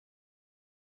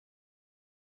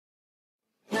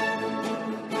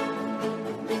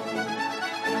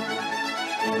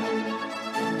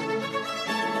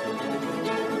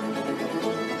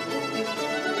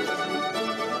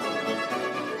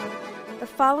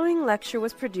following lecture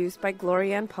was produced by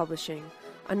Glorian Publishing,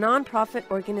 a non-profit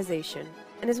organization,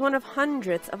 and is one of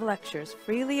hundreds of lectures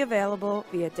freely available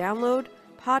via download,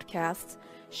 podcasts,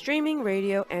 streaming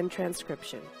radio, and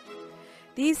transcription.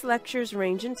 These lectures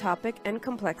range in topic and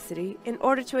complexity in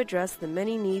order to address the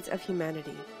many needs of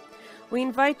humanity. We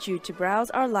invite you to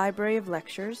browse our library of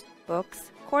lectures,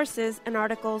 books, courses, and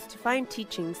articles to find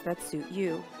teachings that suit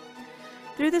you.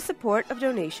 Through the support of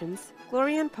donations,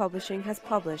 Glorian Publishing has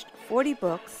published 40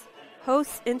 books,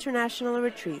 hosts international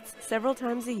retreats several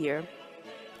times a year,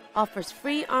 offers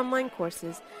free online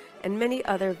courses, and many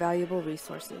other valuable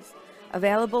resources,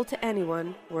 available to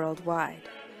anyone worldwide.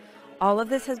 All of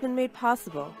this has been made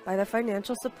possible by the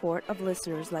financial support of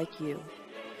listeners like you.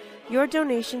 Your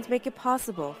donations make it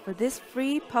possible for this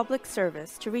free public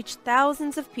service to reach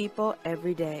thousands of people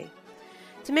every day.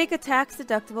 To make a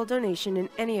tax-deductible donation in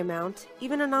any amount,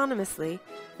 even anonymously,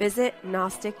 visit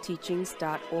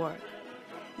GnosticTeachings.org.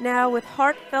 Now, with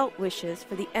heartfelt wishes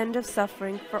for the end of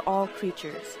suffering for all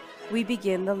creatures, we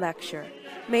begin the lecture.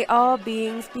 May all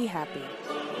beings be happy.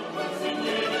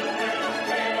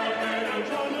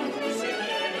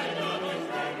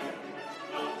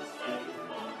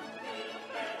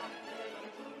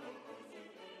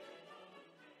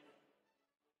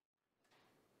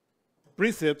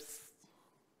 Precepts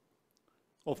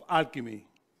of Alchemy.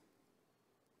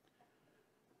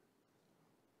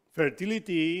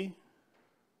 Fertility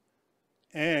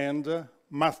and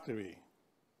Mastery.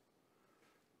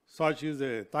 Such is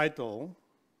the title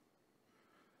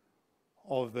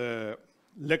of the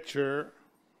lecture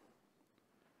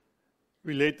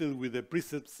related with the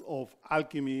Precepts of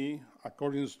Alchemy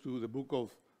according to the book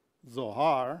of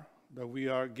Zohar that we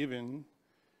are given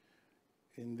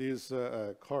in this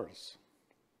course.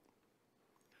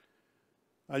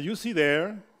 As you see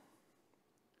there,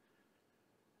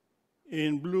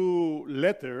 in blue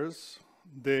letters,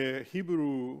 the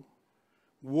Hebrew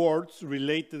words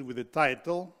related with the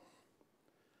title,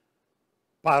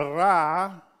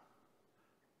 para,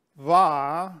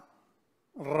 va,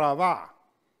 rava,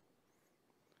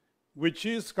 which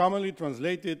is commonly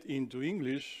translated into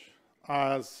English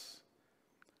as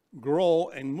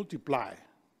grow and multiply,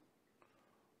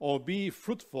 or be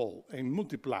fruitful and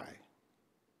multiply.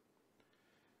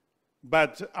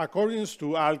 But according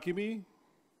to alchemy,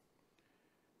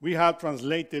 we have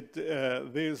translated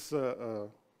this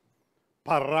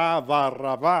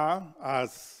paravarava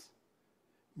as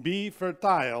be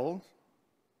fertile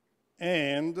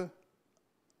and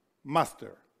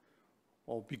master,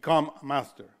 or become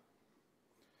master.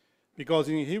 Because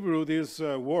in Hebrew, these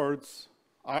words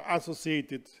are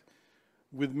associated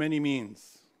with many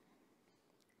means.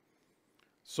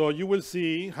 So you will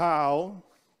see how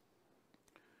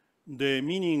the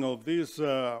meaning of this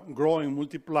grow and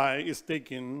multiply is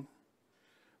taken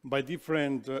by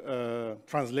different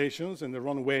translations in the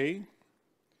wrong way,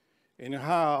 and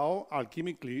how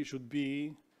alchemically should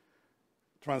be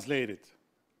translated.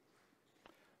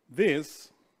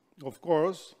 This, of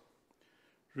course,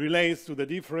 relates to the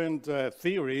different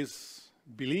theories,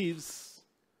 beliefs,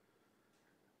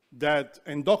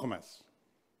 and dogmas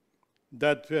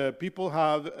that people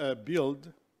have built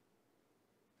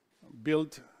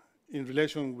in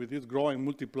relation with this grow and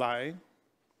multiply,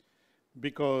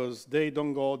 because they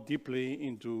don't go deeply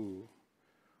into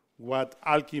what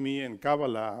alchemy and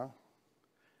Kabbalah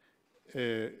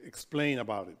explain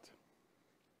about it.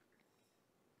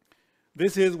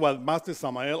 This is what Master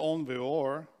Samael Aun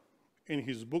Weor, in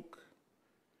his book,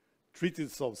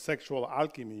 Precepts of Sexual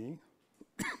Alchemy,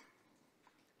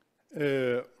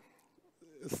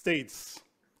 states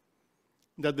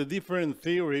that the different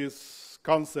theories,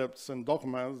 concepts, and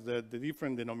dogmas that the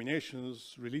different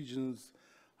denominations, religions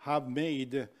have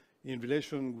made in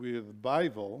relation with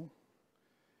Bible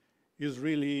is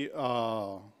really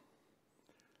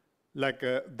like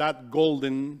that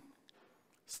golden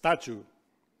statue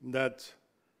that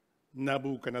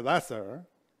Nebuchadnezzar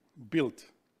built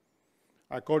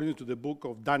according to the book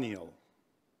of Daniel.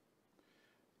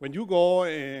 When you go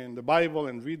in the Bible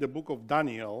and read the book of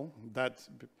Daniel, that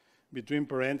between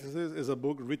parentheses is a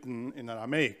book written in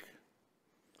Aramaic,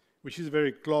 which is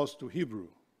very close to Hebrew.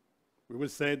 We will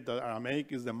say that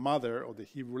Aramaic is the mother of the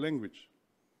Hebrew language.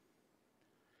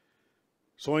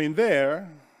 So in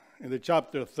there, in the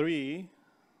chapter 3,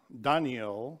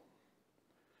 Daniel,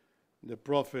 the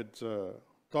prophet,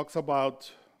 talks about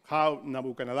how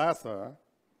Nebuchadnezzar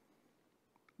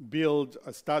built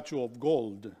a statue of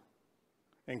gold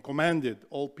and commanded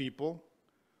all people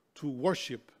to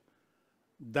worship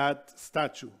that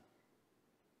statue.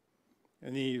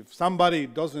 And if somebody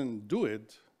doesn't do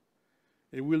it,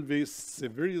 it will be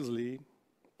severely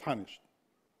punished.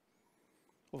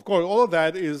 Of course, all of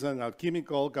that is an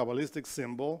alchemical, Kabbalistic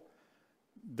symbol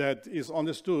that is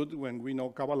understood when we know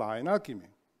Kabbalah and alchemy.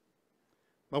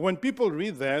 But when people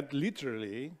read that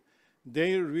literally,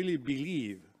 they really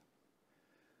believe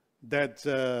that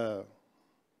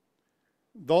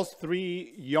those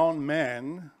three young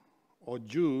men, or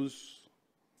Jews,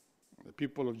 the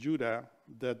people of Judah,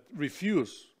 that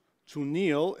refuse to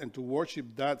kneel and to worship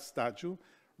that statue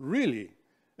really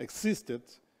existed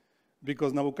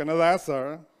because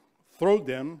Nebuchadnezzar threw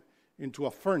them into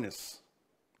a furnace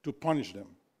to punish them.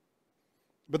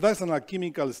 But that's an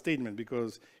alchemical statement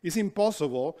because it's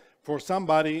impossible for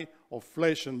somebody of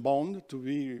flesh and bone to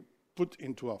be put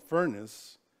into a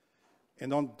furnace and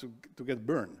not to get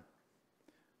burned.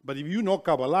 But if you know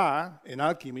Kabbalah and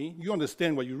alchemy, you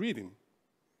understand what you're reading.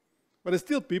 But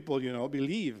still people,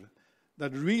 believe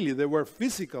that really there were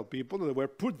physical people that were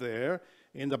put there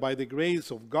and that by the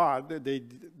grace of God, they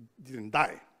didn't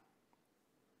die.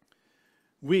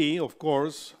 We, of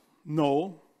course,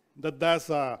 know that that's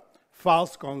a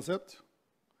false concept,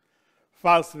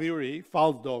 false theory,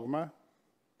 false dogma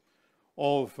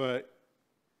of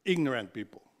ignorant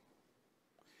people.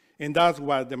 And that's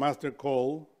what the master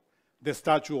called the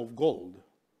statue of gold.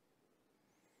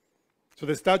 So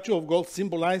the statue of gold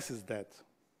symbolizes that.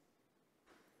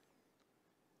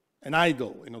 An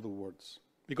idol, in other words.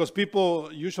 Because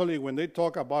people usually, when they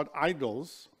talk about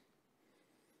idols,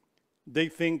 they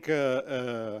think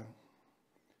that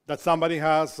somebody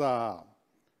has a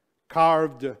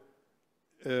carved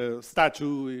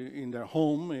statue in their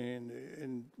home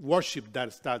and worship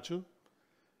that statue,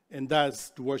 and that's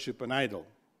to worship an idol.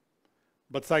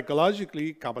 But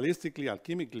psychologically, Kabbalistically,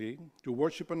 alchemically, to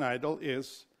worship an idol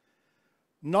is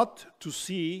not to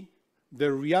see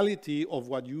the reality of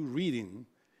what you're reading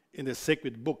in the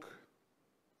sacred book.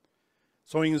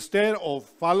 So instead of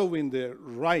following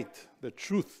the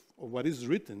truth of what is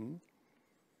written,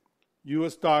 you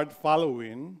start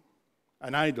following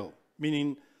an idol,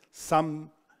 meaning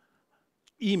some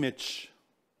image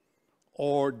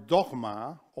or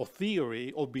dogma or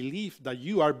theory or belief that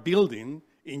you are building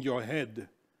in your head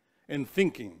and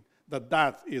thinking that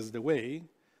that is the way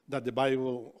that the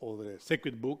Bible or the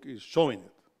sacred book is showing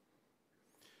it.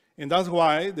 And that's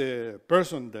why the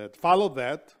person that followed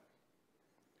that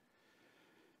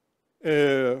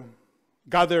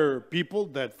gather people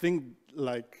that think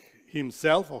like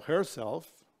himself or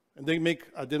herself, and they make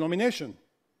a denomination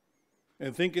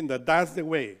and thinking that that's the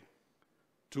way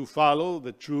to follow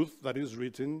the truth that is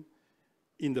written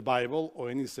in the Bible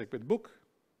or any sacred book.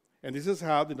 And this is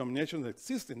how denominations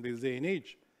exist in this day and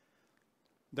age,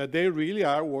 that they really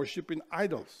are worshiping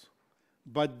idols.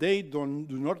 But they do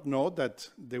not know that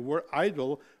the word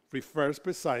idol refers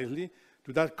precisely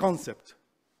to that concept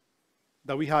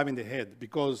that we have in the head.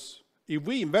 Because if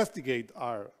we investigate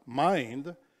our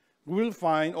mind, we will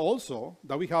find also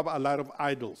that we have a lot of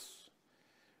idols,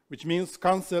 which means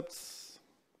concepts,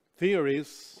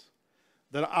 theories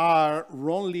that are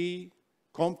wrongly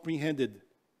comprehended.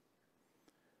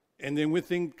 And then we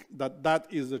think that that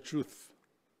is the truth.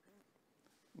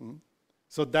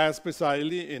 So that's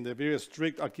precisely in the very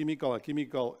strict alchemical,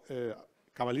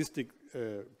 Kabbalistic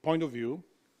point of view,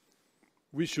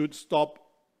 we should stop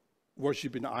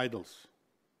worshiping idols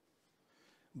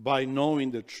by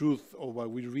knowing the truth of what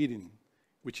we're reading,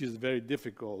 which is very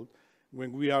difficult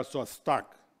when we are so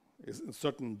stuck in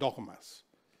certain dogmas.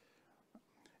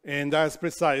 And that's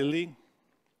precisely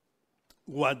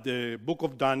what the book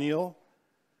of Daniel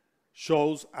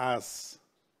shows as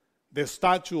the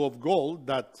statue of gold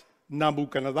that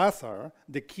Nebuchadnezzar,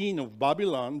 the king of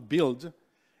Babylon, built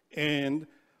and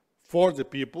for the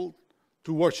people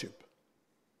to worship.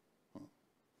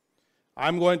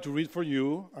 I'm going to read for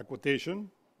you a quotation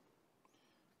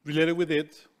related with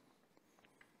it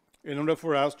in order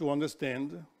for us to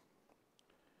understand,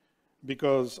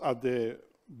 because at the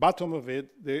bottom of it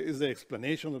there is the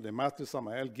explanation that the Master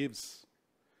Samael gives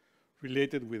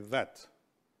related with that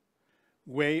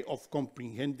way of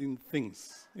comprehending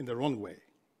things in the wrong way.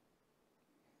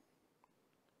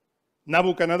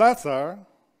 Nebuchadnezzar,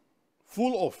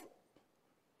 full of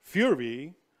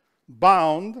fury,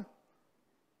 bound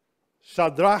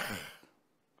Shadrach,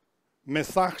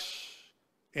 Meshach,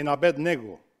 and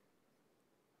Abednego,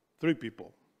 3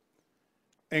 people,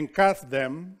 and cast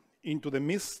them into the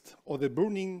midst of the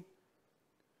burning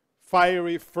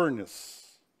fiery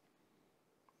furnace,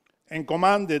 and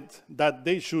commanded that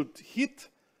they should heat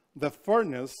the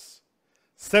furnace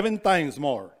 7 times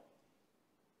more,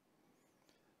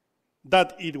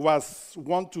 that it was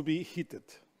wont to be heated.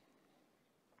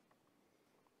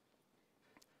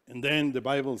 And then the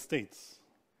Bible states,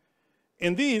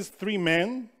 and these 3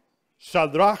 men,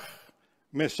 Shadrach,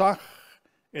 Meshach,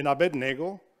 and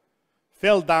Abednego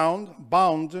fell down,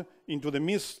 bound into the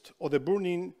midst of the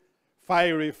burning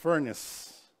fiery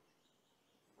furnace.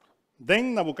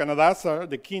 Then Nebuchadnezzar,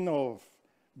 the king of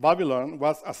Babylon,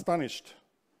 was astonished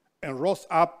and rose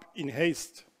up in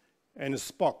haste and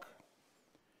spoke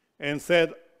and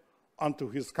said unto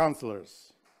his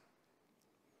counselors,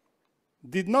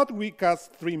 Did not we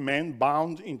cast 3 men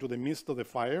bound into the midst of the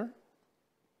fire?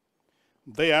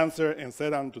 They answered and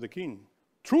said unto the king,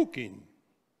 True, king.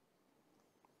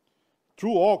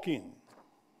 True, O king.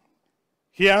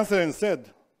 He answered and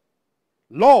said,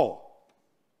 Lo,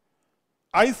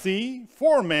 I see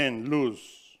 4 men loose,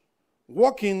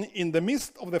 walking in the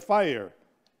midst of the fire,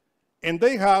 and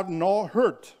they have no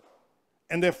hurt,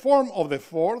 and the form of the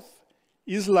 4th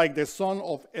is like the son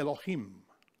of Elohim.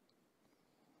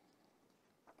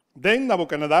 Then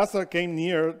Nebuchadnezzar came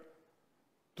near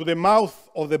to the mouth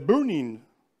of the burning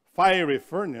fiery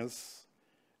furnace,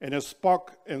 and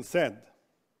spoke and said,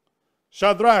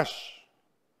 Shadrach,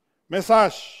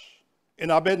 Meshach,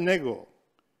 and Abednego,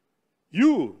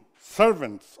 you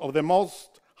servants of the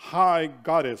Most High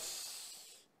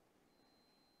Goddess,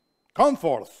 come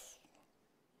forth.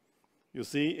 You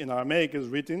see, in Aramaic is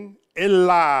written,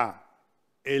 Ella,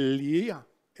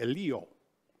 Elio,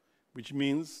 which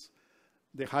means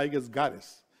the highest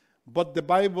goddess. But the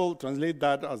Bible translates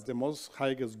that as the most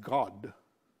highest God.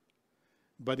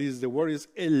 But the word is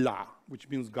Ella, which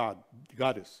means God,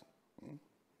 goddess.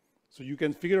 So you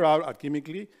can figure out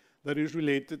alchemically that it is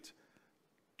related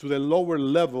to the lower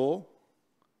level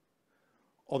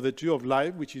of the tree of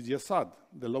life, which is Yesod,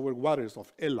 the lower waters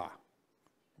of Ella.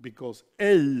 Because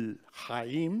El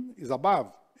Chaim is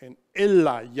above, and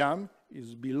Ella Yam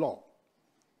is below.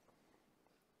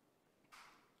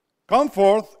 Come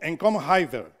forth and come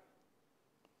hither.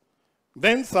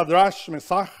 Then Shadrach,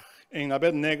 Meshach, and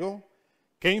Abednego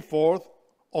came forth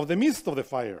of the midst of the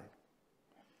fire.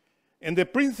 And the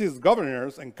princes,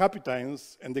 governors, and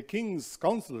captains, and the king's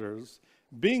counselors,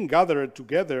 being gathered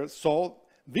together, saw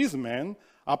these men,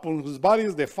 upon whose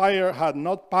bodies the fire had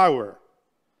not power,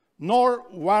 nor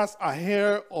was a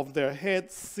hair of their head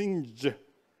singed,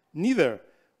 neither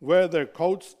were their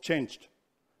coats changed,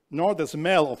 nor the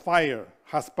smell of fire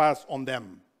has passed on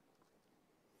them.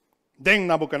 Then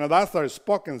Nebuchadnezzar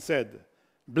spoke and said,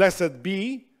 Blessed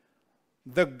be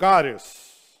the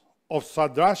goddess of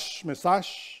Shadrach,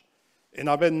 Meshach, and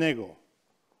Abednego,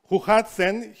 who had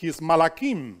sent his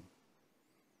Malachim,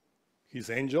 his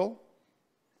angel,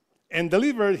 and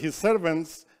delivered his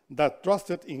servants that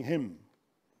trusted in him,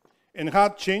 and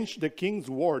had changed the king's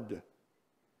word,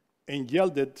 and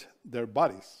yielded their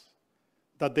bodies,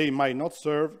 that they might not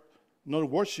serve nor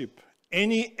worship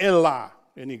any Elah,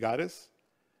 any goddess,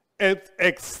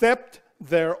 except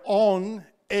their own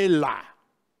Elah.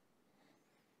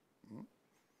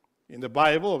 In the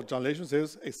Bible, the translation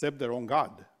says, except their own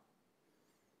God.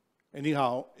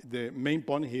 Anyhow, the main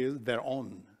point here is their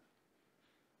own,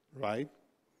 right?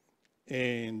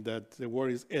 And that the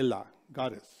word is Elah,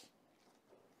 goddess.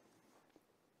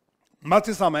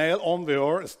 Master Samael on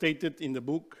Veor stated in the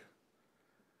book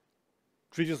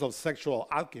Precepts of Sexual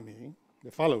Alchemy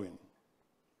the following.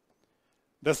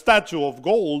 The statue of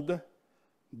gold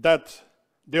that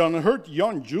the unhurt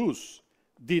young Jews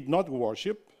did not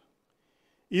worship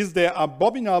is the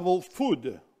abominable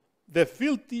food, the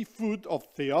filthy food of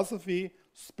theosophy,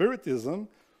 spiritism,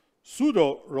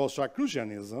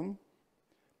 pseudo-Rosicrucianism,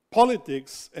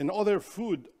 politics, and other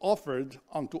food offered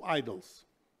unto idols.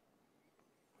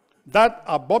 That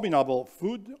abominable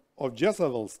food of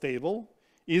Jezebel's table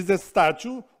is the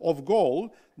statue of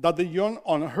gold that the young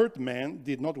unhurt man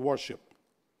did not worship.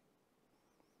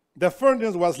 The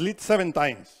furnace was lit 7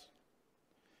 times.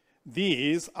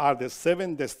 These are the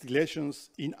 7 distillations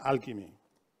in alchemy.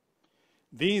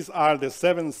 These are the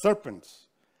 7 serpents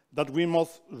that we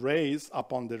must raise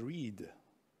upon the reed.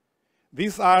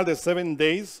 These are the 7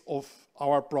 days of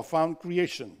our profound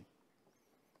creation,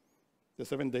 the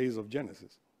 7 days of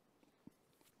Genesis.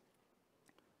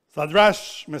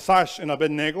 Shadrach, Meshach, and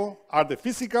Abednego are the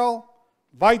physical,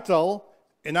 vital,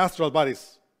 and astral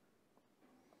bodies.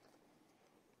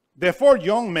 The 4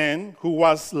 young men who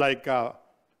was like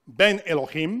Ben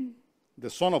Elohim, the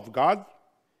Son of God,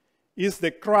 is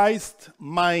the Christ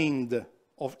mind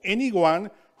of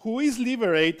anyone who is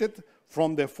liberated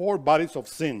from the 4 bodies of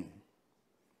sin.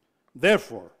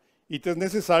 Therefore, it is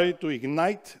necessary to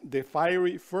ignite the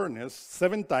fiery furnace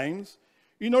 7 times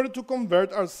in order to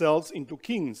convert ourselves into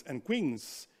kings and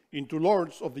queens, into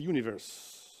lords of the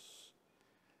universe.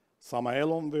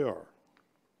 Samael on Veor.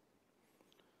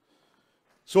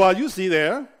 So as you see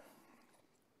there,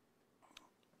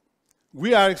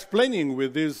 we are explaining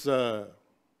with this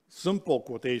simple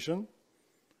quotation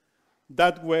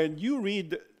that when you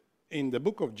read in the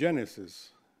book of Genesis,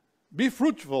 be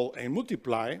fruitful and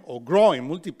multiply, or grow and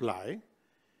multiply,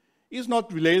 is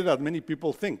not related as many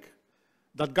people think.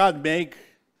 That God made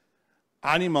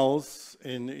animals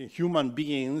and human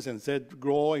beings and said,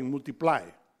 grow and multiply.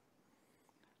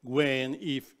 When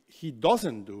if he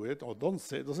doesn't do it, or doesn't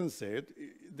say it,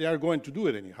 they are going to do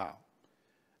it anyhow.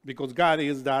 Because God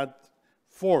is that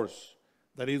force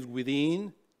that is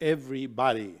within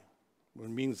everybody. What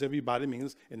means everybody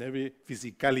means in every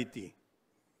physicality.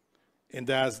 And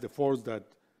that's the force that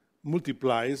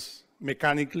multiplies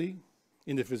mechanically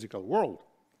in the physical world.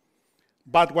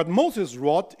 But what Moses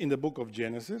wrote in the book of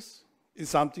Genesis is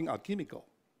something alchemical.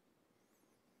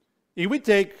 If we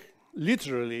take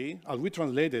literally, as we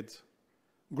translate it,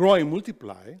 grow and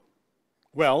multiply,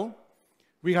 well,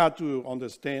 we have to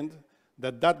understand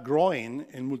that that growing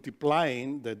and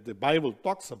multiplying that the Bible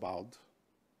talks about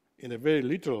in a very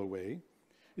literal way,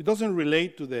 it doesn't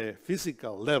relate to the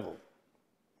physical level.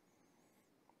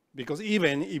 Because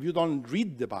even if you don't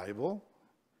read the Bible,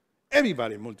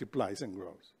 everybody multiplies and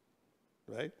grows,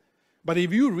 right? But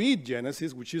if you read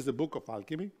Genesis, which is the book of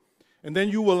alchemy, and then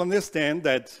you will understand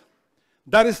that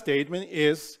that statement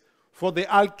is for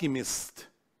the alchemist.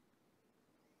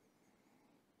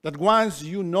 That once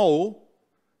you know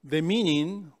the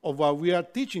meaning of what we are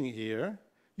teaching here,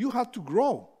 you have to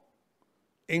grow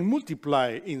and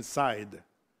multiply inside.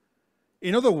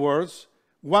 In other words,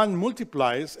 one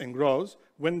multiplies and grows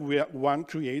when one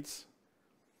creates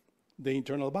the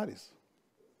internal bodies.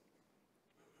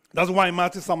 That's why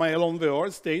Matthew Samael on the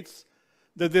earth states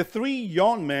that the three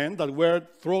young men that were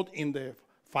thrown in the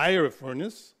fire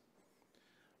furnace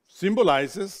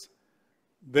symbolizes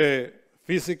the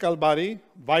physical body,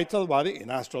 vital body,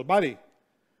 and astral body.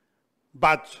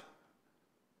 But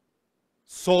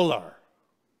solar,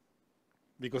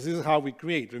 because this is how we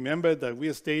create. Remember that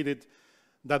we stated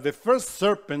that the first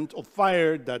serpent of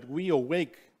fire that we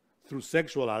awake through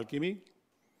sexual alchemy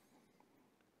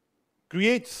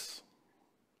creates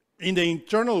in the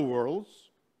internal worlds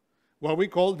what we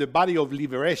call the body of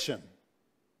liberation.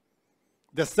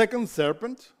 The second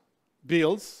serpent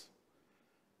builds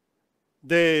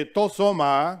the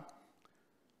tosoma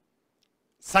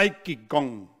psychic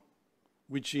gong,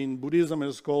 which in Buddhism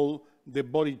is called the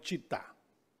bodhicitta.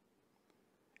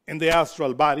 And the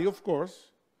astral body, of course,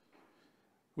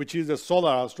 which is the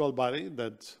solar astral body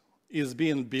that is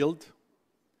being built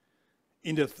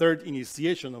in the third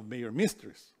initiation of major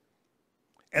mysteries.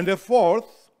 And the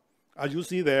fourth, as you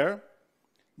see there,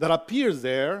 that appears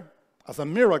there as a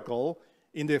miracle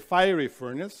in the fiery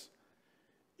furnace,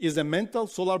 is the mental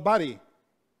solar body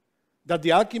that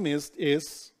the alchemist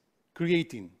is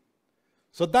creating.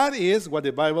 So that is what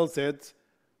the Bible said,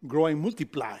 grow and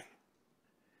multiply.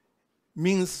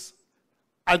 Means,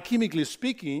 alchemically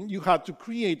speaking, you have to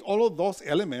create all of those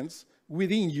elements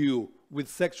within you with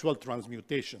sexual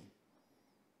transmutation.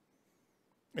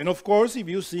 And of course, if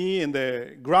you see in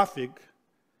the graphic,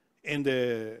 in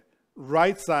the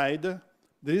right side,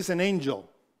 there is an angel,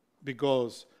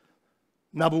 because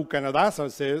Nebuchadnezzar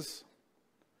says,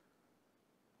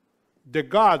 the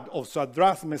God of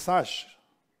Shadrach, Meshach,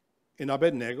 and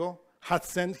Abednego had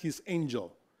sent his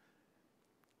angel.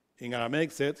 In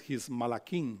Aramaic said, his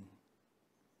malakim,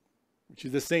 which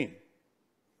is the same.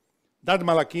 That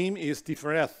malakim is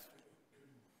Tifereth.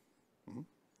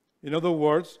 In other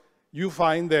words, you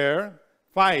find there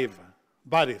 5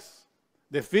 bodies.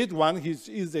 The fifth one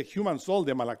is the human soul,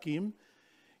 the malakim,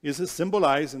 is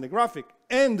symbolized in the graphic.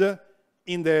 And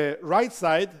in the right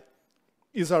side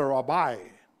is a rabbi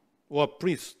or a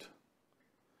priest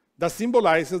that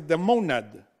symbolizes the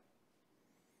monad.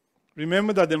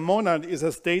 Remember that the monad is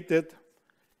stated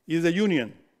is the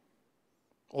union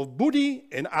of Buddhi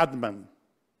and Atman,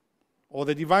 or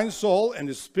the divine soul and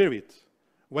the spirit,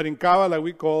 what in Kabbalah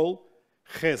we call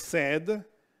Chesed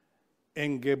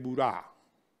and Geburah.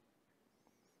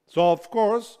 So of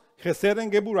course, Chesed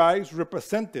and Geburah is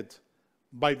represented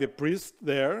by the priest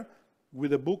there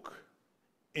with a book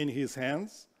in his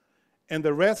hands, and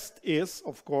the rest is,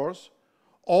 of course,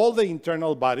 all the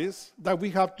internal bodies that we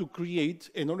have to create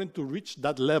in order to reach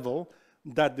that level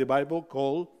that the Bible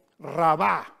calls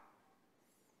Rabbah.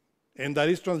 And that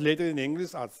is translated in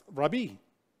English as Rabbi,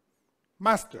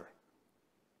 master.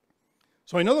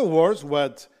 So in other words,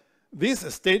 what this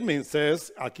statement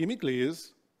says alchemically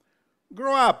is,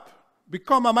 grow up,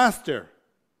 become a master,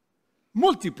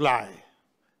 multiply,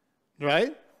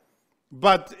 right?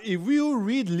 But if you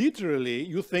read literally,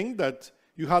 you think that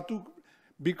you have to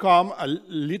become a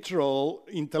literal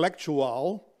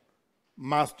intellectual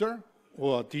master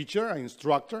or a teacher, an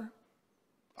instructor,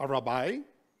 a rabbi.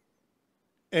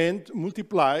 and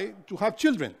multiply to have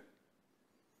children.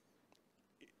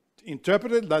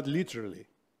 Interpreted that literally.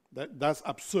 That's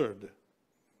absurd.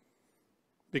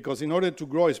 Because in order to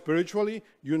grow spiritually,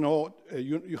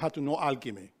 you have to know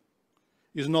alchemy.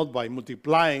 It's not by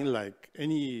multiplying like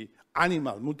any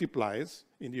animal multiplies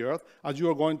in the earth as you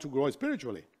are going to grow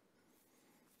spiritually.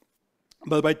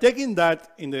 But by taking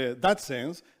that in that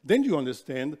sense, then you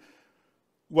understand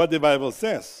what the Bible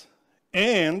says.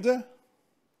 And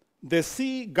the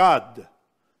sea god,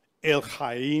 El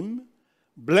Chaim,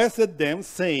 blessed them,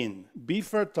 saying, be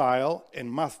fertile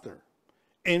and master,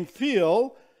 and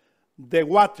fill the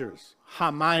waters,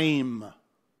 Hamaim.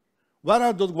 What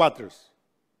are those waters?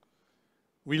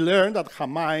 We learned that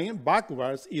Hamaim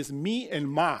backwards is Mi and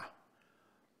Ma,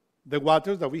 the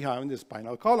waters that we have in the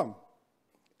spinal column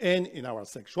and in our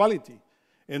sexuality.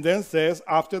 And then says,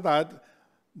 after that,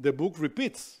 the book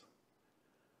repeats,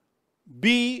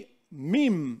 Be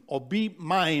Mim or Be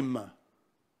Mime,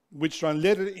 which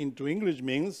translated into English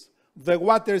means the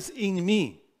waters in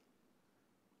me.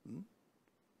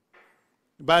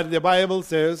 But the Bible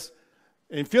says,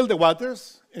 and fill the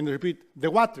waters, and repeat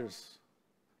the waters.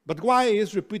 But why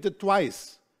is repeated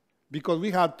twice? Because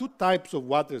we have two types of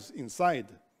waters inside.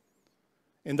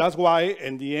 And that's why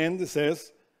in the end it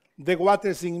says, the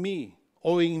waters in me,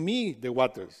 or in me the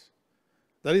waters.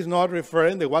 That is not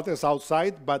referring the waters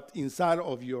outside, but inside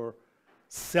of your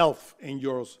self and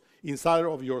inside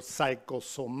of your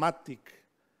psychosomatic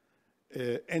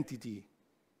entity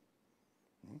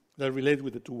that relates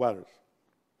with the two waters.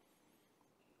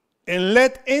 And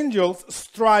let angels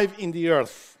strive in the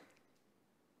earth.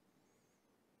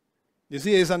 You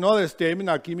see, there's another statement,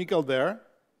 alchemical there,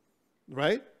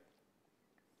 right?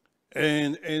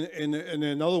 And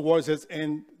in other words, it says,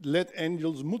 and let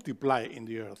angels multiply in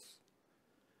the earth,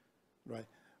 right?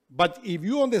 But if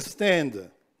you understand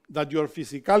that your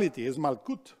physicality is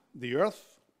Malkut, the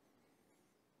earth,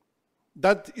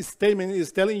 that statement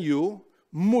is telling you,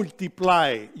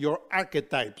 multiply your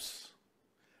archetypes.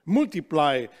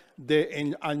 Multiply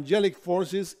the angelic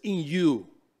forces in you,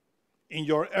 in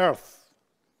your earth,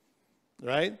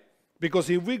 right? Because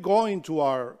if we go into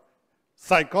our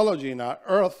psychology in our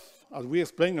earth, as we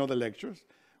explain in other lectures,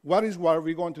 what are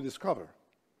we going to discover?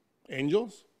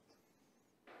 Angels?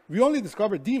 We only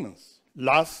discover demons.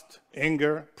 Lust,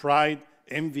 anger, pride,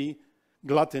 envy,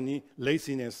 gluttony,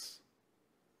 laziness.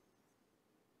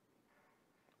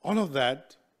 All of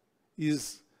that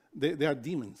they are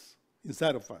demons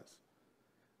inside of us.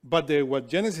 But what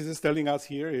Genesis is telling us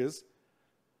here is,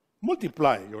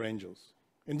 multiply your angels.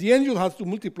 And the angel has to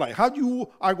multiply. How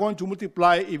you are going to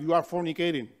multiply if you are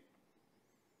fornicating?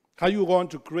 How are you going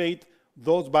to create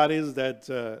those bodies that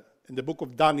in the book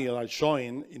of Daniel are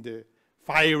showing in the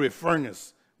fiery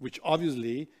furnace, which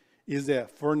obviously is the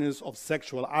furnace of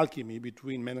sexual alchemy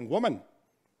between men and women.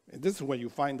 And this is where you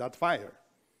find that fire.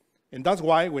 And that's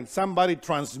why when somebody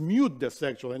transmutes the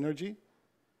sexual energy,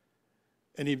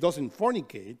 and he doesn't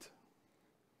fornicate,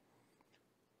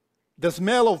 the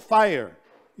smell of fire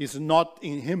is not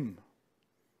in him.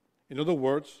 In other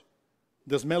words,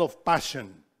 the smell of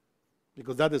passion,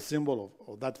 because that is a symbol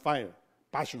of that fire,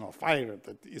 passion or fire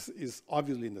that is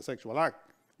obviously in the sexual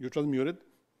act. You transmute it,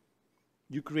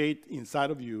 you create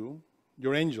inside of you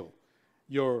your angel,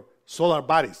 your solar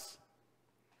bodies.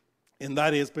 And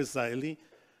that is precisely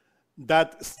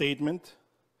that statement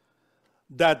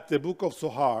that the book of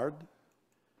Zohar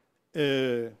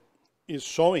is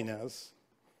showing us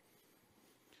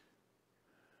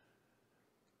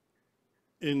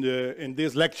in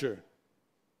this lecture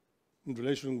in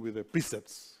relation with the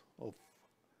precepts of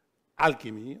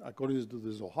alchemy according to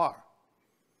the Zohar.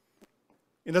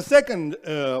 In the second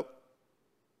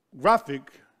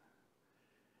graphic,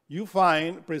 you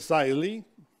find precisely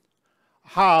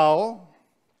how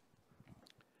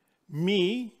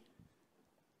me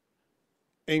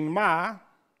and ma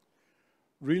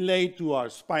relate to our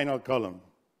spinal column.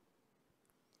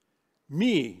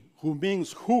 Me, who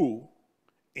means who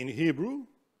in Hebrew,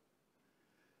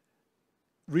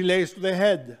 relates to the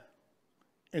head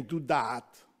and to that.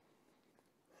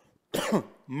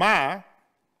 Ma,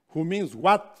 who means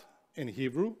what in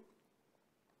Hebrew,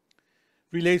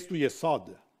 relates to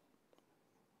Yesod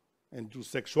and to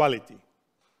sexuality.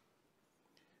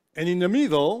 And in the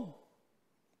middle,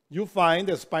 you find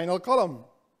the spinal column,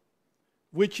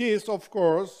 which is, of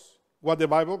course, what the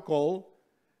Bible calls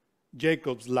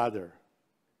Jacob's ladder.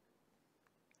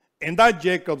 And that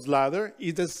Jacob's ladder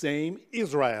is the same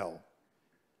Israel,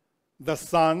 the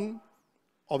son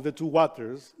of the two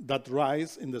waters that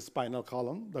rise in the spinal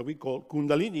column that we call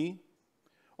Kundalini,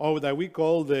 or that we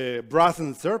call the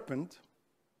brazen serpent.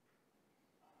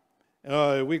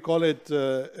 We call it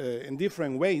in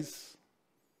different ways,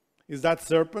 is that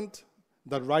serpent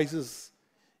that rises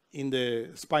in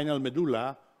the spinal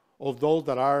medulla of those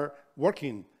that are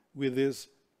working with these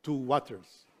two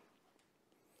waters.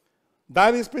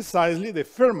 That is precisely the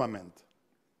firmament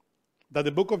that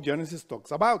the book of Genesis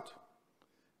talks about.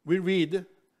 We read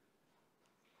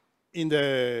in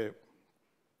the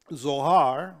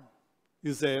Zohar,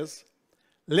 it says,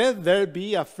 "Let there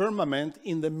be a firmament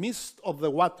in the midst of the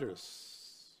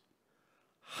waters."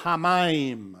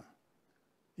 Hamaim.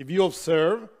 If you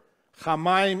observe,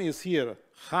 Hamaim is here.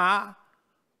 Ha-maim.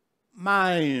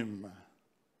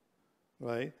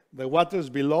 Right? The waters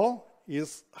below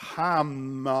is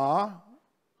Hamaim.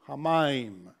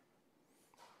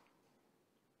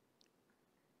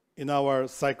 In our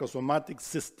psychosomatic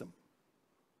system.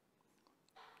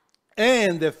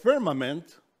 And the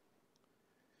firmament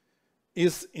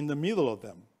is in the middle of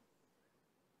them.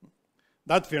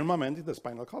 That firmament is the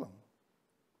spinal column.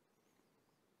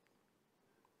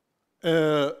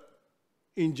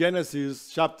 In Genesis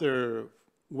chapter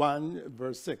 1,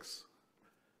 verse 6.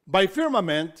 By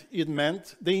firmament, it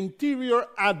meant the interior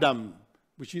Adam,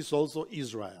 which is also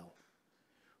Israel,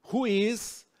 who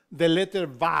is the letter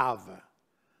Vav,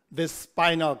 the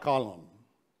spinal column,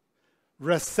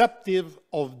 receptive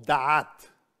of that,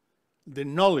 the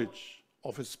knowledge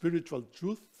of a spiritual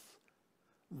truth,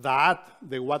 that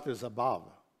the waters above,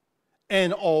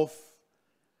 and of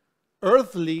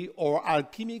earthly or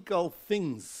alchemical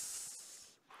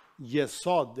things,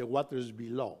 yesod, the waters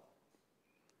below.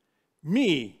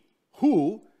 Me,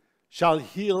 who shall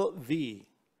heal thee?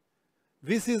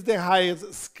 This is the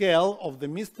highest scale of the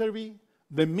mystery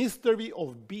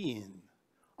of being,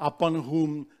 upon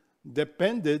whom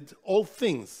depended all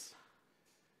things.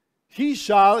 He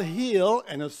shall heal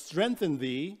and strengthen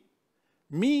thee.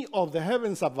 Me of the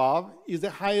heavens above is the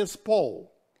highest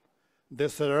pole, the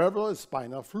cerebral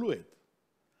spinal fluid.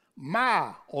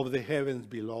 Ma of the heavens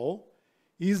below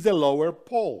is the lower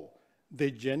pole,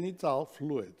 the genital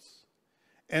fluids.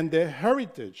 And the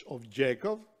heritage of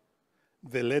Jacob,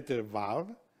 the letter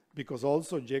Vav, because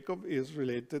also Jacob is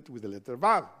related with the letter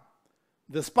Vav,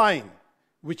 the spine,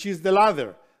 which is the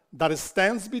ladder that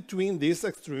stands between these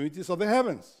extremities of the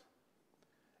heavens.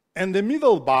 And the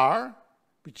middle bar,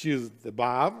 which is the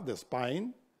Vav, the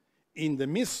spine, in the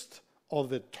midst of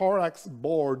the thorax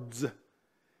boards,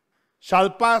 shall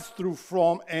pass through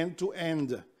from end to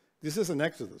end. This is in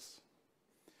Exodus.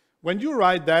 When you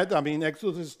write that,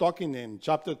 Exodus is talking in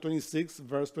chapter 26,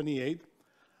 verse 28,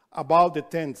 about the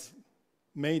tents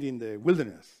made in the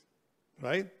wilderness,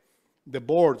 right? The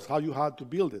boards, how you had to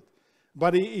build it.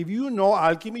 But if you know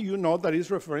alchemy, you know that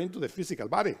it's referring to the physical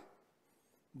body.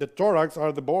 The thorax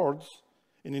are the boards,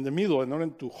 and in the middle, in order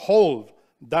to hold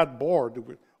that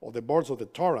board, or the boards of the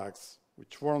thorax,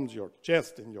 which forms your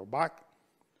chest and your back,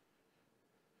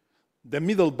 the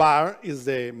middle bar is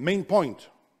the main point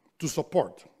to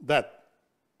support that.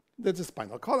 That's the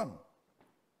spinal column.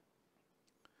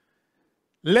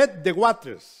 Let the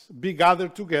waters be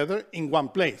gathered together in one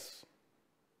place.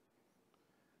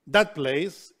 That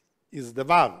place is the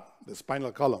Vav, the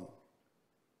spinal column.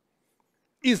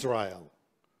 Israel,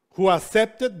 who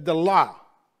accepted the law.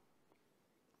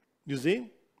 You see?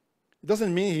 It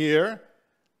doesn't mean here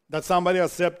that somebody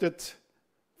accepted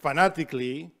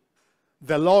fanatically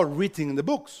the law written in the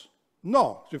books.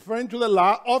 No, it's referring to the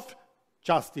law of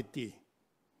chastity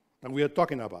that we are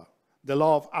talking about, the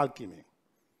law of alchemy.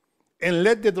 And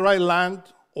let the dry land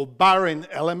or barren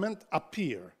element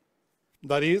appear.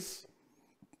 That is,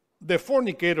 the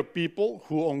fornicator people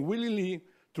who unwillingly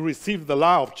to receive the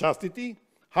law of chastity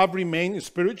have remained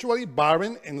spiritually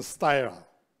barren and sterile.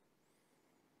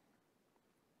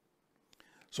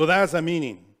 So that's a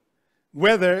meaning.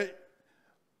 Whether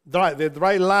the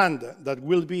dry land that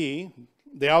will be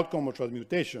the outcome of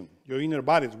transmutation, your inner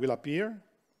bodies will appear.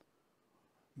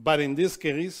 But in this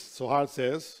case, Zohar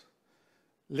says,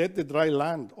 let the dry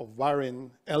land of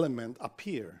barren element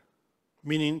appear.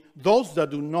 Meaning, those that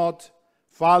do not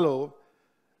follow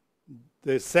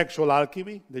the sexual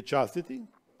alchemy, the chastity,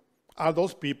 are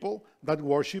those people that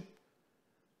worship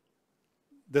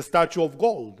the statue of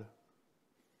gold.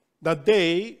 That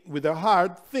they, with their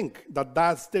heart, think that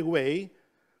that's the way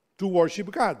to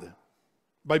worship God,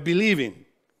 by believing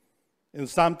in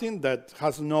something that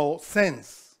has no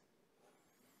sense.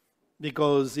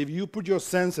 Because if you put your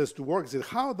senses to work, say,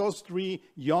 how those three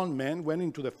young men went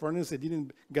into the furnace and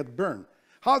didn't get burned?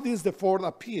 How did the fourth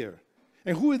appear?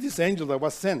 And who is this angel that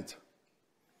was sent?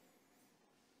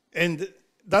 And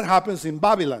that happens in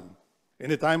Babylon,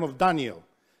 in the time of Daniel.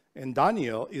 And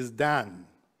Daniel is Dan.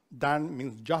 Dan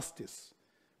means justice,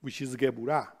 which is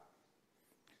Geburah.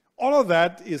 All of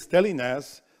that is telling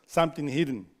us something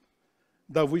hidden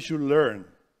that we should learn,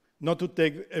 not to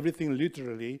take everything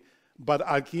literally, but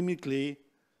alchemically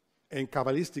and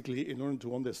Kabbalistically in order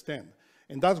to understand.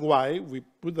 And that's why we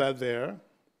put that there,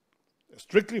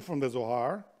 strictly from the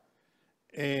Zohar,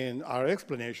 and our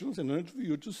explanations in order for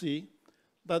you to see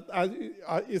that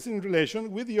it's in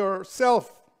relation with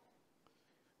yourself,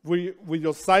 with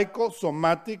your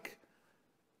psychosomatic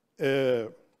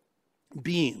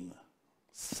being.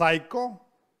 Psycho,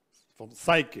 from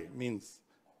psyche, means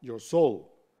your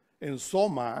soul, and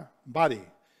soma, body,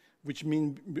 which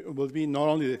will be not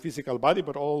only the physical body,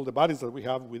 but all the bodies that we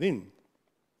have within.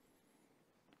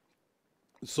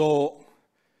 So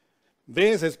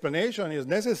this explanation is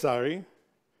necessary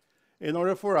in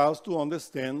order for us to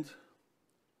understand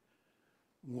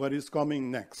what is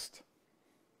coming next.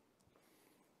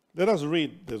 Let us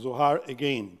read the Zohar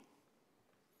again.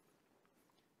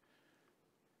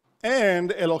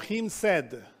 And Elohim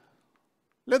said,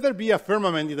 "Let there be a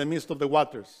firmament in the midst of the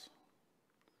waters."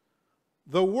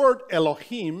 The word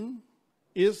Elohim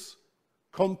is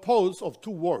composed of two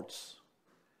words,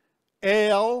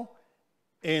 El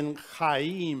and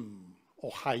Chaim,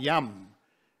 or Hayam,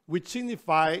 which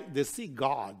signify the sea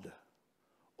god,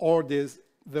 or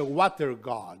the water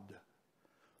god.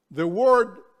 The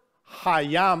word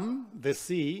Hayam, the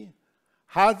sea,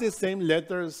 has the same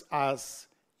letters as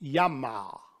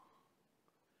Yama,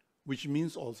 which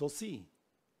means also sea,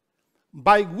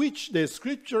 by which the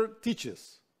scripture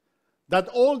teaches that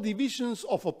all divisions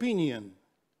of opinion,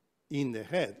 in the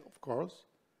head, of course,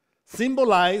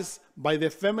 symbolized by the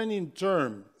feminine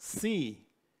term sea,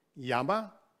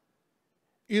 Yama,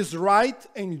 is right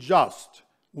and just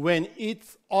when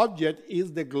its object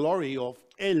is the glory of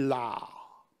Ella,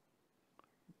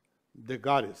 the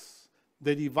goddess,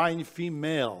 the divine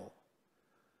female,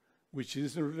 which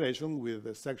is in relation with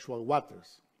the sexual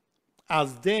waters.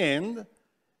 As then,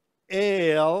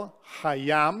 El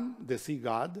Hayam, the sea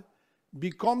god,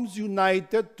 becomes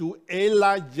united to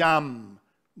Ella Yam,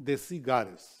 the sea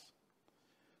goddess.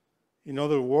 In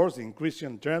other words, in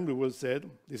Christian terms, we will say,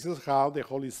 this is how the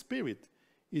Holy Spirit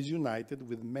is united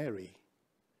with Mary,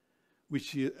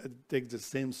 which takes the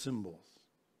same symbols.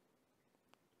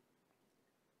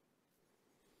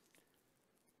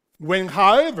 When,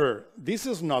 however, this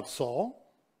is not so,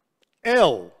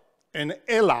 El and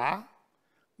Ella,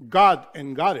 God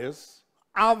and Goddess,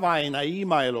 Ava and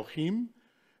Aima Elohim,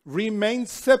 remain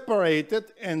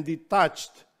separated and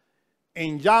detached,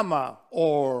 and Yama,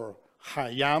 or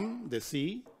Hayam, the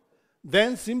sea,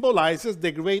 then symbolizes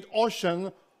the great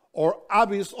ocean or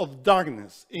abyss of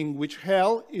darkness in which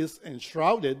hell is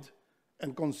enshrouded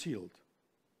and concealed.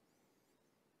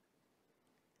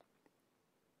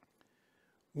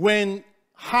 When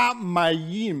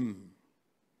Hamayim,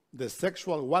 the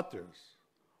sexual waters,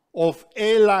 of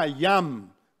Elayam,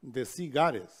 the sea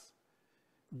goddess,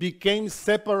 became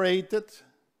separated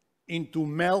into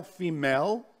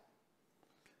male-female,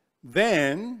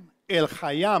 then El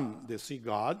Hayam, the sea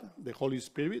god, the Holy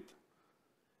Spirit,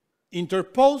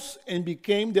 interposed and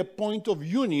became the point of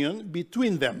union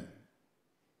between them.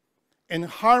 And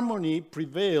harmony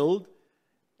prevailed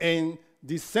and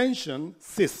dissension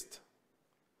ceased.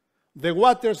 The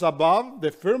waters above,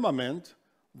 the firmament,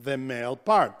 the male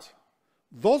part.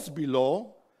 Those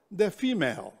below, the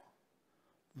female.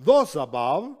 Those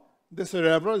above, the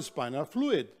cerebral spinal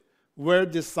fluid, were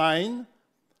designed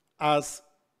as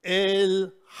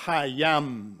El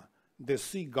Hayam, the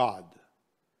sea god,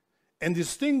 and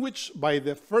distinguished by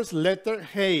the first letter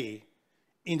He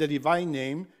in the divine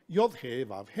name Yod He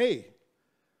Vav He.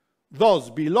 Those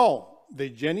below, the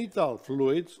genital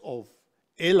fluids of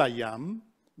Elayam,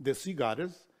 the sea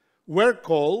goddess, were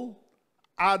called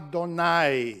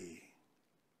Adonai.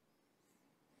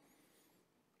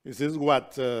 This is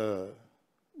what the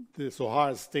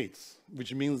Zohar states,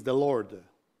 which means the Lord.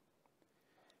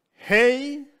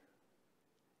 He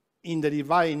in the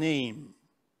divine name,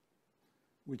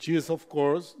 which is, of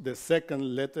course, the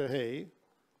second letter He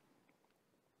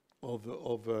of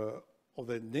the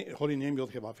holy name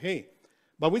Yod He Vav He.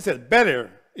 But we said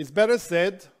better. It's better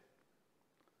said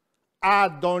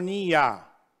Adonia.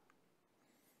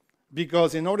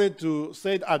 Because in order to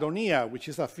say Adonia, which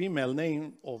is a female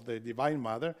name of the Divine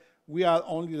Mother, we add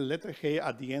only the letter He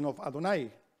at the end of Adonai,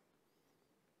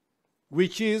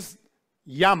 which is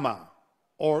Yama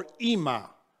or Ima,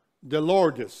 the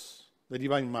Lordess, the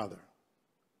Divine Mother.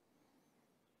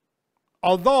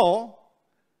 Although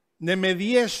the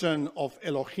mediation of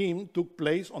Elohim took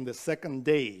place on the second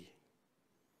day,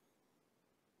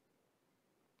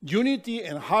 unity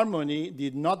and harmony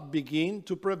did not begin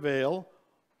to prevail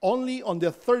only on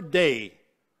the third day,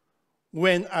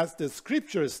 when, as the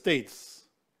scripture states,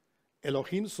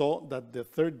 Elohim saw that the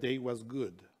third day was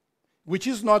good, which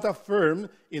is not affirmed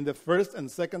in the first and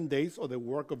second days of the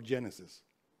work of Genesis.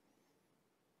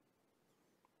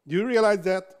 Do you realize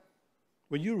that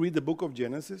when you read the book of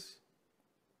Genesis,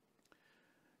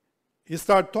 he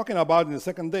starts talking about in the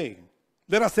second day,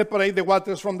 let us separate the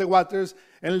waters from the waters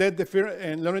and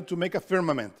learn to make a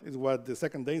firmament, is what the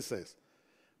second day says.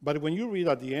 But when you read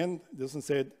at the end, it doesn't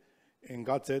say, and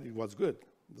God said it was good.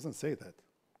 It doesn't say that.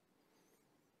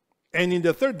 And in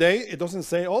the third day, it doesn't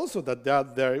say also that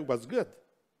there was good.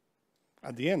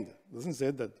 At the end, it doesn't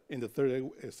say that in the third day,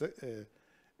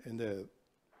 in the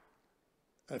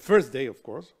first day, of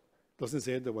course, it doesn't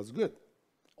say that was good.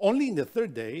 Only in the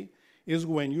third day is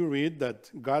when you read that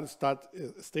God starts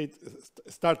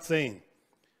saying,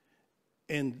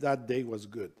 and that day was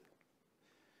good.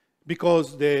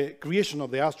 Because the creation of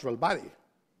the astral body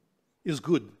is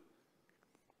good.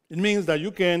 It means that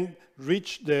you can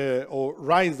reach or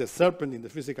rise the serpent in the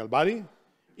physical body,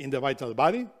 in the vital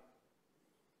body,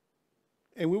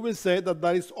 and we will say that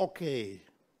that is okay.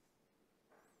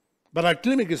 But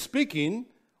alchemically speaking,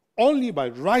 only by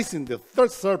rising the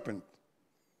third serpent,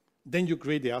 then you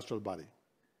create the astral body.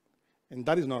 And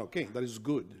that is not okay. That is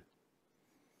good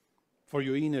for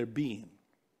your inner being.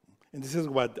 And this is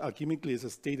what alchemically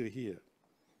is stated here.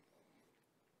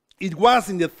 It was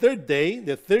in the third day,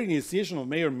 the third initiation of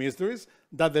major mysteries,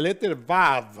 that the letter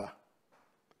Vav,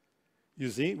 you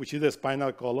see, which is the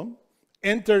spinal column,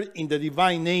 entered in the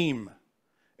divine name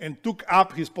and took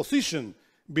up his position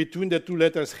between the two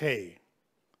letters He,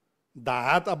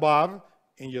 Da'at above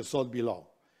and Yesod below.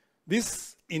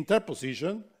 This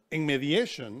interposition and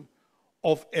mediation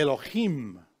of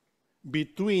Elohim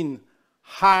between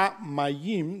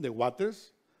Ha-Mayim, the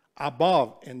waters,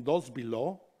 above and those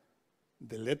below,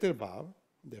 the letter Vav,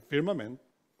 the firmament,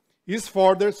 is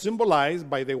further symbolized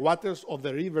by the waters of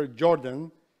the river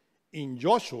Jordan in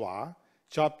Joshua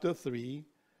chapter 3,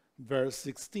 verse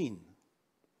 16.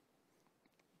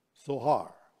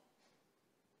 Zohar.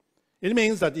 It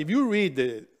means that if you read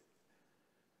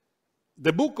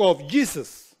the book of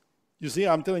Jesus, you see,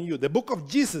 I'm telling you, the book of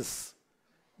Jesus,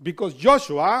 because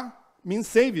Joshua means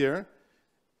Savior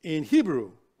in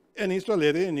Hebrew, and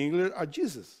Israelite in English are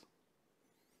Jesus.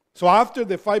 So after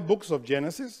the 5 books of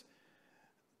Genesis,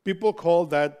 people call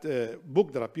that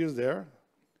book that appears there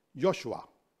Joshua.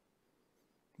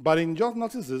 But in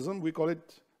Gnosticism, we call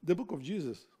it the book of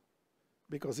Jesus,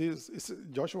 because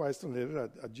Joshua is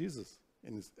translated as Jesus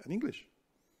in English.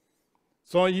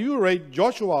 So you read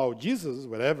Joshua or Jesus,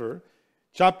 whatever,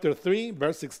 chapter 3,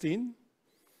 verse 16,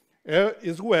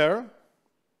 is where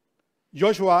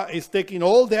Joshua is taking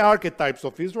all the archetypes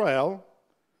of Israel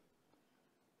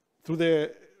through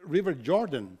the river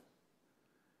Jordan.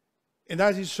 And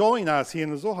that is showing us here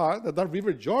in the Zohar that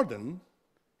river Jordan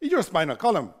is your spinal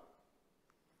column.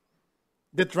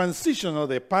 The transition or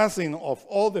the passing of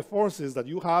all the forces that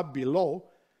you have below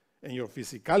in your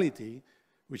physicality,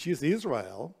 which is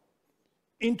Israel,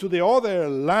 into the other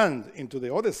land, into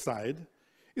the other side,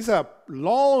 is a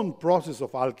long process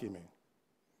of alchemy.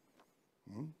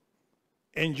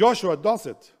 And Joshua does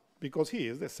it because he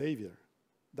is the Savior.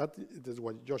 That is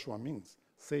what Joshua means,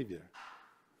 Savior.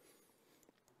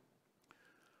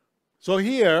 So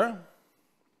here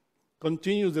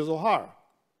continues the Zohar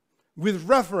with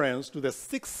reference to the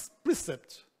 6th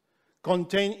precept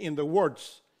contained in the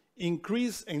words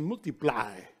increase and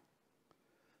multiply.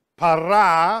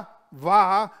 Para,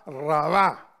 va,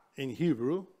 rava in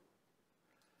Hebrew.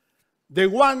 The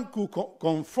one who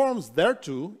conforms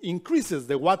thereto increases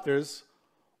the waters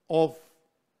of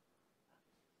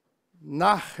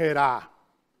Nahera.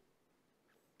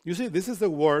 You see, this is the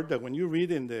word that when you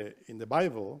read in the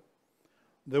Bible,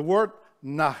 the word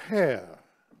Naher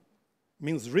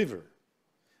means river.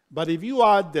 But if you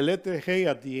add the letter He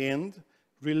at the end,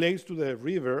 relates to the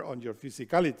river on your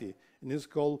physicality, and it's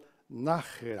called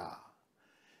Nahera.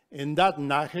 And that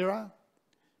Nahera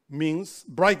means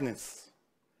brightness,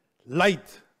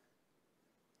 light,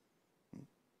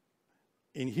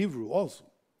 in Hebrew also.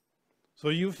 So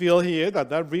you feel here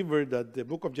that river that the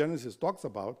book of Genesis talks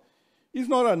about is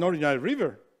not an ordinary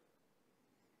river.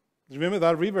 Remember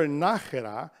that river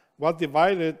Nahera was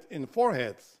divided in 4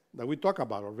 heads that we talked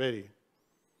about already.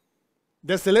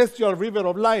 The celestial river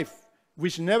of life,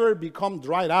 which never become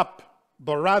dried up,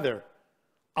 but rather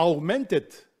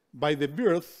augmented by the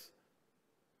birth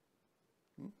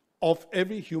of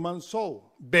every human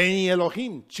soul. Beni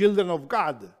Elohim, children of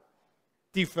God,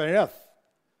 Tifereth,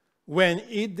 when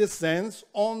it descends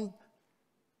on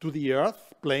to the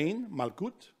earth plane,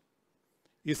 Malkut,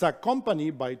 is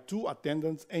accompanied by 2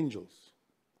 attendant angels.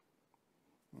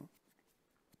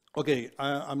 Okay,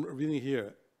 I'm reading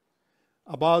here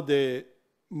about the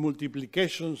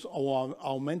multiplications or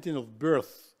augmenting of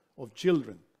birth of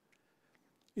children.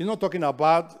 It's not talking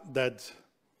about that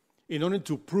in order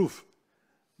to prove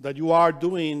that you are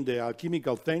doing the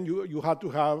alchemical thing, you have to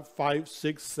have 5,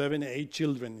 6, 7, 8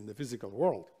 children in the physical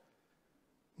world.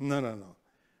 No.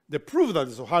 The proof that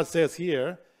the Zohar says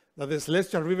here, that the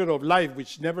celestial river of life,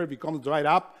 which never becomes dried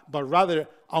up, but rather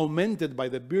augmented by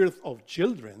the birth of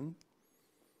children,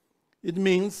 it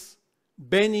means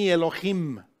Beni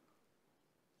Elohim,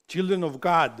 children of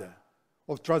God,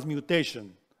 of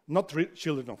transmutation, not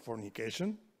children of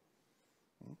fornication.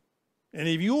 And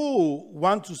if you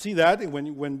want to see that,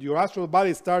 when your astral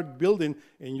body starts building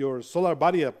and your solar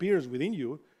body appears within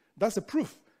you, that's a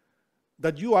proof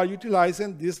that you are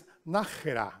utilizing this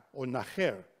Nachera or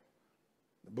Nacher,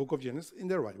 the book of Genesis, in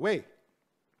the right way.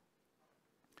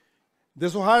 The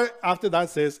Zohar after that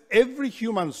says, every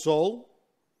human soul,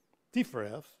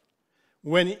 Tifereth,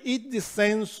 when it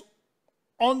descends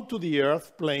onto the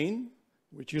earth plane,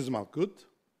 which is Malkut,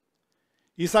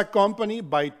 is accompanied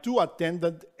by 2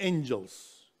 attendant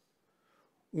angels.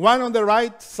 One on the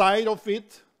right side of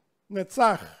it,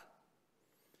 Netzach.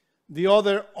 The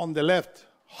other on the left,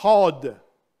 Hod,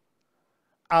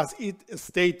 as it is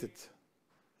stated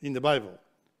in the Bible.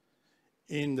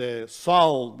 In the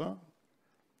Psalm,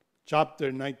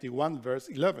 chapter 91, verse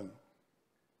 11.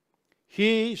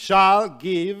 He shall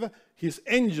give his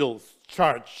angels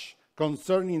charge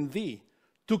concerning thee,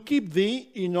 to keep thee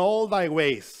in all thy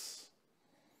ways.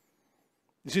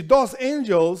 You see, those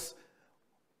angels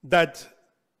that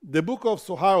the book of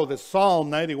Zohar, or the Psalm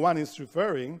 91 is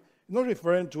referring, not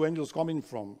referring to angels coming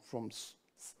from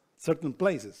certain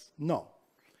places. No.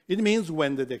 It means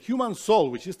when the human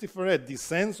soul, which is Tiferet,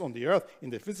 descends on the earth in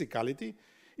the physicality,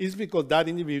 is because that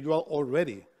individual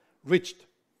already reached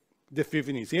the 5th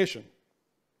initiation.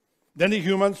 Then the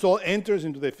human soul enters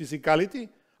into the physicality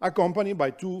accompanied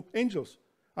by 2 angels.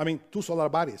 2 solar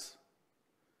bodies.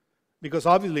 Because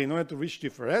obviously, in order to reach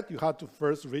Tiferet, you have to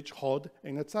first reach Hod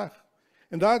and Netzach.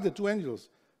 And that are the 2 angels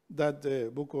that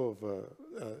the book of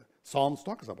Psalms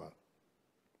talks about.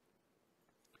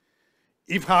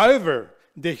 If, however,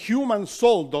 the human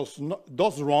soul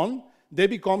does wrong, they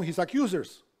become his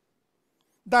accusers.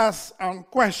 That's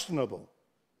unquestionable.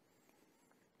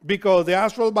 Because the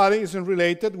astral body isn't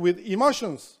related with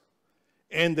emotions.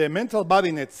 And the mental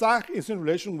body, Netzach, is in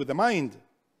relation with the mind.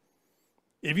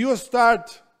 If you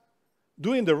start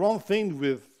doing the wrong thing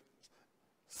with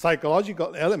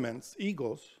psychological elements,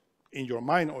 egos, in your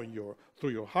mind or through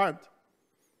your heart,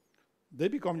 they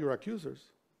become your accusers.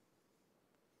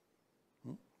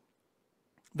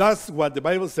 That's what the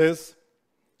Bible says,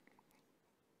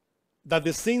 that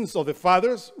the sins of the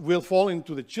fathers will fall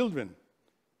into the children,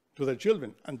 to their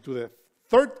children, and to the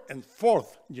 3rd and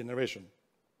 4th generation.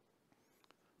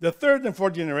 The 3rd and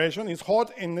 4th generation is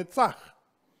Hod and Netzach.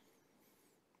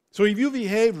 So if you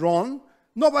behave wrong,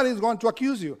 nobody is going to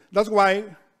accuse you. That's why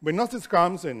when Gnostics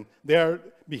comes and they are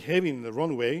behaving in the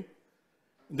wrong way,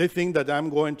 they think that I'm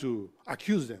going to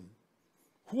accuse them.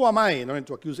 Who am I in order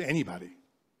to accuse anybody?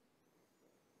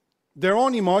 Their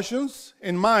own emotions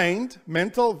and mind,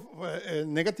 mental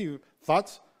negative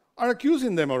thoughts, are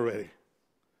accusing them already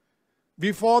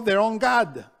before their own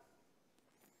God.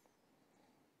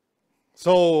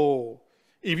 So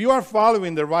if you are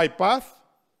following the right path,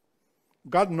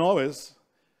 God knows,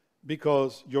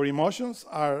 because your emotions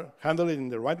are handled in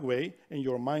the right way, and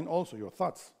your mind also, your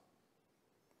thoughts.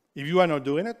 If you are not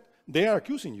doing it, they are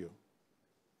accusing you.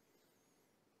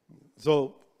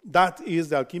 So that is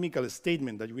the alchemical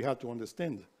statement that we have to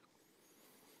understand.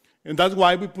 And that's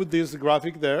why we put this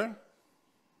graphic there,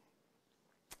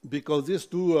 because these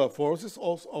 2 forces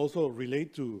also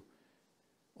relate to,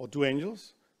 or 2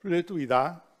 angels, relate to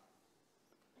Ida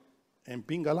and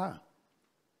Pingala.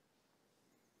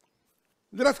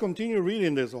 Let us continue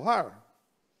reading the Zohar.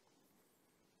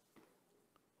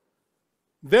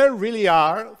 There really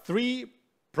are 3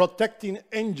 protecting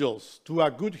angels to a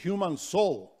good human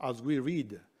soul, as we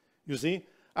read. You see,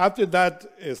 after that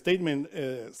statement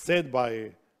said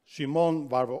by Shimon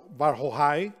Bar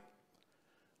Yochai,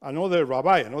 another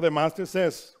rabbi, another master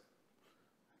says,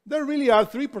 there really are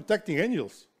 3 protecting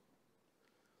angels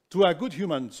to a good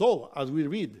human soul, as we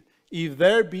read. If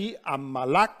there be a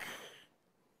malak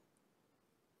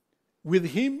with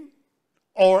him,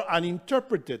 or an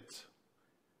interpreted,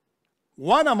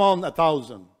 1 among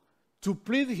 1,000, to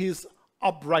plead his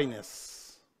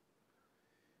uprightness.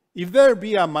 If there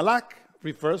be a malak,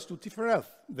 refers to Tifereth,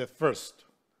 the first,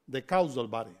 the causal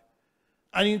body,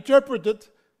 and interpreted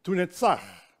to Netzach,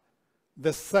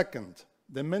 the second,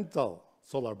 the mental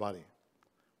solar body.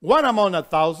 One among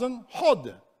 1,000,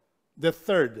 Hod, the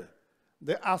third,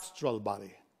 the astral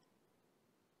body.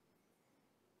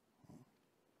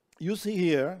 You see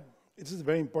here, this is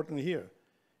very important here.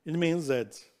 It means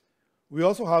that we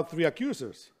also have 3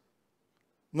 accusers,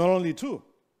 not only 2,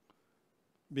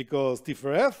 because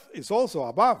Tifereth is also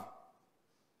above.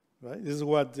 Right? This is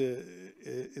what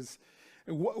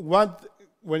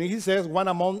when he says one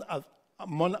among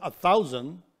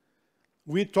 1,000,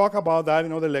 we talk about that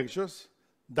in other lectures,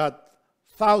 that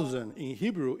 1,000 in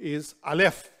Hebrew is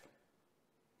Aleph.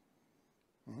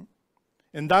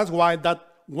 And that's why that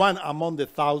one among the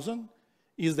 1,000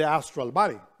 is the astral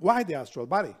body. Why the astral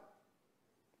body?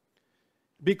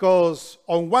 Because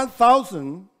on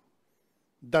 1,000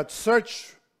 that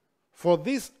search for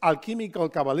this alchemical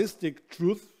Kabbalistic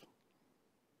truth,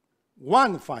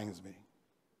 one finds me,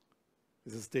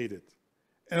 is stated.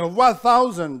 And of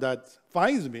 1,000 that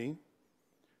finds me,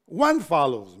 one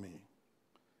follows me.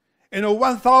 And of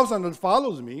 1,000 that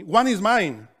follows me, one is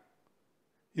mine.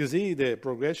 You see the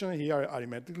progression here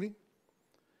arithmetically?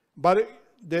 But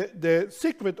the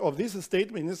secret of this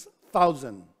statement is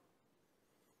 1,000,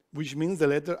 which means the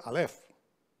letter Aleph.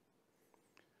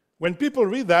 When people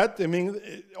read that,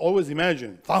 they always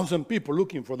imagine 1,000 people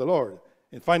looking for the Lord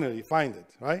and finally find it,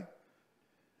 right?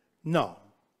 No.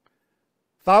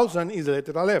 1,000 is the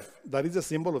letter Aleph. That is the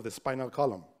symbol of the spinal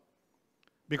column.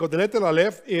 Because the letter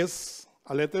Aleph is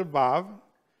a letter Vav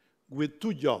with 2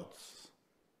 yods,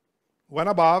 one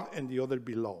above and the other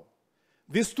below.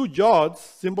 These 2 yods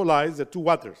symbolize the 2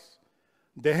 waters,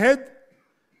 the head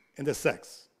and the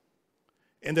sex.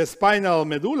 And the spinal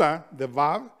medulla, the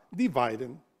Vav,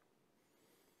 divided.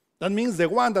 That means the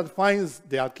one that finds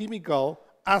the alchemical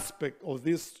aspect of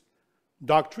this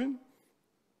doctrine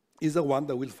is the one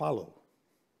that will follow.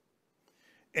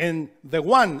 And the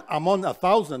one among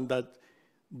 1,000 that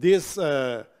this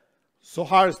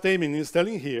Zohar statement is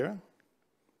telling here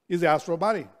is the astral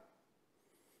body,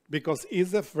 because it's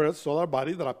the first solar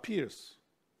body that appears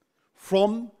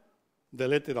from the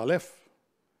letter Aleph,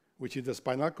 which is the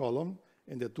spinal column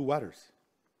and the 2 waters.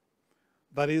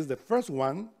 That is the first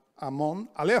one among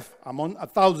Aleph, among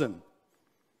 1,000.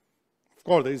 Of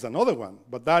course, there is another one,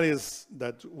 but that is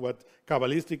what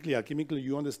Kabbalistically, alchemically,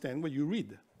 you understand when you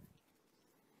read.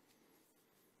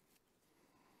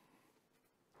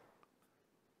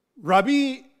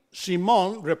 Rabbi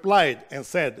Shimon replied and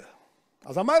said,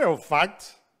 as a matter of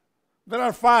fact, there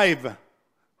are 5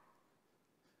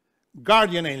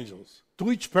 guardian angels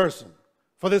to each person.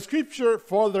 For the scripture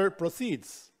further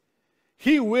proceeds,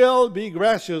 he will be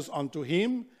gracious unto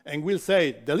him and will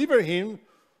say, deliver him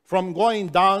from going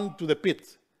down to the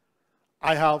pit.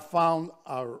 I have found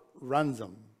a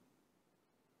ransom.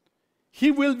 He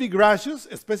will be gracious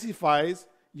specifies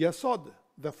Yesod,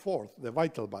 the 4th, the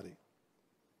vital body.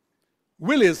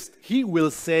 Willist, he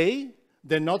will say,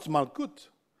 denotes Malkut,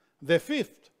 the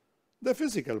 5th, the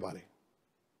physical body.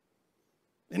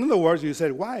 In other words, you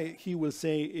said, why he will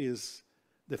say is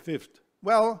the 5th?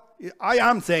 Well, I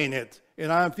am saying it,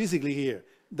 and I am physically here.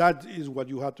 That is what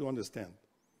you have to understand.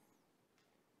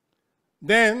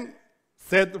 Then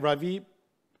said Rabbi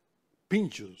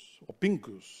Pincus, or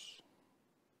Pincus,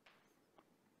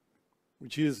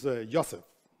 which is Joseph,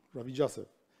 Rabbi Joseph.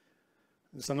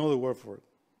 It's another word for it.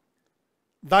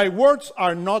 Thy words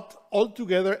are not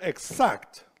altogether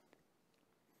exact,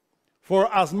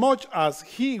 for as much as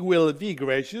he will be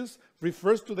gracious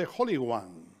refers to the Holy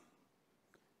One,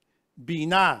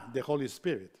 Binah, the Holy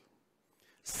Spirit,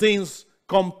 since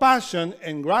compassion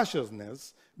and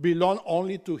graciousness belong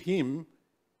only to him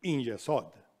in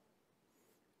Yesod.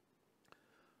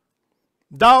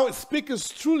 Thou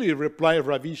speakest truly, replied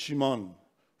Rabbi Shimon,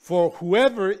 for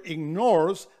whoever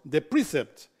ignores the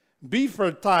precept, be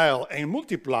fertile and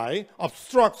multiply,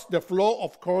 obstructs the flow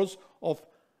of course of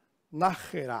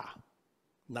Nacher,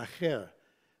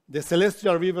 the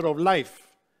celestial river of life,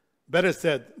 better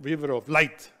said, river of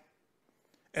light,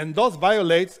 and thus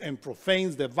violates and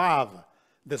profanes the Vav,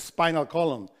 the spinal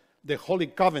column, the holy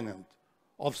covenant.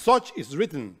 Of such is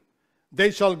written, they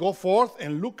shall go forth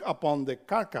and look upon the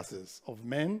carcasses of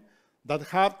men that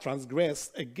have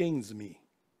transgressed against me.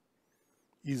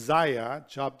 Isaiah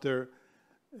chapter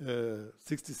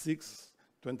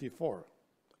 66:24.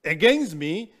 Against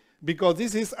me, because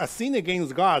this is a sin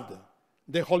against God,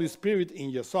 the Holy Spirit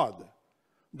in Yesod.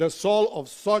 The soul of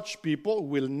such people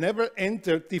will never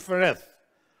enter Tifereth,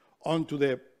 unto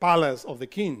the palace of the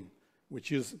king,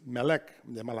 which is Melech,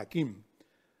 the Malachim,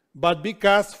 but be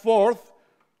cast forth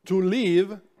to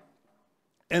live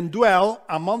and dwell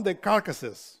among the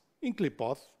carcasses in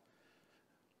Klipoth,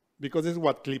 because this is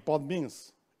what Klipoth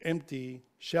means, empty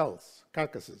shells,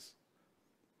 carcasses.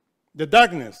 the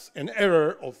darkness and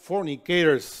error of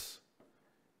fornicators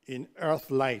in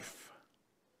earth life.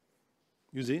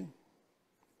 You see?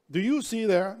 Do you see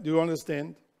there? Do you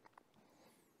understand?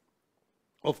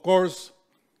 Of course,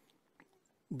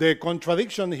 the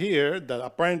contradiction here that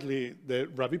apparently the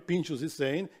Rabbi Pinchas is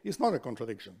saying is not a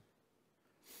contradiction.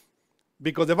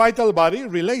 Because the vital body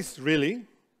relates really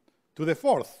to the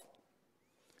fourth,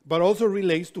 but also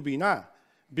relates to Binah.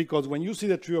 Because when you see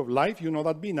the tree of life, you know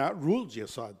that Binah rules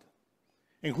Yesod.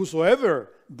 And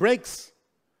whosoever breaks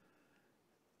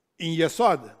in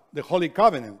Yesod, the Holy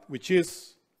Covenant, which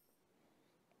is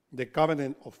the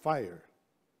covenant of fire,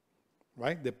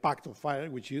 right? The pact of fire,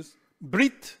 which is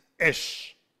Brit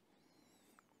Esh,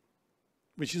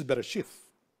 which is Bereshit,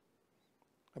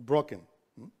 broken.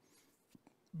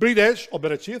 Brit Esh or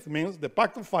Bereshit means the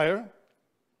pact of fire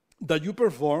that you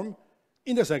perform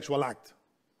in the sexual act.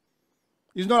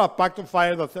 It's not a pact of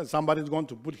fire that somebody is going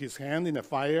to put his hand in a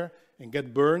fire and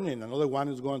get burned, and another one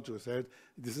is going to say,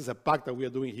 this is a pact that we are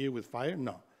doing here with fire.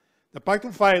 No. The pact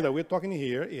of fire that we're talking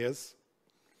here is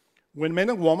when men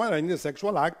and women are in the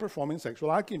sexual act performing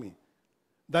sexual alchemy.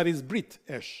 That is Brit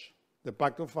Esh, the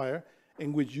pact of fire,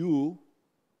 in which you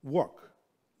walk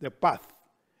the path.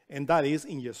 And that is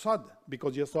in Yesod,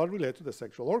 because Yesod relates to the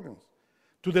sexual organs,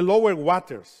 to the lower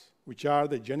waters, which are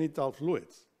the genital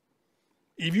fluids.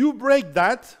 If you break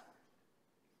that,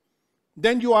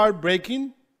 then you are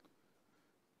breaking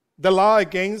the law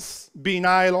against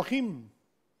Binah Elohim,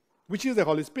 which is the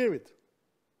Holy Spirit.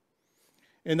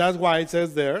 And that's why it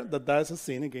says there that that is a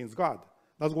sin against God.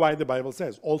 That's why the Bible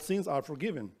says all sins are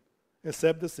forgiven,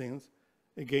 except the sins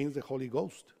against the Holy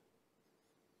Ghost.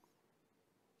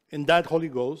 And that Holy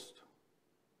Ghost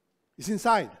is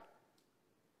inside.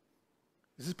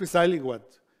 This is precisely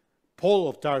what Paul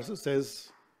of Tarsus says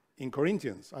in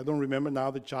Corinthians. I don't remember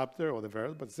now the chapter or the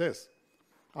verse, but it says,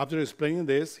 after explaining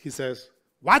this, he says,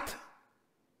 what?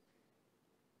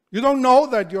 You don't know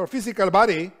that your physical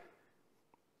body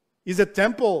is a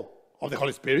temple of the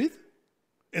Holy Spirit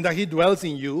and that he dwells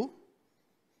in you?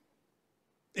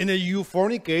 And if you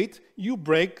fornicate, you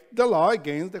break the law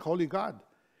against the Holy God,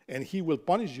 and he will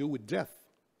punish you with death.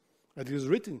 It is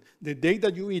written, the day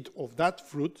that you eat of that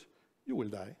fruit, you will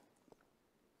die.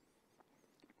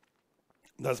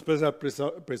 That's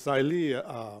precisely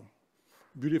a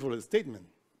beautiful statement.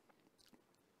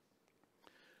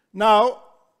 Now,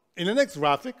 in the next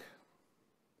graphic,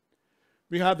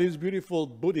 we have this beautiful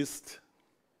Buddhist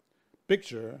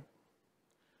picture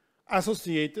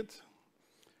associated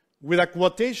with a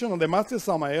quotation of the Master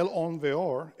Samael on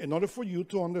Veor in order for you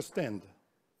to understand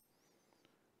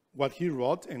what he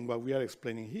wrote and what we are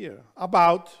explaining here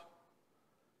about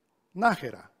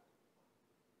Nahera.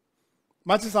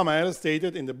 Master Samael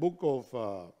stated in the book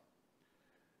of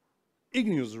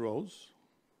Igneous Rose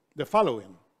the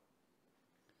following.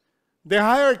 The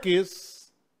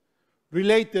hierarchies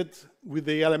related with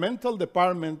the elemental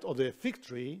department of the fig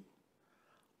tree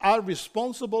are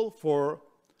responsible for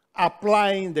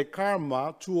applying the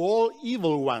karma to all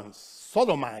evil ones,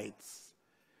 sodomites,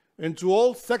 and to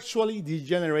all sexually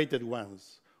degenerated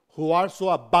ones who are so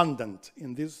abundant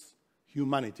in this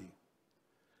humanity.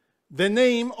 The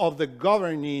name of the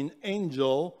governing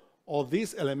angel of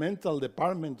this elemental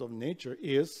department of nature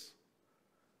is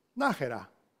Nahera.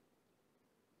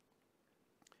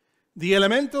 The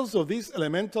elementals of this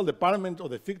elemental department of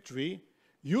the fig tree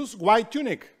use white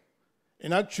tunic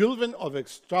and are children of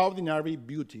extraordinary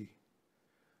beauty.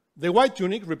 The white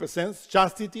tunic represents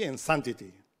chastity and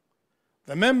sanctity.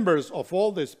 The members of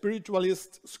all the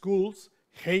spiritualist schools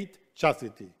hate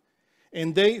chastity,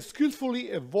 and they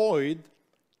skillfully avoid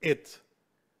it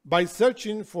by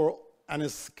searching for an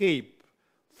escape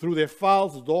through the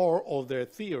false door of their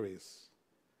theories.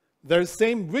 Their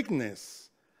same weakness,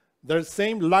 their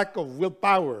same lack of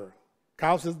willpower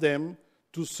causes them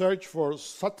to search for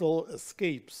subtle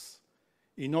escapes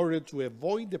in order to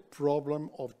avoid the problem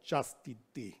of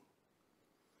chastity.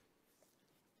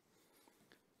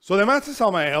 So the Master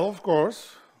Samael, of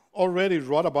course, already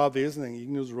wrote about this in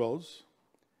Igneous Rose,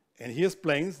 and he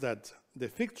explains that the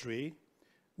fig tree,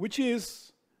 which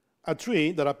is a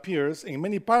tree that appears in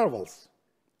many parables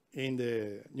in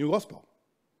the New Gospel.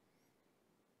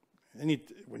 And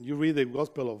when you read the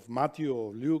Gospel of Matthew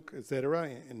or Luke, etc.,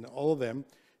 in all of them,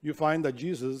 you find that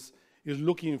Jesus is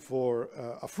looking for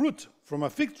a fruit from a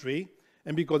fig tree,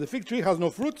 and because the fig tree has no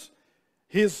fruit,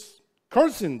 he's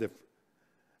cursing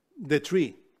the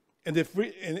tree, and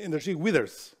the tree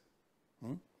withers.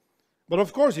 But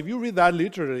of course, if you read that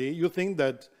literally, you think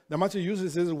that the Master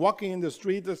uses is walking in the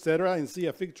street, etc., and see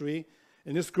a fig tree,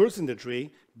 and is cursing the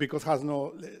tree because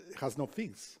it has no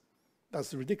figs.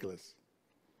 That's ridiculous.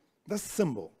 That's a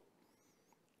symbol.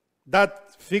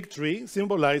 That fig tree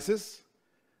symbolizes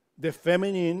the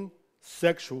feminine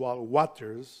sexual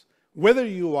waters, whether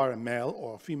you are a male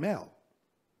or a female.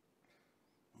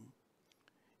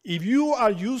 If you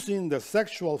are using the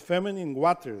sexual feminine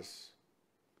waters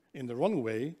in the wrong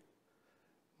way,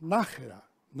 Nahera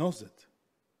knows it.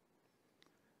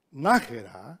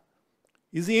 Nahera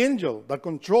is the angel that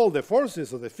controls the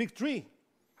forces of the fig tree,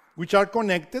 which are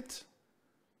connected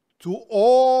to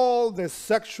all the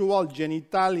sexual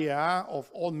genitalia of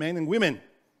all men and women.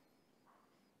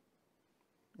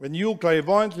 When you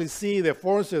clairvoyantly see the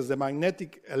forces, the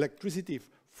magnetic electricity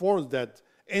force that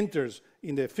enters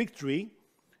in the fig tree,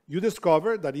 you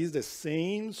discover that is the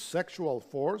same sexual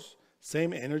force,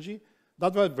 same energy,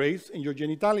 that vibrates in your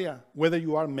genitalia, whether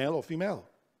you are male or female.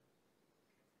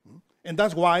 And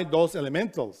that's why those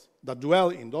elementals that dwell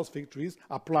in those fig trees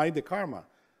apply the karma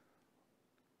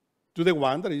to the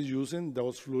one that is using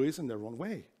those fluids in the wrong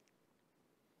way.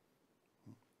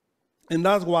 And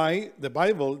that's why the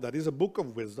Bible, that is a book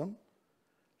of wisdom,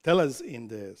 tells us in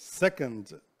the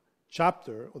 2nd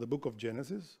chapter of the book of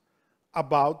Genesis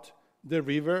about the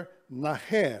river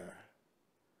Naher,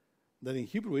 that in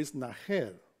Hebrew is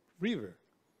Naher, river.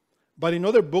 But in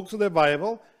other books of the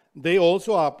Bible, they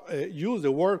also use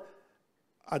the word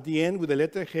at the end with the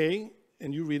letter He,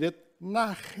 and you read it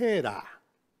Nahera,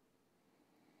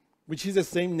 which is the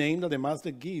same name that the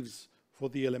Master gives for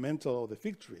the elemental of the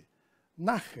fig tree,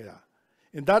 Nahera.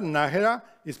 And that Nahera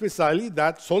is precisely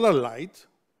that solar light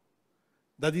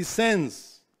that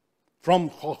descends from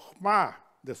Chokhmah,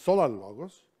 the solar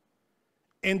logos,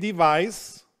 and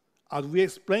divides, as we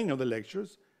explain in the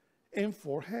lectures, in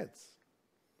 4 heads.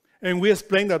 And we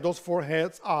explain that those 4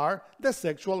 heads are the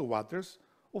sexual waters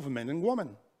of men and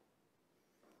women.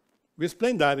 We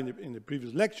explained that in the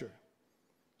previous lecture.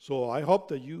 So I hope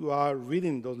that you are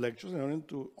reading those lectures in order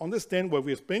to understand what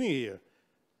we're explaining here.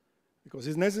 Because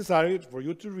it's necessary for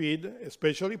you to read,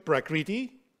 especially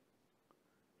Prakriti,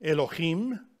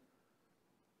 Elohim,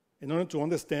 in order to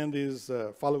understand this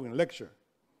following lecture.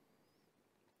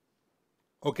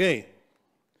 Okay.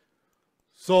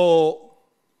 So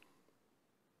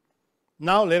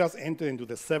now let us enter into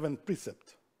the 7th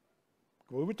precept.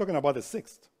 We were talking about the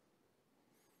 6th.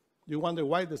 You wonder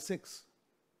why the 6th?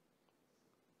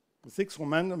 The 6th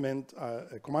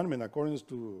commandment according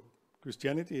to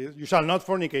Christianity is, you shall not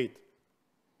fornicate.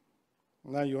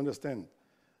 Now you understand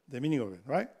the meaning of it,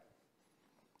 right?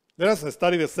 Let us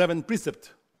study the 7th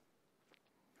precept.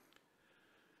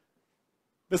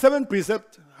 The 7th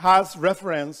precept has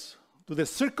reference to the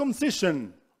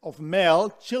circumcision of male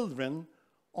children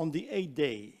on the 8th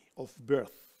day of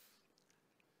birth.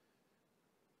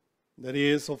 That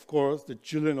is, of course, the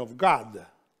children of God,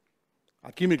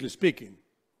 alchemically speaking.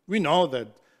 We know that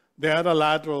there are a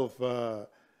lot of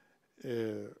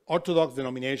Orthodox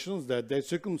denominations that they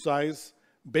circumcise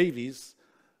babies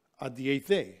at the 8th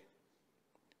day.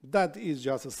 That is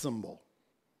just a symbol,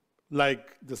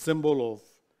 like the symbol of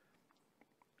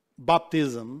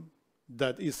baptism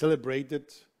that is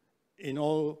celebrated in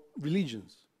all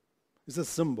religions. It's a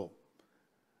symbol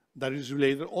that is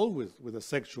related always with the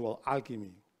sexual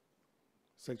alchemy,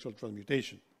 sexual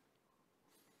transmutation.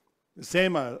 The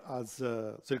same as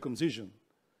circumcision.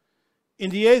 In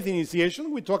the 8th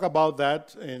initiation, we talk about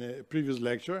that in a previous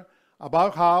lecture,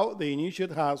 about how the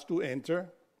initiate has to enter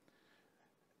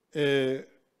into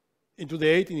the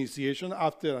 8th initiation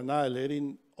after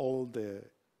annihilating all the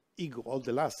ego, all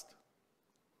the lust,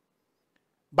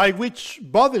 by which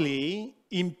bodily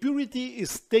impurity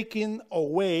is taken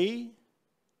away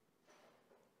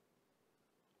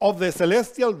of the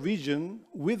celestial region,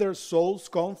 whither souls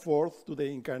come forth to the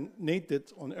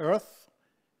incarnated on earth.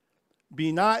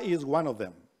 Binah is one of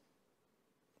them.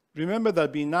 Remember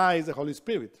that Binah is the Holy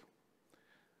Spirit.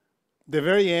 The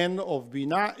very end of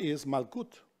Binah is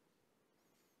Malkut.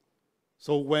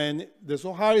 So when the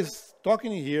Zohar is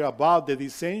talking here about the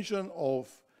descension of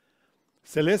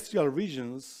celestial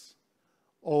regions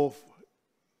of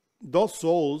those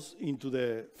souls into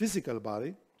the physical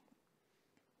body,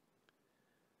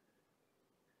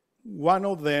 one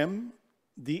of them,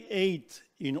 the 8th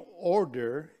in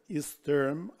order, is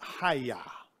termed Haya.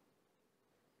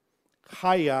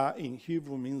 Haya in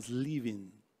Hebrew means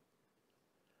living.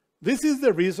 This is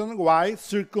the reason why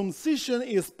circumcision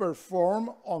is performed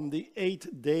on the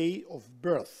 8th day of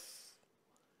birth.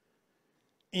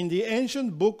 In the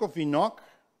ancient book of Enoch,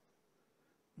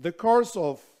 the course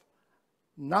of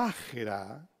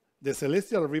Nahera, the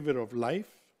celestial river of life,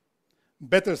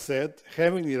 better said,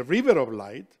 heavenly river of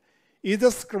light, is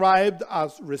described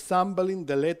as resembling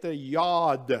the letter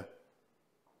Yod,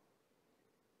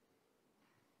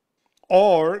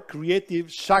 or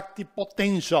creative Shakti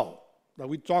potential that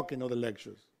we talk in other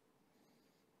lectures,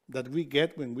 that we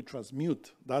get when we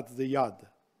transmute. That's the Yad,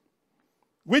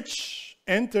 which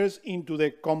enters into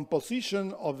the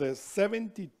composition of the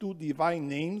 72 divine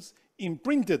names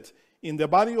imprinted in the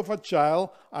body of a child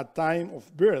at time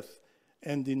of birth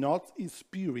and denotes its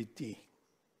purity.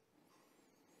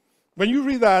 When you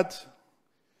read that,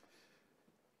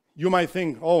 you might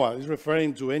think, oh, it's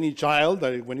referring to any child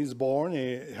that when he's born,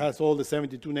 he has all the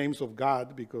 72 names of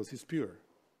God because he's pure.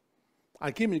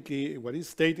 Alchemically, what he's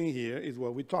stating here is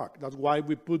what we talk. That's why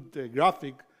we put the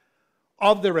graphic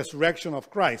of the resurrection of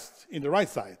Christ in the right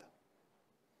side.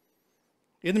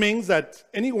 It means that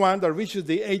anyone that reaches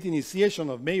the 8th initiation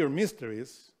of major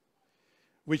mysteries,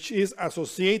 which is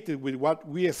associated with what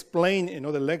we explain in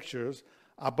other lectures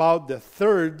about the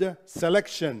third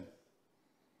selection.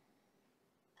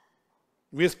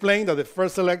 We explained that the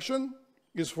first selection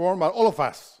is formed by all of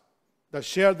us that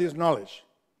share this knowledge.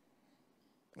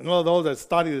 And all of those that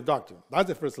study the doctrine. That's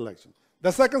the first selection.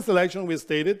 The second selection, we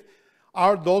stated,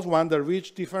 are those ones that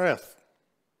reach Tifereth.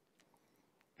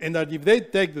 And that if they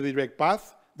take the direct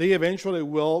path, they eventually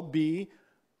will be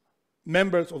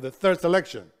members of the third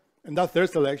selection. And that third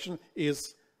selection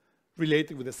is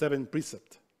related with the seventh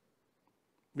precept,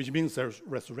 which means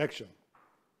resurrection.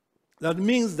 That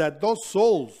means that those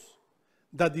souls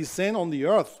that descend on the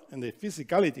earth and the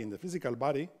physicality in the physical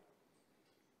body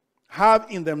have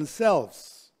in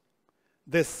themselves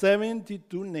the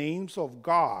 72 names of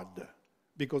God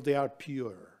because they are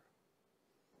pure.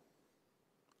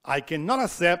 I cannot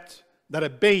accept that a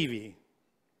baby,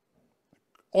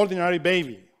 ordinary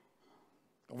baby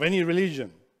of any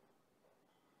religion,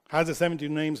 has the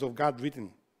 72 names of God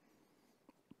written.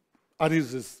 As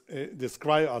is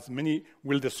described, as many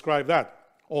will describe that.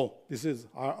 Oh, this is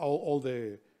all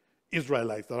the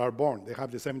Israelites that are born. They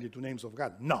have the 72 names of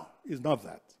God. No, it's not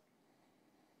that.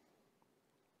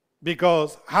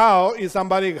 Because how is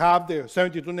somebody have the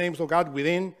 72 names of God with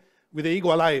the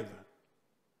ego alive?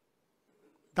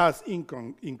 That's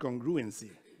incongruency.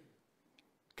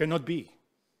 Cannot be.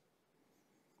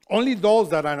 Only those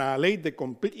that annihilate the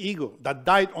complete ego that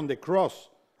died on the cross,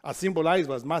 as symbolized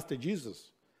by Master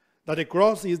Jesus, that the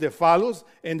cross is the phallus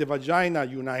and the vagina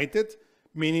united,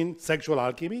 meaning sexual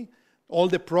alchemy, all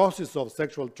the process of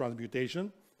sexual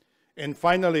transmutation, and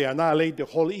finally annihilate the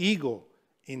whole ego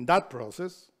in that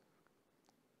process,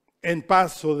 and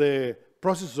pass through the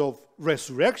process of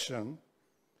resurrection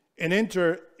and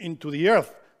enter into the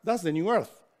earth. That's the new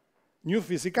earth, new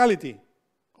physicality.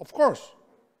 Of course,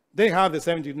 they have the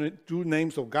 72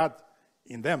 names of God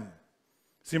in them,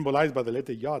 symbolized by the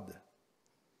letter Yod.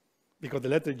 Because the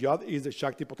letter Yod is the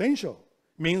Shakti potential.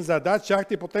 Means that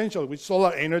Shakti potential with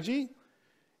solar energy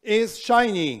is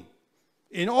shining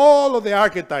in all of the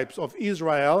archetypes of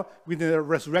Israel with the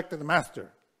resurrected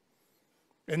master.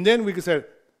 And then we can say,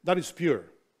 that is pure.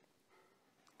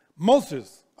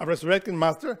 Moses, a resurrected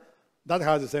master, that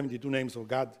has the 72 names of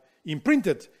God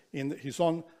imprinted in his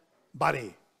own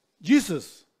body.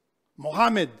 Jesus,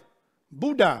 Mohammed,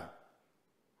 Buddha,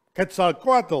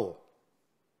 Quetzalcoatl,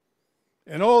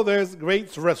 and all those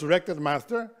great resurrected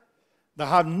master that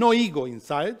have no ego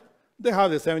inside, they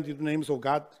have the 72 names of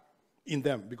God in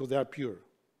them because they are pure.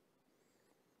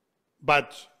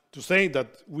 But to say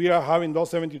that we are having those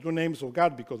 72 names of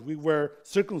God because we were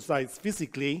circumcised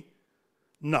physically,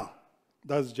 no.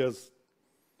 That's just,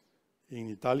 in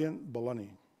Italian, baloney.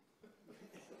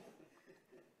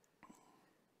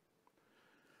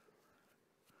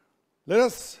 Let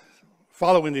us,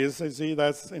 following this, I see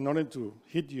that's in order to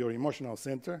hit your emotional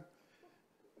center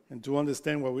and to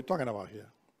understand what we're talking about here.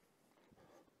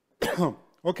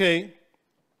 Okay,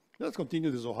 let's continue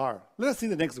the Zohar. Let's see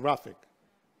the next graphic.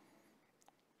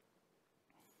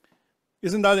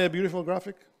 Isn't that a beautiful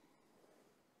graphic?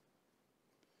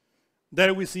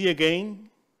 There we see again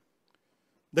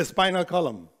the spinal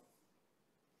column.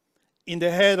 In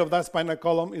the head of that spinal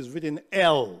column is written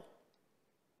El,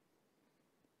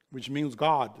 which means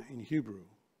God in Hebrew,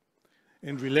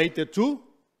 and related to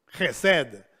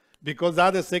Chesed, because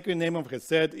that's the sacred name of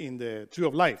Chesed in the Tree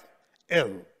of Life,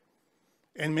 El.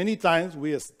 And many times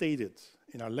we have stated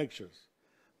in our lectures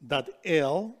that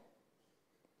El,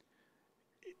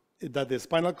 that the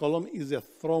spinal column is the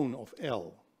throne of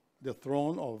El, the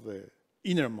throne of the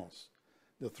innermost,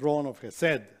 the throne of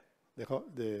Chesed,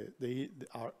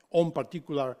 our own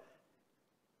particular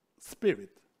spirit.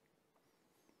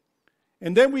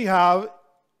 And then we have,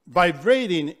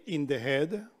 vibrating in the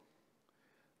head,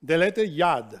 the letter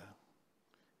Yad,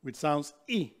 which sounds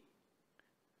E.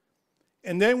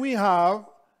 And then we have,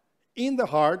 in the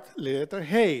heart, the letter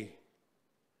He,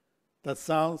 that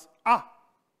sounds Ah.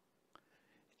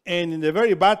 And in the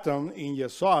very bottom, in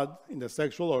Yesod, in the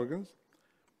sexual organs,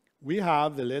 we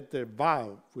have the letter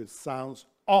Vav, which sounds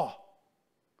oh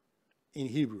in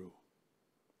Hebrew.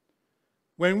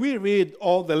 When we read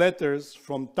all the letters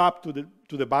from top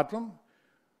to the bottom,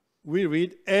 we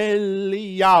read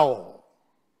Eliyahu.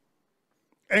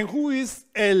 And who is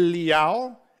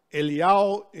Eliyahu?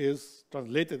 Eliyahu is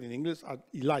translated in English as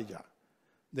Elijah,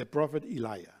 the prophet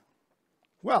Elijah.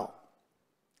 Well,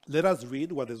 let us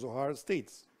read what the Zohar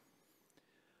states.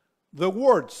 The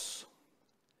words,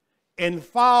 and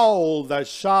fowl that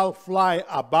shall fly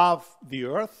above the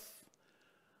earth,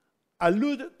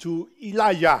 allude to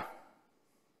Elijah.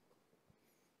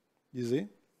 You see?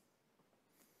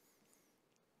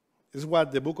 This is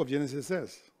what the book of Genesis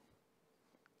says.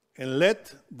 And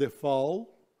let the fowl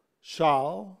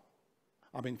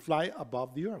fly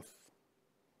above the earth.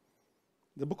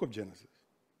 The book of Genesis.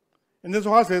 And the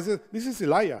Zohar says, this is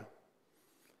Elijah.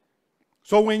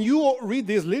 So when you read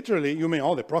this literally, you mean,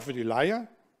 oh, the prophet Eliyahu?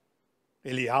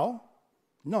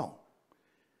 No.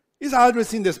 It's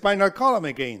addressing the spinal column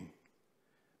again.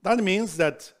 That means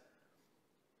that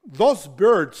those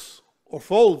birds or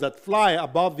fowl that fly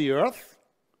above the earth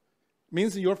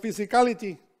means your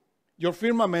physicality. Your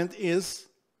firmament is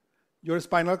your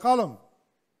spinal column.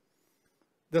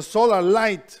 The solar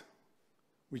light,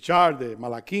 which are the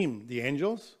malakim, the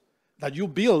angels, that you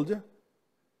build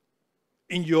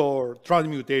in your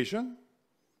transmutation,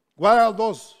 what are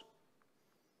those?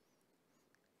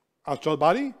 Astral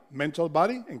body, mental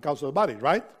body, and causal body,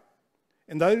 right?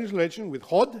 And that is relation with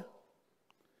Hod,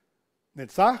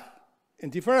 Netzach,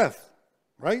 and Tifereth,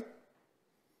 right?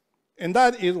 And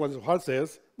that is what the heart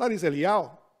says, that is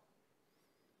Eliyahu.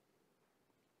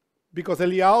 Because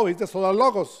Eliyahu is the solar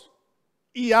logos,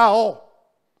 Iao.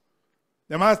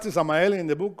 The Master Samael in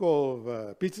the book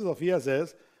of Precepts of Alchemy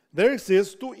says, there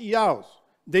exists two Iyaos.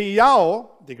 The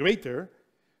Iao, the greater,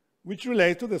 which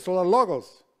relates to the solar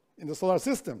logos in the solar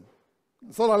system,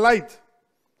 the solar light.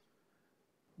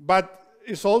 But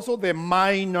it's also the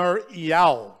minor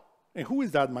Iao. And who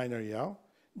is that minor Iao?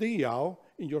 The Iao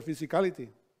in your physicality,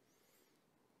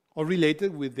 or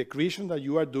related with the creation that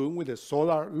you are doing with the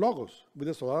solar logos, with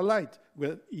the solar light,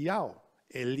 with Iao,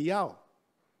 Eliyahu.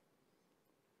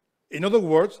 In other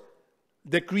words,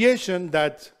 the creation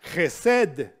that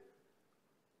Chesed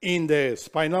in the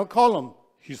spinal column,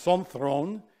 his own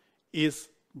throne, is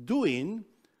doing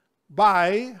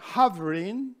by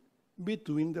hovering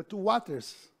between the two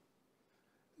waters.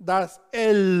 That's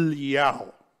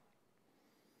Eliyahu.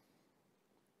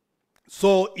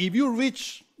 So if you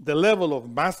reach the level of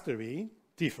mastery,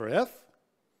 Tifereth,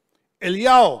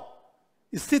 Eliyahu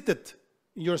is seated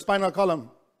in your spinal column.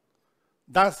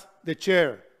 That's the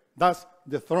chair. That's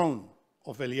the throne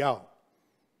of Eliyahu.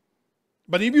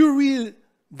 But if you read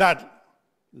that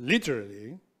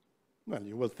literally, well,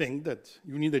 you will think that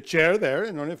you need a chair there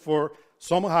in order for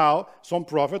somehow some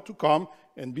prophet to come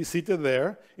and be seated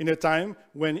there in a time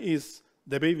when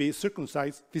the baby is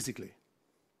circumcised physically.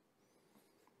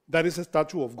 That is a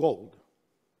statue of gold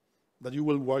that you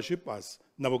will worship, as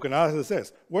Nebuchadnezzar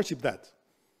says. Worship that.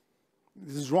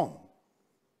 This is wrong.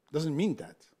 Doesn't mean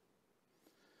that.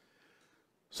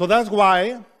 So that's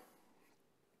why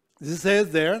this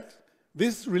says there,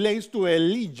 this relates to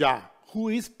Elijah, who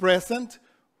is present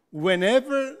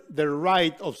whenever the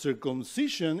rite of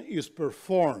circumcision is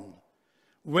performed,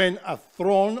 when a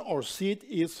throne or seat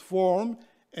is formed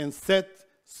and set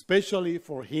specially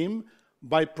for him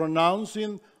by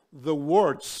pronouncing the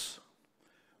words,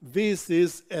 this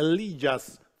is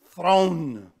Elijah's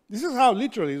throne. This is how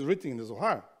literally it's written in the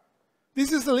Zohar.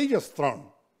 This is Elijah's throne,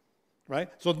 right?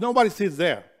 So nobody sits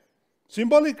there.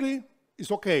 Symbolically,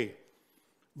 it's okay.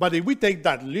 But if we take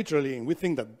that literally and we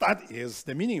think that that is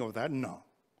the meaning of that, no.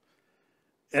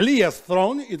 Elijah's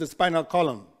throne is the spinal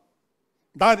column.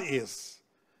 That is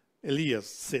Elijah's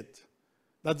seat.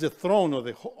 That's the throne of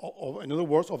in other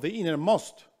words, of the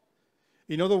innermost.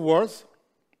 In other words,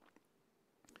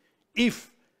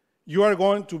 if you are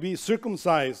going to be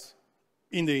circumcised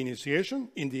in the initiation,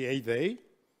 in the 8th day,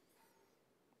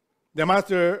 the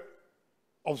master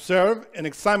observe and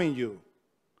examine you.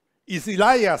 Is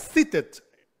Elijah seated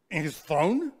in his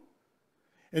throne?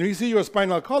 And you see your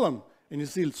spinal column, and you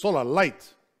see solar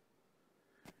light.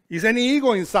 Is any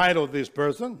ego inside of this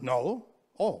person? No.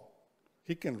 Oh,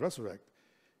 he can resurrect.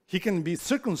 He can be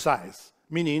circumcised,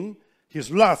 meaning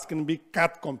his lust can be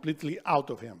cut completely out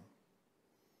of him.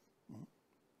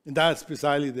 And that's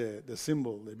precisely the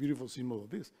symbol, the beautiful symbol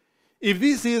of this. If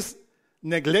this is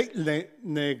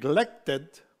neglected,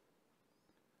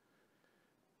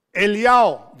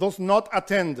 Eliyahu does not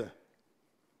attend.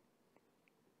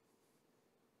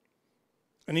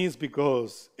 And it's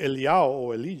because Eliyahu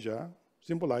or Elijah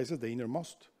symbolizes the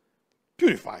innermost,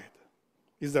 purified.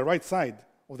 It's the right side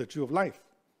of the tree of life.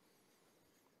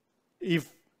 If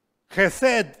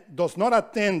Chesed does not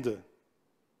attend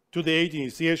to the 8th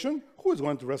initiation, who is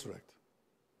going to resurrect?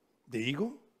 The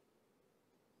ego?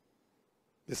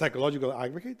 The psychological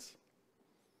aggregates?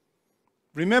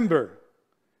 Remember,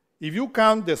 if you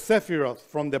count the Sephiroth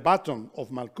from the bottom of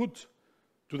Malkut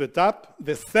to the top,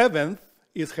 the 7th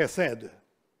is Chesed.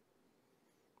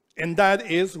 And that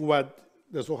is what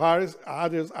the Zohar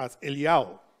address as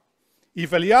Eliyahu.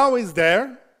 If Eliyahu is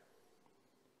there,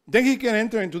 then he can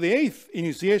enter into the 8th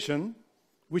initiation,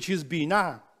 which is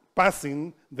Binah,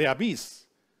 passing the abyss,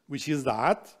 which is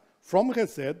that from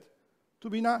Chesed to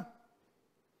Binah.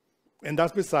 And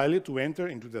that's precisely to enter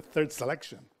into the 3rd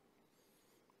selection.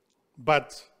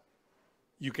 But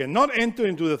you cannot enter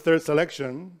into the 3rd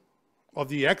selection of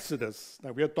the Exodus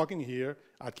that we are talking here,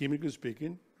 alchemically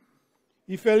speaking,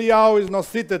 if Eliyahu is not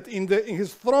seated in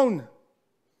his throne.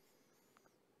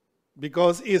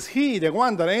 Because is he the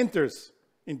one that enters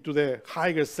into the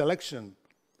higher selection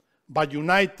by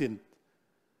uniting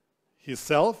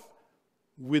himself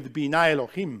with Binah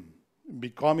Elohim,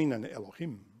 becoming an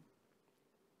Elohim.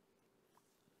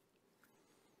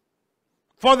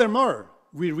 Furthermore,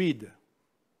 we read,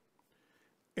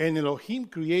 and Elohim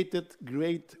created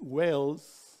great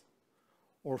whales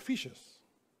or fishes,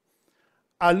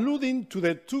 alluding to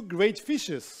the 2 great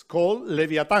fishes called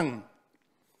Leviathan,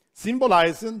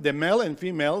 symbolizing the male and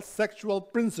female sexual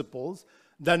principles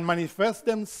that manifest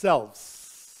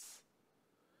themselves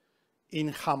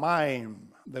in Hamaim,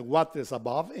 the waters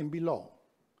above and below,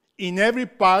 in every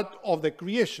part of the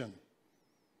creation.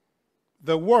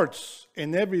 The words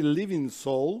 "and every living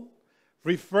soul"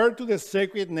 refer to the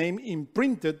sacred name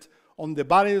imprinted on the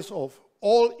bodies of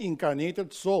all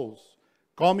incarnated souls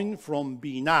coming from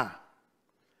Binah,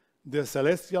 the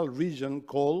celestial region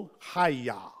called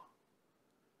Haya.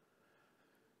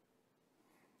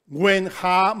 When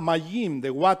Ha-Mayim,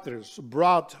 the waters,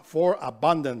 brought forth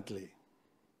abundantly,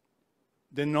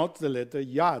 denotes the letter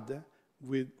Yad,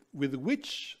 with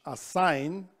which a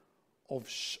sign of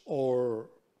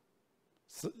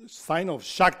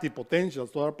Shakti potential,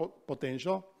 solar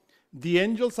potential, the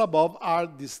angels above are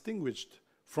distinguished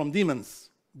from demons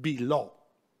below.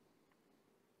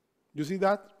 You see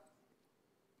that?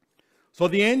 So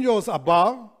the angels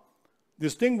above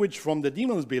distinguished from the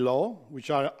demons below, which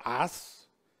are us,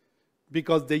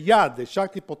 because the Yad, the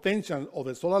Shakti potential of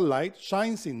the solar light,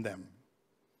 shines in them.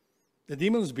 The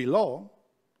demons below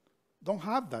don't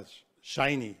have that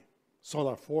shiny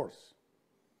solar force.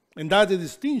 And that's the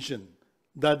distinction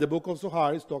that the book of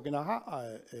Zohar is talking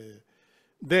about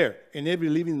there, in every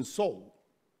living soul.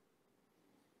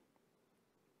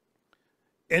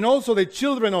 And also the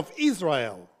children of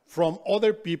Israel from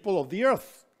other people of the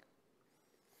earth.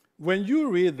 When you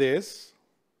read this,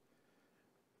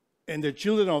 and the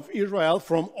children of Israel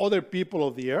from other people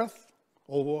of the earth,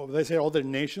 or they say other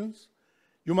nations,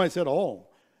 you might say, oh,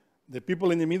 the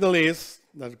people in the Middle East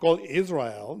that are called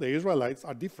Israel, the Israelites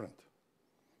are different.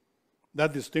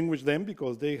 That distinguishes them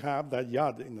because they have that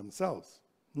yad in themselves.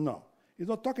 No, he's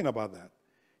not talking about that.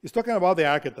 He's talking about the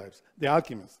archetypes, the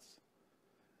alchemists.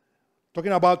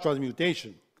 Talking about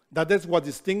transmutation. That's what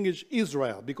distinguishes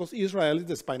Israel, because Israel is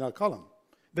the spinal column.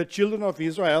 The children of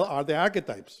Israel are the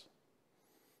archetypes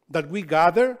that we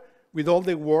gather with all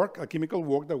the work, alchemical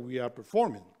work that we are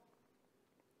performing.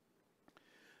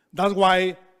 That's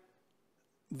why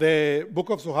the book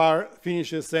of Zohar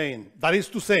finishes saying, that is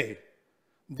to say,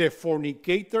 the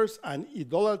fornicators and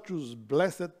idolatrous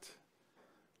blessed,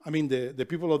 the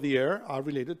people of the air are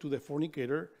related to the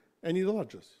fornicator and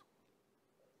idolatrous.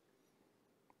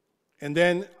 And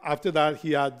then after that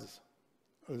he adds,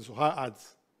 Zohar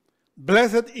adds,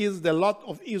 blessed is the lot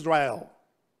of Israel.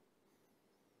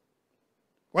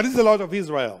 What is the lot of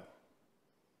Israel?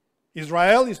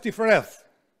 Israel is Tifereth.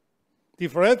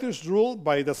 Tifereth is ruled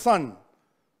by the sun.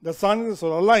 The sun is the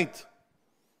solar light.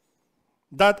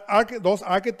 Those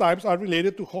archetypes are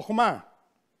related to Chokhmah.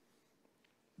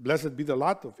 Blessed be the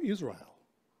lot of Israel.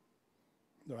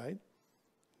 Right?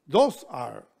 Those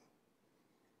are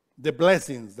the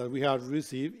blessings that we have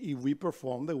received if we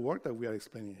perform the work that we are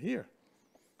explaining here.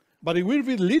 But if we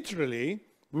read literally,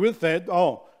 we will say,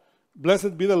 oh,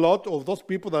 blessed be the lot of those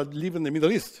people that live in the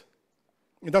Middle East.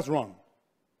 And that's wrong.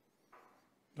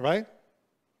 Right?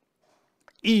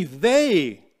 If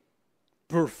they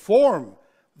perform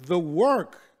the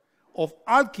work of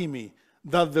alchemy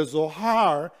that the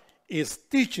Zohar is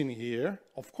teaching here,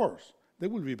 of course, they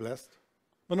will be blessed.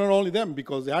 But not only them,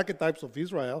 because the archetypes of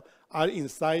Israel are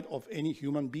inside of any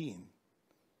human being.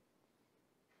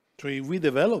 So if we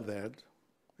develop that,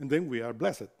 and then we are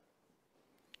blessed.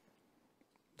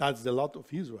 That's the lot of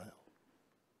Israel.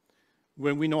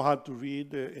 When we know how to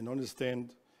read and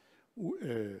understand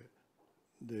the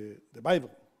Bible.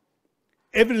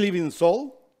 Every living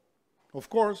soul, of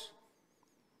course,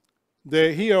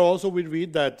 here also we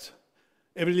read that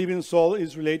every living soul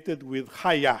is related with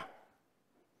Haya.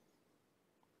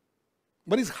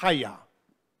 What is Haya?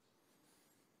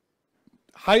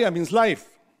 Haya means life,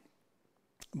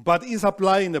 but is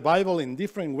applied in the Bible in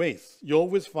different ways. You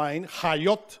always find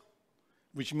Hayot,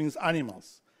 which means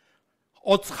animals.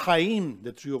 Otz Chaim,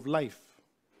 the tree of life.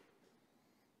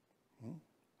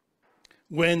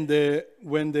 When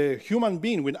the human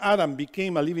being, when Adam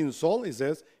became a living soul, it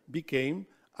says, became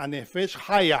a nefesh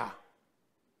Haya.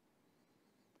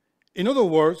 In other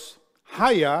words,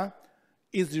 Haya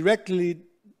is directly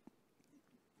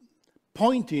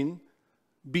pointing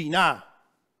Binah,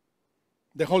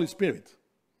 the Holy Spirit.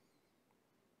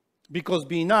 Because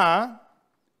Binah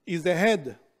is the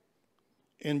head,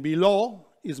 and below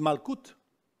is Malkut.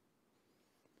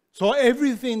 So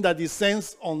everything that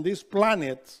descends on this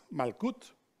planet,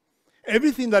 Malkut,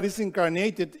 everything that is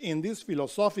incarnated in this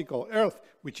philosophical earth,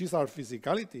 which is our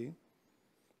physicality,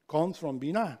 comes from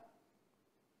Binah.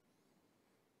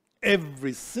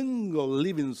 Every single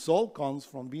living soul comes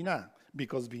from Binah,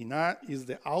 because Binah is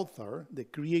the author, the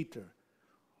creator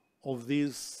of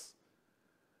this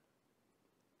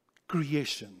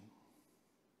creation.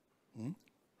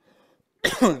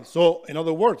 So, in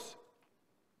other words,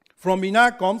 from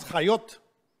Binah comes Hayot,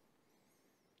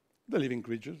 the living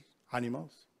creatures,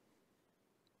 animals.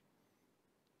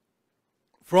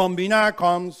 From Binah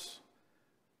comes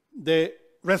the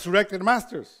resurrected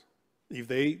masters, if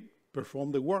they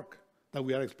perform the work that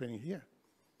we are explaining here.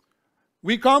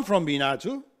 We come from Binah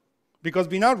too, because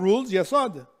Binah rules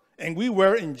Yesod, and we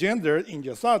were engendered in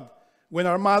Yesod when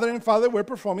our mother and father were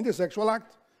performing the sexual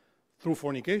act through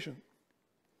fornication.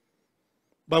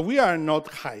 But we are not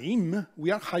Chaim,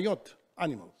 we are Hayot,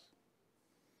 animals.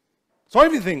 So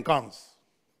everything comes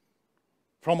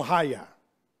from Haya.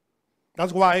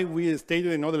 That's why we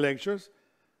stated in other lectures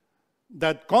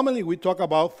that commonly we talk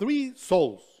about three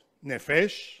souls,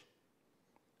 Nefesh,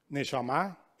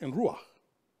 Neshama, and Ruach.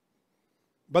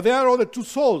 But there are other two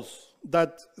souls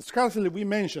that scarcely we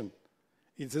mention.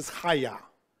 It says Haya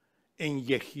and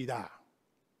Yehidah.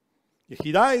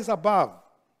 Yehidah is above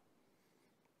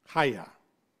Haya.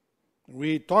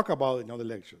 We talk about it in other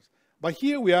lectures. But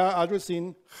here we are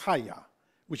addressing Haya,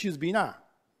 which is Binah,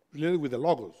 related with the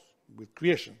Logos, with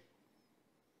creation.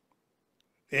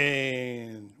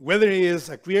 And whether it is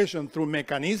a creation through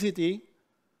mechanicity,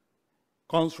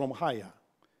 comes from Haya.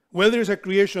 Whether it's a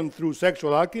creation through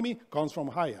sexual alchemy, comes from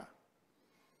Haya.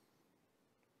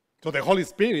 So the Holy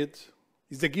Spirit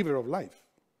is the giver of life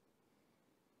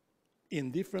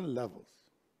in different levels.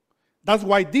 That's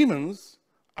why demons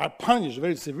are punished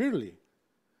very severely,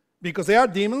 because they are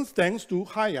demons thanks to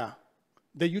Haya.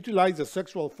 They utilize the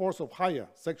sexual force of Haya,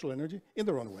 sexual energy, in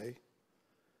their own way.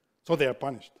 So they are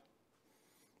punished.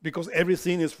 Because every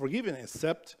sin is forgiven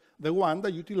except the one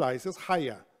that utilizes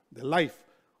Haya, the life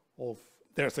of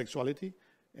their sexuality,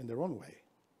 in their own way.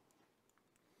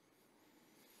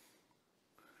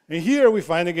 And here we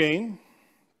find again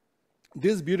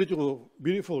this beautiful,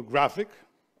 beautiful graphic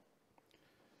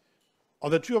of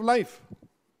the tree of life,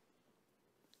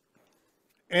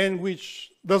 and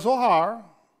which the Zohar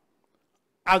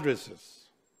addresses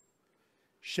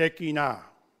Shekinah,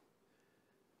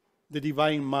 the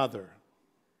Divine Mother.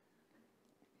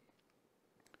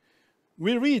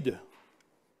 We read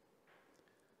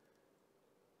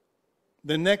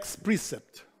the next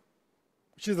precept,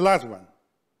 which is the last one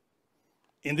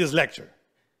in this lecture.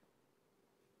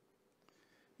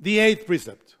 The 8th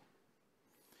precept.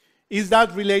 Is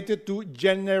that related to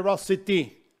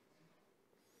generosity?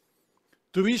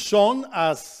 To be shown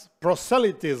as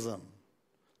proselytism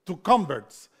to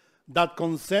converts that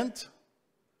consent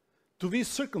to be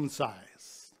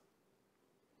circumcised.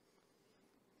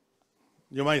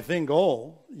 You might think,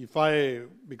 oh, if I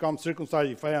become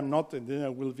circumcised, if I am not, then I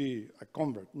will be a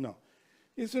convert. No.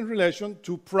 It's in relation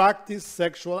to practice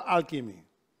sexual alchemy,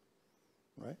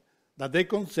 right? That they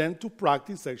consent to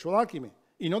practice sexual alchemy.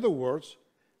 In other words,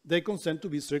 they consent to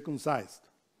be circumcised.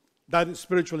 That is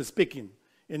spiritually speaking.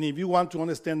 And if you want to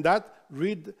understand that,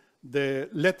 read the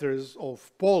letters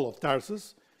of Paul of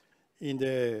Tarsus in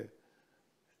the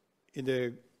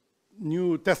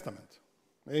New Testament.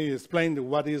 He explained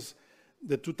what is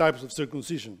the two types of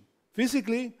circumcision.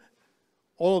 Physically,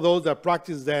 all of those that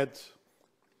practice that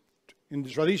in the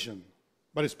tradition.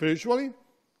 But spiritually,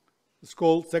 it's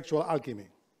called sexual alchemy,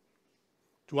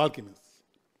 to alchemists.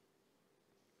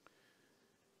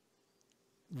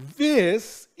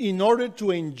 This in order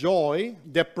to enjoy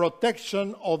the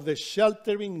protection of the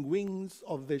sheltering wings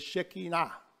of the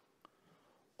Shekinah,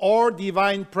 or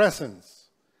divine presence,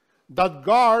 that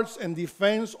guards and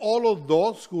defends all of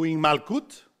those who in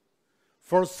Malkut,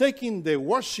 forsaking the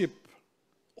worship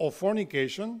of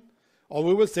fornication, or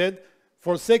we will say,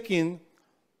 forsaking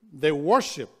the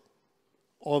worship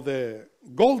of the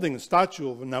golden statue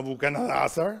of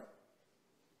Nebuchadnezzar,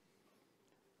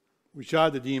 which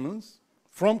are the demons,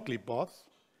 from Klipos,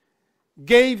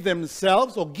 give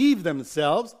themselves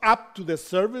up to the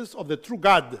service of the true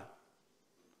God,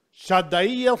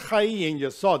 Shaddai El Chai in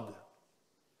Yesod.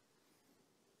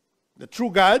 The true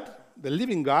God, the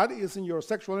living God, is in your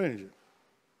sexual energy.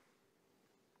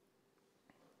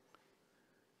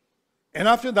 And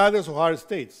after that, the Zohar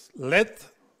states, let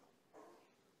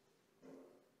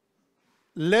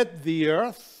the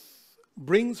earth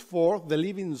bring forth the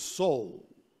living soul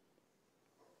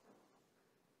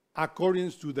according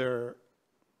to their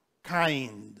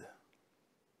kind.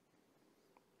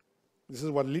 This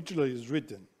is what literally is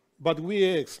written. But we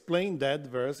explain that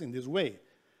verse in this way.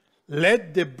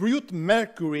 Let the brute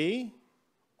mercury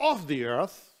of the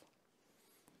earth,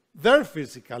 their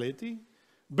physicality,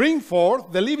 bring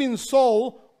forth the living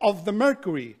soul of the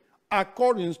mercury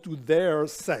according to their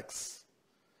sex.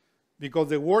 Because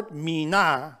the word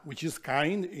mina, which is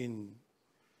kind in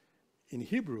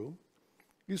Hebrew,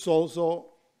 is also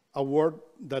a word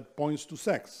that points to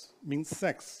sex, means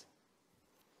sex.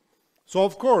 So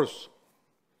of course,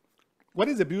 what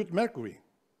is the brute mercury?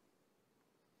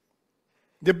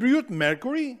 The brute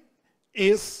mercury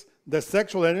is the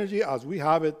sexual energy as we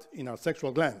have it in our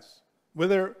sexual glands,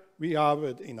 whether we have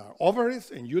it in our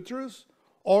ovaries and uterus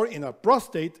or in our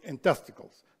prostate and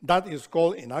testicles. That is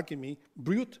called in alchemy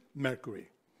brute mercury,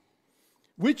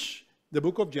 which the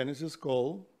book of Genesis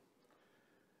calls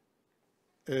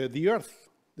the earth,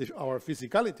 our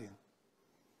physicality.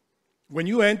 When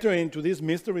you enter into these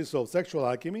mysteries of sexual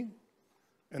alchemy,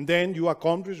 and then you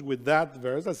accomplish with that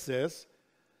verse that says,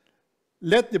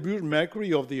 let the brute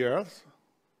mercury of the earth,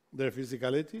 their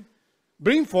physicality,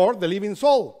 bring forth the living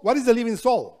soul. What is the living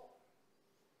soul?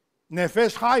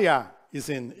 Nefesh Haya is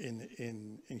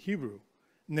in Hebrew.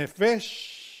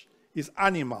 Nefesh is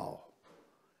animal,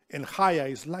 and Haya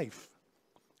is life.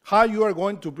 How you are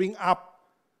going to bring up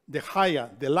the Haya,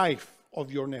 the life of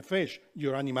your Nefesh,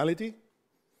 your animality,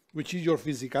 which is your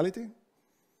physicality?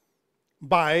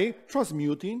 By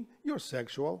transmuting your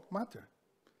sexual matter.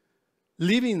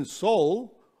 Living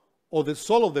soul, or the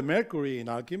soul of the mercury in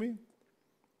alchemy,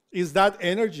 is that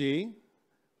energy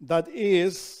that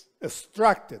is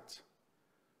extracted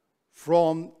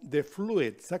from the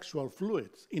fluid, sexual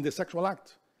fluids, in the sexual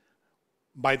act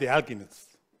by the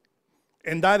alchemists.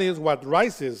 And that is what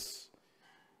rises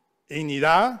in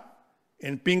Ida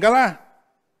and Pingala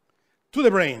to the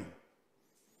brain.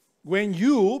 When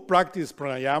you practice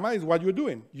pranayama, is what you're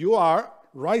doing. You are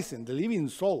rising the living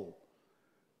soul,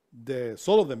 the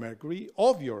soul of the mercury,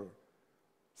 of your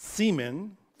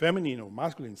semen, feminine or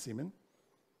masculine semen,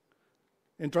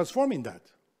 and transforming that.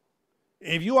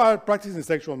 If you are practicing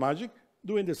sexual magic,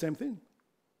 doing the same thing.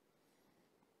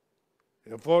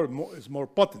 Therefore, it's more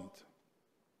potent.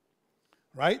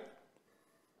 Right?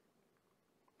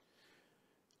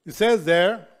 It says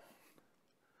there,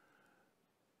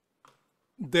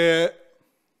 the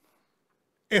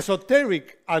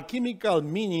esoteric alchemical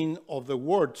meaning of the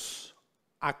words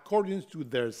according to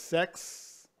their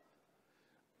sex,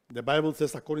 the Bible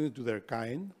says according to their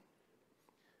kind,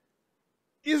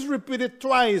 is repeated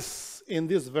twice in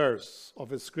this verse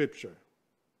of a scripture.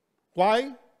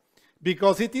 Why?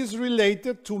 Because it is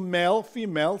related to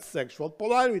male-female sexual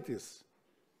polarities.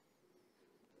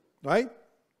 Right?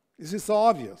 This is so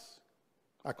obvious.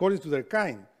 According to their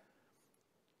kind.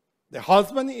 The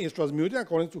husband is transmuted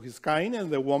according to his kind,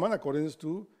 and the woman according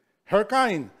to her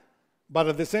kind. But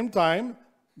at the same time,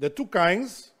 the two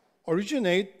kinds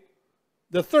originate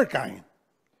the third kind.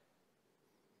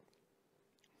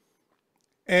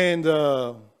 And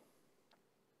the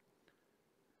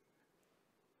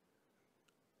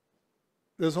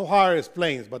Zohar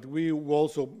explains, but we will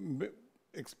also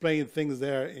explain things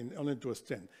there in only to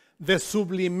extent. The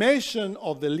sublimation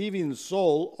of the living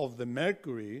soul of the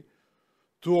mercury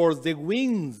towards the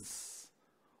wings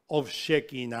of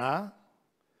Shekinah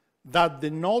that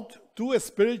denote two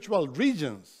spiritual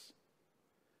regions,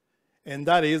 and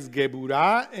that is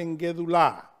Geburah and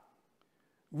Gedulah,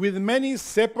 with many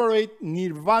separate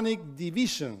nirvanic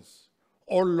divisions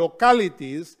or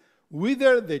localities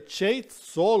whither the chaste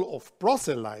soul of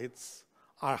proselytes,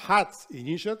 arhats,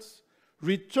 initiates,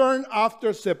 return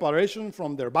after separation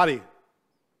from their body.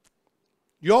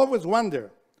 You always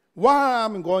wonder, What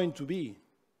am I going to be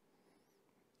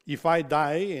if I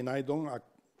die and I don't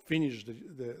finish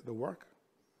the work?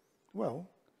 Well,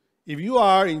 if you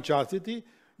are in chastity,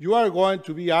 you are going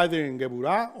to be either in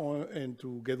Geburah or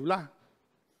into Gedulah.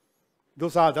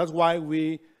 That's why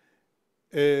we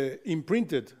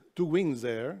imprinted 2 wings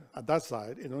there at that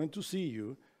side in order to see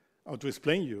you, or to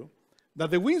explain you, that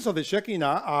the wings of the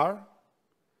Shekinah are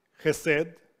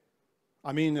Chesed,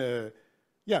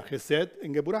 Chesed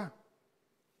and Geburah.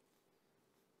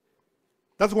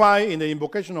 That's why in the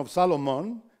invocation of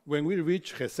Solomon, when we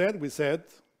reach Chesed, we said,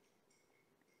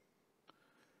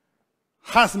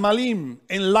 Hasmalim,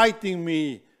 enlighten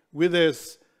me with the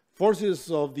forces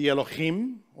of the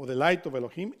Elohim, or the light of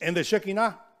Elohim, and the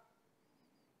Shekinah.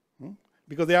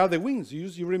 Because they are the wings.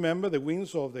 You remember the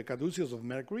wings of the caduceus of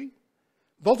Mercury?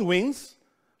 Those wings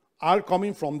are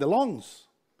coming from the lungs,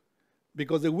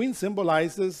 because the wind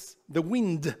symbolizes the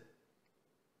wind,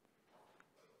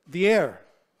 the air,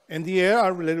 and the air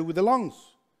are related with the lungs.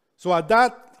 So at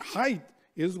that height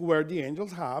is where the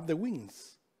angels have the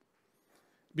wings,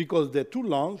 because the 2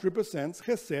 lungs represents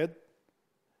Chesed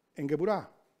and Geburah.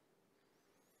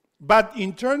 But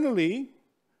internally,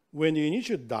 when the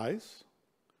initiate dies,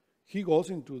 he goes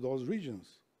into those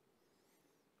regions,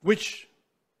 which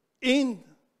in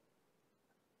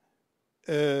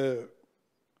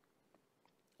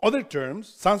other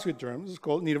terms, Sanskrit terms, is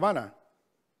called nirvana.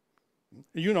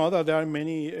 You know that there are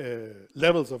many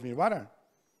levels of nirvana,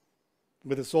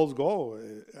 where the souls go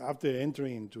after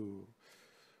entering into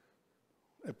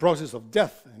a process of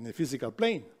death in the physical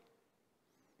plane.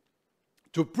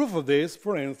 To proof of this,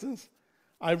 for instance,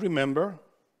 I remember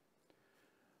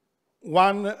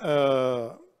one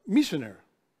missionary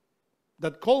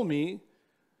that called me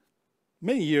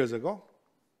many years ago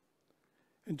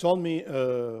and told me,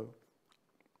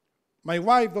 my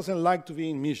wife doesn't like to be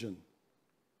in mission,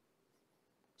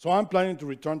 so I'm planning to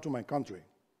return to my country,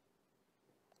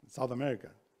 South America.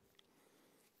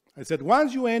 I said,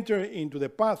 once you enter into the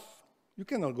path, you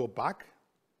cannot go back.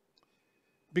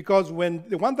 Because when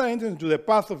the one that enters into the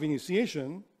path of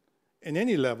initiation, in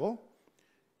any level,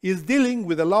 is dealing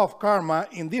with the law of karma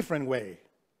in different way.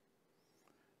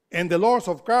 And the laws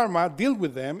of karma deal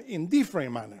with them in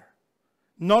different manner.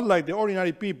 Not like the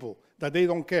ordinary people, that they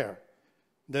don't care.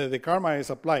 The karma is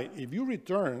applied. If you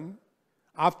return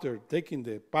after taking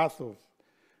the path of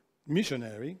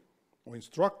missionary or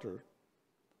instructor,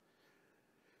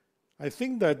 I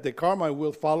think that the karma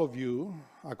will follow you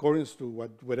according to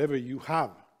whatever you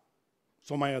have.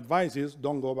 So my advice is,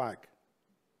 don't go back.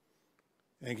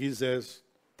 And he says,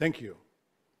 thank you.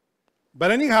 But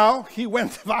anyhow, he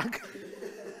went back.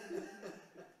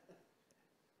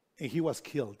 And he was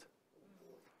killed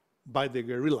by the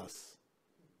guerrillas.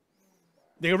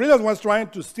 The guerrillas was trying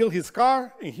to steal his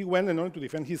car, and he went in order to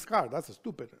defend his car. That's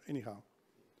stupid, anyhow.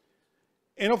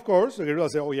 And of course, the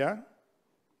guerrillas said, oh yeah,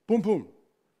 boom, boom.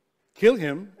 Killed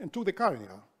him and took the car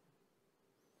anyhow.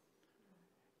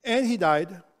 And he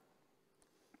died.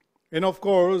 And of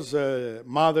course,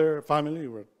 mother, family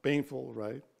were painful,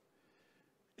 right?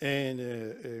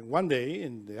 And one day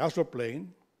in the astral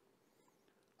plane,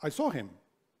 I saw him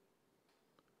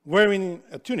wearing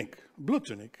a tunic, blue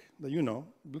tunic, that you know,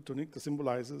 blue tunic that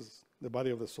symbolizes the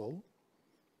body of the soul,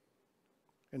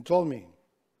 and told me,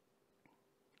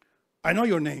 I know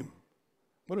your name.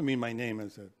 What do you mean my name? I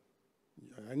said,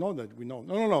 I know that we know.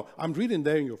 No, I'm reading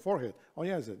there in your forehead. Oh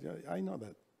yeah, I said, yeah, I know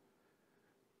that.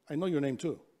 I know your name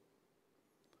too.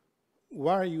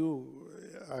 Why are you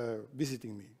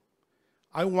visiting me?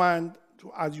 I want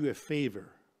to ask you a favor.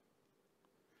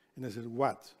 And I said,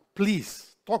 what?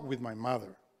 Please, talk with my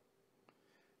mother.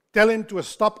 Tell him to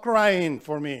stop crying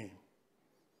for me.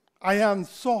 I am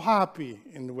so happy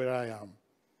in where I am.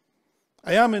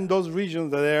 I am in those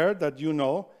regions there that you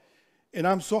know, and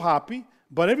I'm so happy.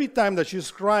 But every time that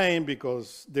she's crying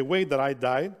because the way that I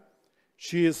died,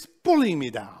 she is pulling me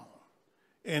down.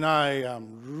 And I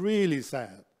am really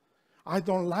sad. I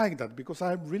don't like that because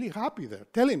I'm really happy there.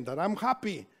 Tell him that I'm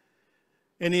happy.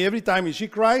 And every time she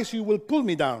cries, she will pull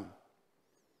me down.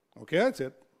 Okay, I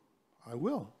said, I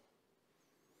will.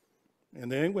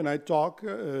 And then when I talk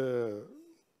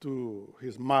to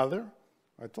his mother,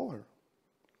 I told her.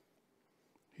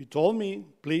 He told me,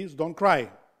 please don't cry.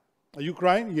 Are you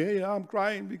crying? Yeah, I'm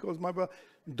crying because my brother.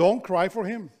 Don't cry for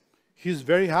him. He's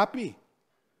very happy.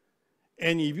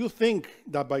 And if you think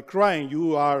that by crying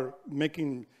you are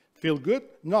making feel good,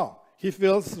 no. He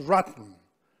feels rotten.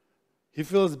 He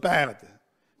feels bad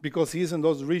because he's in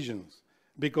those regions.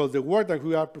 Because the work that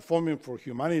we are performing for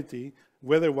humanity,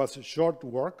 whether it was a short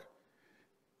work,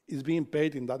 is being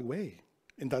paid in that way.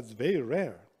 And that's very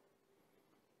rare.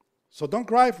 So don't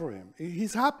cry for him.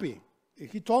 He's happy.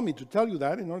 He told me to tell you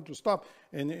that in order to stop.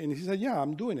 And he said, yeah,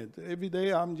 I'm doing it. Every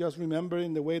day I'm just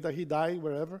remembering the way that he died,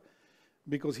 wherever,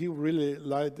 because he really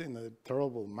lied in a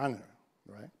terrible manner,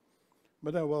 right?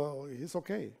 But well, he's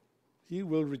okay. He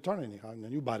will return anyhow in a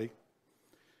new body.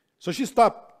 So she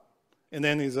stopped. And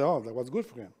then he said, oh, that was good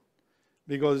for him.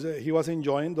 Because he was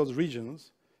enjoying those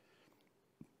regions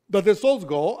that the souls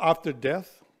go after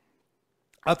death,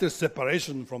 after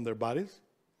separation from their bodies.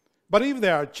 But if they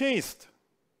are chaste,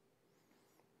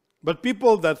 but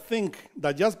people that think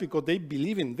that just because they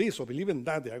believe in this or believe in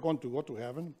that, they are going to go to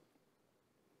heaven.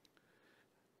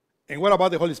 And what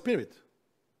about the Holy Spirit?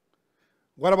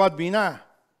 What about Binah?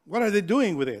 What are they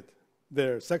doing with it,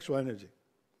 their sexual energy?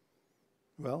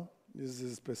 Well, this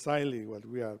is precisely what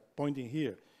we are pointing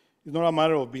here. It's not a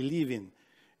matter of believing.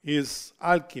 It's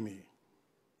alchemy.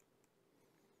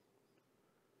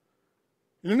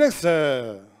 In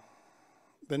the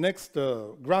next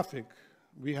graphic,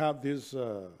 we have this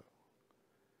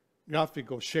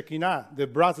graphic of Shekinah, the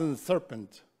brazen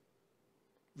serpent,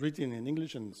 written in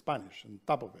English and Spanish on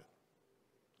top of it.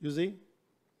 You see?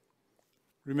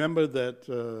 Remember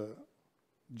that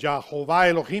Jehovah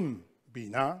Elohim,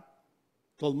 Binah,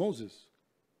 told Moses,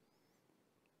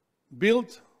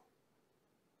 build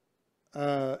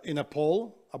in a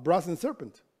pole a brazen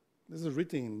serpent. This is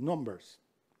written in Numbers,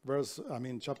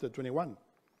 chapter 21.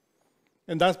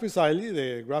 And that's precisely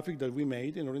the graphic that we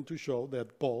made in order to show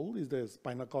that pole is the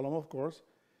spinal column, of course,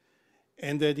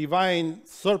 and the divine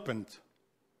serpent,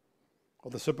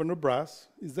 or the serpent of brass,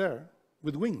 is there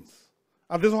with wings.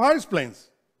 And the Zohar explains.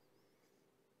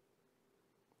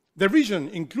 The region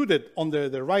included under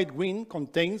the right wing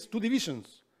contains two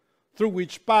divisions through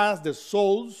which pass the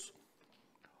souls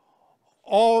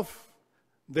of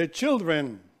the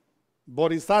children,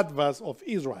 bodhisattvas of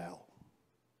Israel.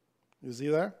 You see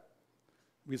there?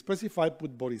 We specified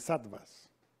with bodhisattvas.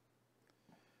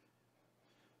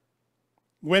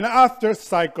 When after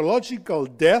psychological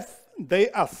death, they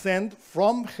ascend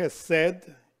from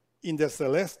Chesed in the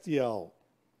celestial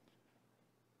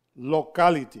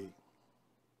locality.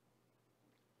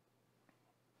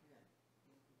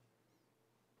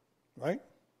 Right?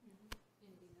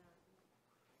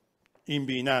 In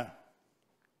Binah.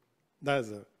 That's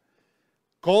it.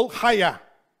 Called Haya.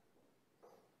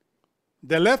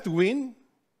 The left wing,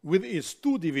 with its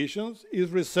two divisions, is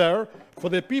reserved for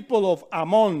the people of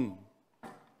Ammon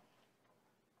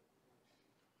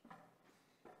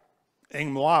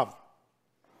and Moab.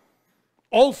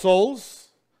 All souls,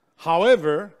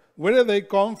 however, whether they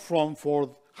come from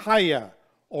for Haya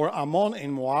or Ammon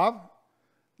and Moab,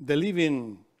 the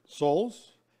living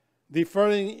souls,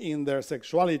 differing in their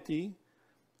sexuality,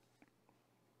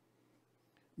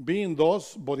 being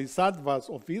those bodhisattvas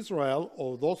of Israel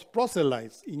or those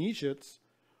proselytes, initiates,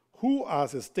 who,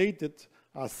 as stated,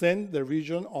 ascend the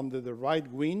region under the right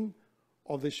wing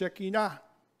of the Shekinah,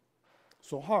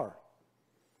 Zohar.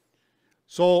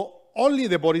 So only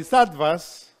the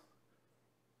bodhisattvas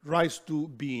rise to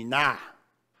Binah.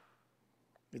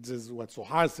 It is what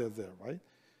Zohar says there, right?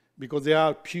 Because they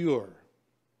are pure.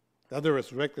 The other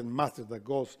resurrected master that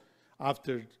goes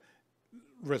after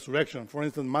resurrection. For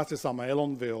instance, Master Samael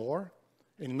on Veor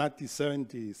in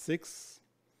 1976,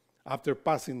 after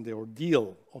passing the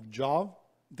ordeal of Job,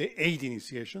 the 8th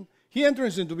initiation, he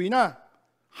enters into Binah,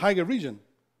 higher region,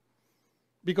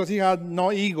 because he had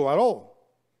no ego at all.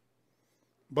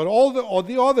 But all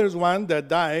the others, one that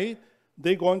die,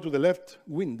 they go into the left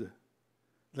wind.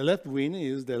 The left wind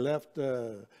is the left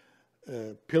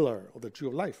pillar of the tree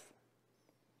of life.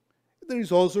 There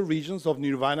is also regions of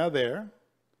nirvana there,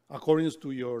 according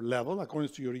to your level, according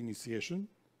to your initiation.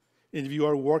 And if you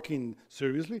are working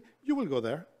seriously, you will go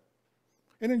there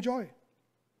and enjoy.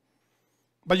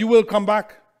 But you will come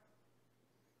back.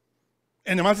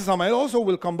 And the Master Samael also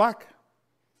will come back.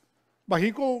 But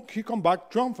he come back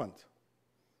triumphant,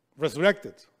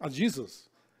 resurrected, as Jesus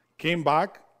came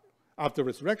back after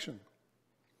resurrection.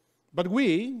 But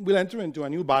we will enter into a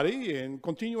new body and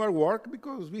continue our work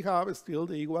because we have still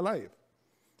the ego alive.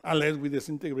 Unless we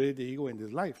disintegrate the ego in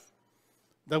this life.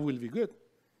 That will be good.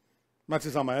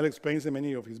 Master Samael explains in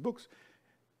many of his books.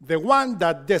 The one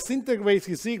that disintegrates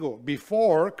his ego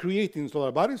before creating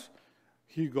solar bodies,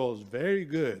 he goes very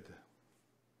good.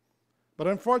 But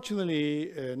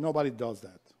unfortunately, nobody does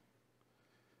that.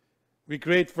 We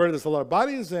create further solar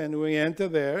bodies and we enter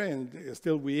there and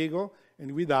still we ego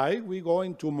and we die. We go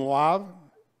into Moab,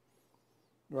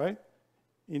 right?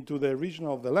 Into the region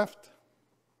of the left,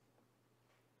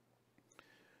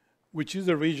 which is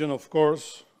the region, of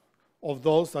course, of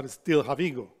those that still have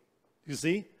ego. You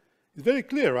see? It's very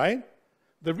clear, right?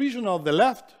 The region of the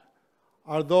left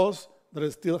are those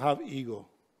that still have ego.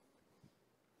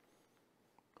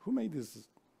 Who made this?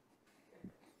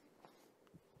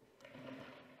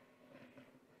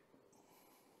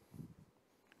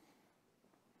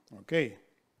 Okay.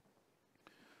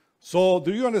 So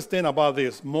do you understand about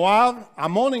this? Moab,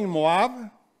 Ammon and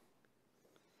Moab,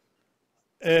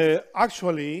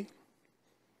 actually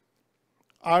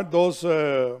are those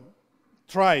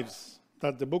tribes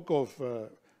that the book of,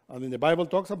 I mean, the Bible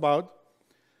talks about,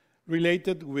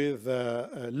 related with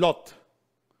Lot.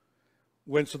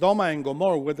 When Sodom and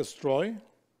Gomorrah were destroyed,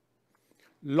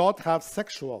 Lot had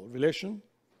sexual relation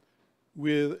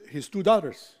with his two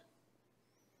daughters.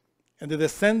 And the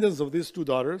descendants of these two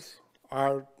daughters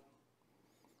are,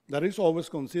 that is always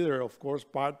considered, of course,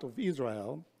 part of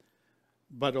Israel.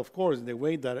 But of course, the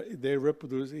way that they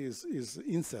reproduce is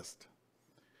incest.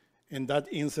 And that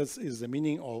incest is the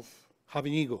meaning of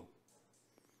having ego,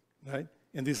 right?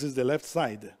 And this is the left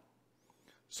side.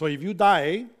 So if you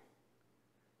die,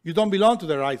 you don't belong to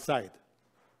the right side.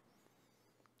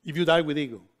 If you die with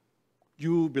ego,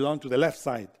 you belong to the left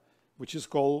side, which is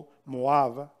called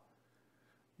Moab,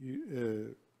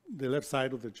 the left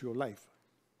side of the tree of life.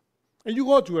 And you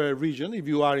go to a region, if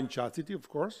you are in chastity, of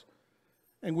course,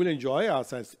 and will enjoy,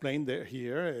 as I explained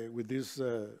here with this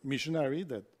missionary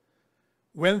that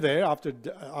went there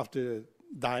after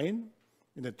dying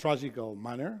in a tragical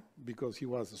manner because he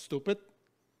was stupid.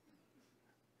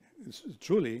 It's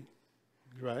truly,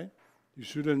 right? You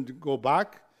shouldn't go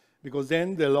back because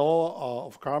then the law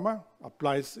of karma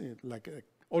applies like an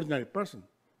ordinary person.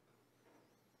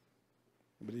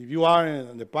 But if you are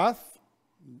in the path,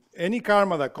 any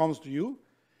karma that comes to you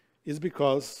is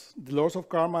because the laws of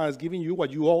karma is giving you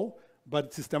what you owe,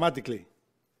 but systematically.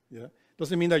 Yeah?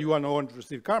 Doesn't mean that you are not going to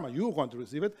receive karma. You are going to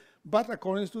receive it, but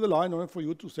according to the law, in order for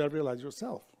you to self-realize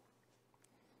yourself.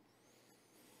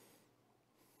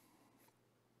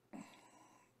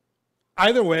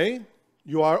 Either way,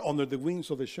 you are under the wings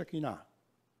of the Shekinah,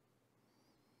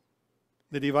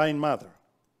 the Divine Mother.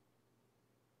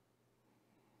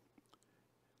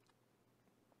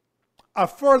 A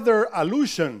further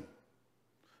allusion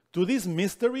to this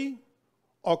mystery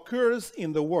occurs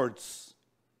in the words,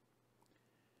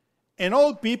 "And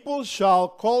all people shall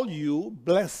call you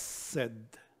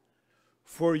blessed,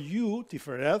 for you,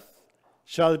 Tifereth,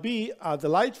 shall be a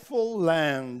delightful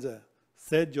land,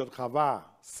 said Yod-Hava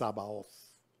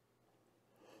Sabaoth."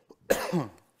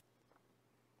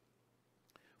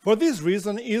 For this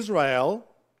reason, Israel,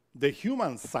 the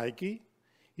human psyche,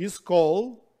 is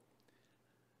called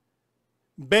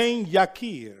Ben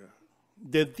Yakir,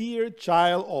 the dear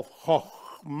child of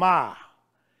Chokhmah,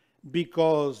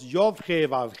 because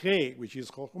Yod-He-Vav-He, which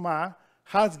is Chokhmah,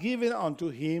 has given unto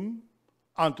him,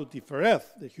 unto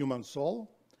Tifereth, the human soul,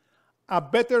 a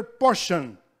better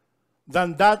portion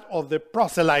than that of the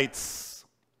proselytes.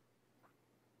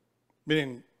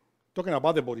 Meaning, talking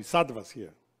about the bodhisattvas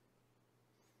here.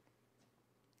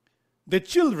 The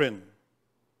children,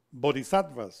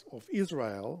 bodhisattvas of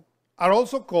Israel, are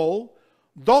also called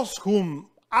those whom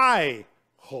I,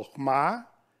 Chokhmah,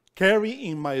 carry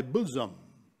in my bosom.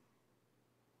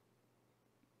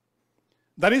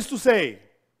 That is to say,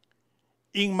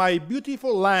 in my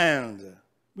beautiful land,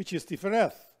 which is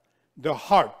Tifereth, the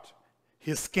heart,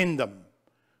 his kingdom,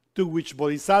 to which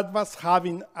bodhisattvas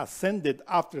having ascended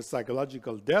after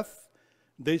psychological death,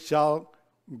 they shall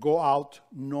go out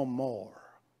no more.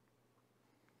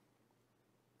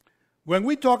 When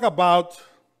we talk about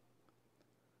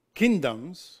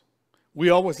kingdoms, we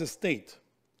always state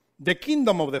the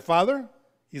kingdom of the Father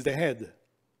is the head.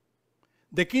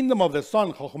 The kingdom of the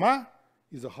Son, Chokhmah,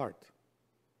 is the heart.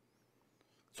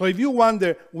 So if you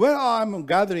wonder where I'm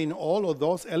gathering all of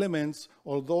those elements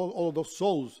or all of those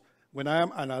souls when I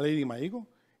am annihilating my ego,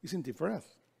 it's in Tifereth.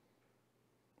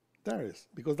 There is,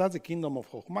 because that's the kingdom of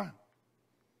Chokhmah.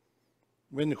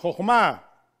 When Chokhmah,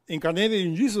 incarnated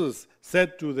in Jesus,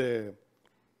 said to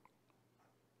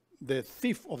the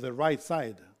thief of the right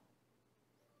side,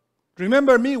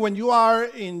 remember me when you are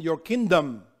in your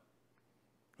kingdom,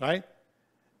 right?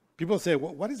 People say,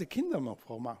 well, what is the kingdom of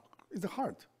Chokhmah? It's the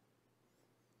heart.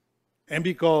 And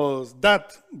because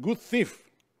that good thief,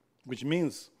 which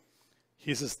means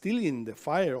he's stealing the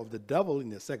fire of the devil in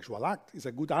the sexual act, is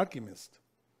a good alchemist.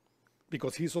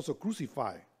 Because he's also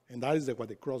crucified. And that is what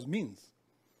the cross means.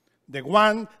 The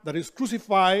one that is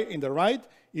crucified in the right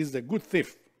is the good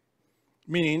thief.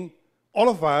 Meaning, all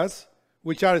of us,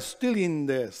 which are stealing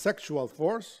the sexual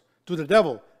force to the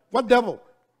devil. What devil?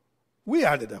 We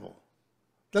are the devil.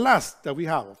 The last that we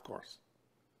have, of course.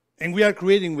 And we are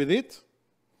creating with it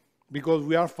because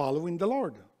we are following the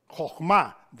Lord.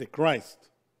 Chokhmah, the Christ.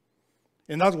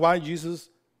 And that's why Jesus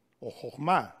or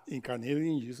Chokhmah, incarnated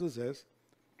in Jesus, says,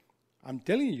 I'm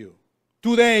telling you,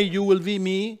 today you will be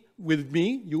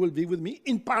you will be with me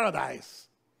in paradise.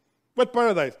 What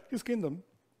paradise? His kingdom,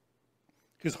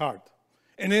 his heart.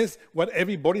 And it's what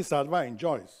every bodhisattva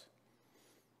enjoys.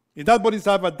 If that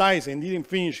bodhisattva dies and didn't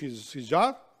finish his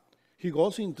job, he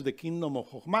goes into the kingdom of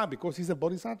Chokhmah because he's a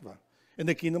bodhisattva. And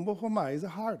the kingdom of Chokhmah is the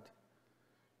heart.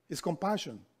 It's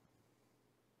compassion.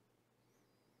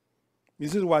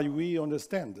 This is what we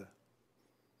understand.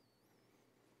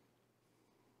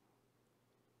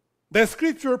 The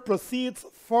scripture proceeds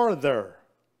further.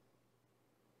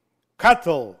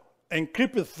 Cattle and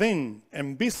creeping thing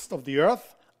and beasts of the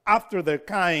earth after their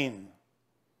kind,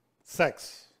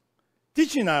 sex,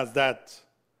 teaching us that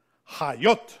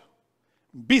hayot,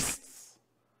 beasts,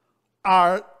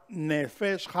 are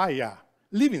nefesh haya,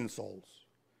 living souls,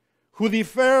 who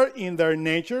differ in their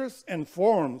natures and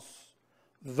forms,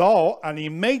 though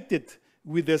animated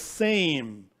with the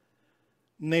same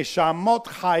neshamot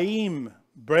haim,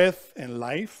 breath and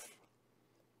life.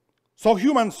 So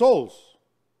human souls,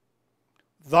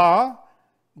 though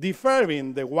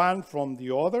differing the one from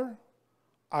the other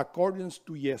according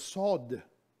to Yesod,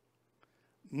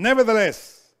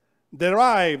 nevertheless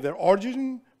derive their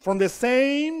origin from the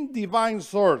same divine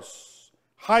source,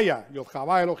 Haya,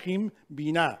 Yod-Hava Elohim,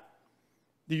 Binah.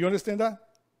 Do you understand that?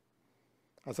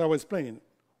 As I was explaining,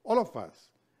 all of us,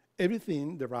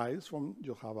 everything derives from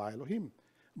Yod-Hava Elohim.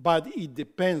 But it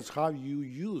depends how you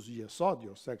use Yesod,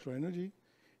 your sexual energy,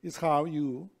 is how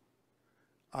you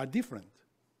are different.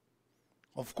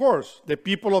 Of course, the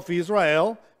people of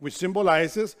Israel, which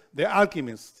symbolizes the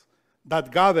alchemists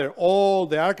that gather all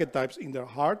the archetypes in their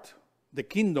heart, the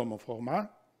kingdom of Chokhmah,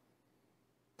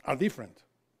 are different.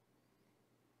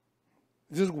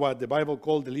 This is what the Bible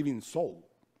calls the living soul.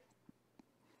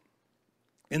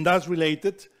 And that's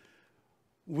related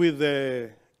with the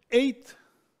 8th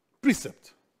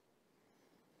precept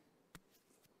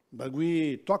that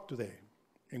we talked today,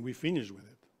 and we finished with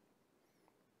it.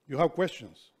 You have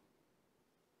questions?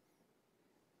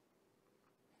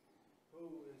 Who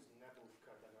is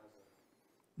Nebuchadnezzar?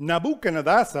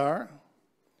 Nebuchadnezzar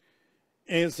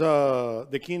is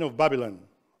the king of Babylon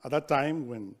at that time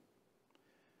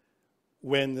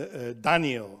when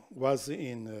Daniel was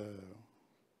in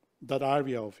that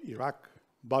area of Iraq,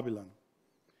 Babylon.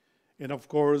 And of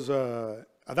course,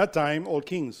 at that time, all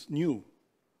kings knew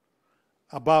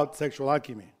about sexual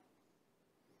alchemy.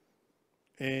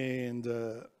 And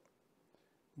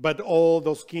but all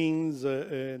those kings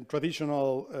and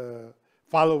traditional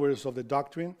followers of the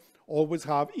doctrine always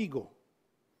have ego.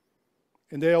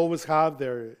 And they always have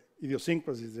their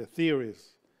idiosyncrasies, their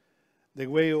theories, the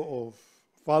way of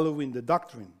following the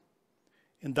doctrine.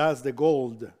 And that's the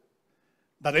gold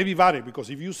that everybody, because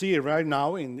if you see it right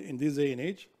now in this day and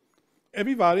age,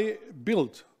 everybody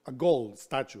built a gold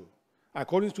statue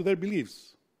according to their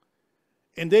beliefs.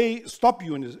 And they stop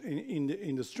you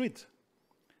in the street.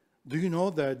 Do you know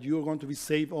that you're going to be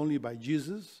saved only by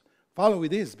Jesus? Follow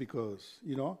this because,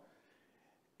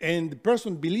 and the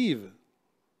person believes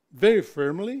very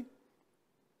firmly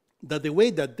that the way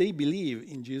that they believe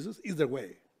in Jesus is their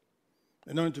way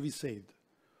in order to be saved.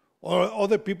 Or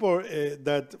other people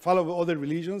that follow other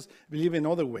religions believe in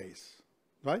other ways,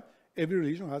 right? Every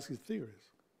religion has its theories.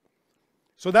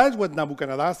 So that's what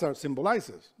Nebuchadnezzar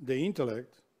symbolizes, the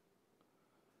intellect,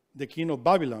 the king of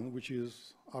Babylon, which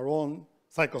is our own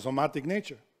psychosomatic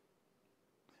nature.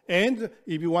 And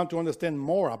if you want to understand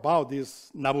more about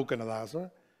this Nebuchadnezzar,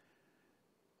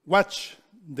 watch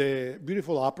the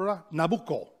beautiful opera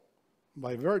Nabucco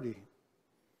by Verdi.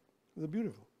 It's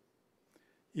beautiful.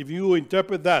 If you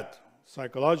interpret that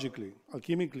psychologically,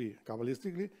 alchemically,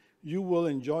 Kabbalistically, you will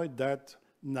enjoy that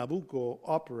Nabucco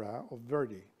opera of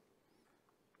Verdi.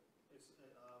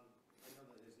 I know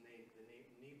that the name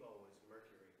Nebo is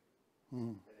Mercury.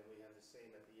 And then we have the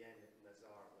same at the end,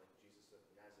 Nazar, like Jesus of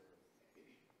Nazareth.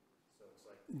 So it's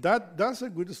like That's a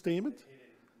good statement.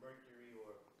 hidden Mercury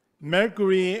or...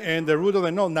 Mercury and the root of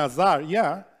the nose, Nazar,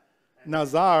 yeah.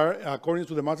 Nazar, according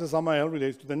to the Master Samael,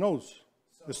 relates to the nose,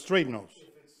 the straight nose.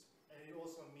 And it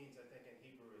also means, I think in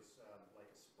Hebrew, is like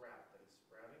a sprout, that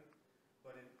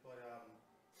it's sprouting.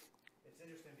 But it's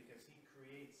interesting because he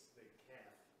creates the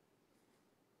calf,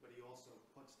 but he also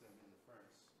puts them in the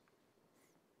furnace.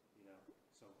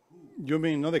 So who? You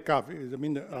mean not the calf, I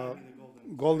mean the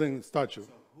golden statue.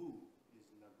 So who is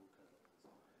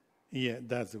Nebuchadnezzar? Yeah,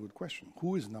 that's a good question.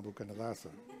 Who is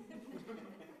Nebuchadnezzar?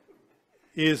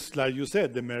 Is, like you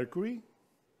said, the Mercury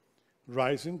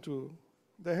rising to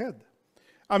the head.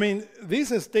 I mean, this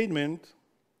statement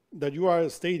that you are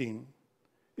stating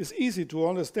is easy to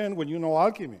understand when you know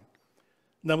alchemy.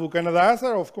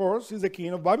 Nebuchadnezzar, of course, is the king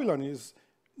of Babylon. He's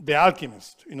the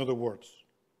alchemist, in other words,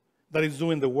 that is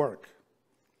doing the work.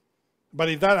 But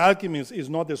if that alchemist is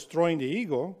not destroying the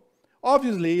ego,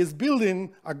 obviously he's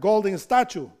building a golden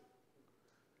statue.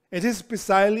 It is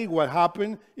precisely what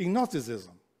happened in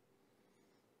Gnosticism.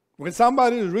 When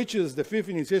somebody reaches the fifth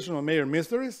initiation of major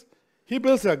mysteries, he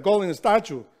builds a golden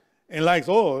statue and likes,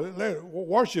 oh,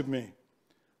 worship me.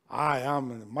 I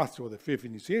am the master of the fifth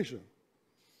initiation.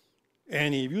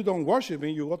 And if you don't worship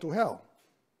me, you go to hell.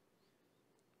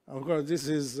 Of course, this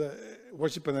is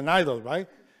worshiping an idol, right?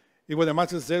 It's what the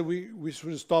master said, we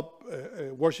should stop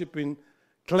worshiping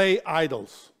clay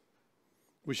idols,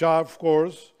 which are, of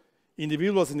course,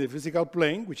 individuals in the physical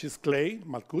plane, which is clay,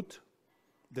 malkut,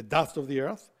 the dust of the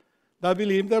earth, that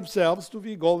believe themselves to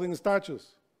be golden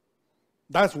statues.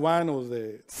 That's one of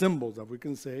the symbols that we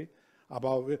can say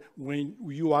about when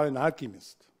you are an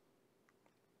alchemist,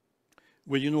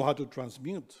 when you know how to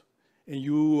transmute, and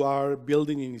you are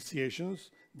building initiations,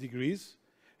 degrees,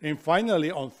 and finally,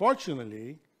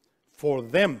 unfortunately, for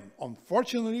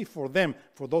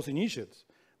those initiates,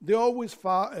 they always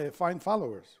find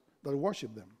followers that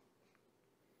worship them.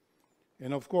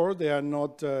 And of course, they are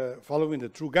not following the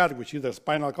true God, which is the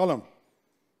spinal column.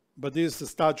 But this is a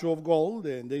statue of gold,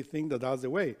 and they think that that's the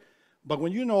way. But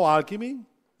when you know alchemy,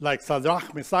 like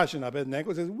Sadrach, Mesach, and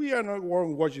Abednego says, we are not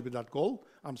worshiping that gold.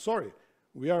 I'm sorry.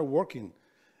 We are working.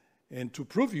 And to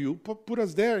prove you, put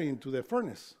us there into the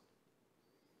furnace.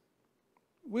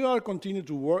 We will continue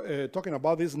to work, talking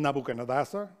about this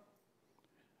Nebuchadnezzar.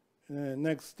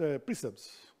 Next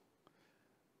precepts,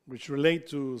 which relate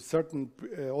to certain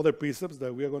other precepts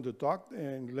that we are going to talk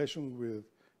in relation with,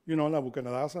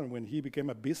 Nebuchadnezzar, when he became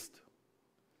a beast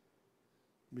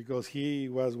because he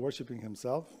was worshiping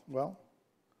himself. Well,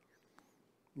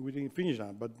 we didn't finish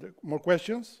that, but more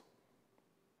questions?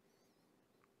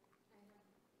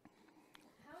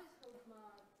 How is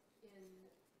Chokhmah in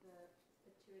the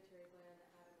pituitary gland, the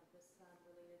atom of the sun,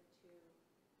 related to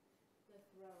the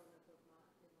throne of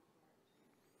Chokhmah in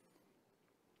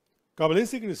the heart?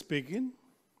 Kabbalistically speaking,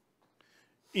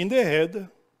 in the head,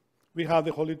 we have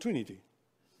the Holy Trinity.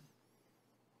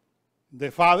 The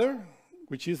Father,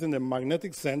 which is in the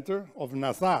magnetic center of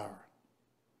Nazar.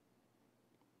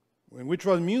 When we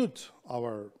transmute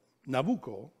our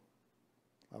Nabucco,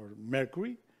 our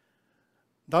Mercury,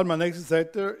 that magnetic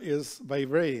center is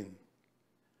vibrating.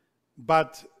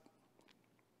 But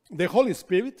the Holy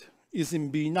Spirit is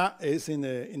in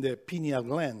the pineal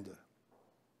gland.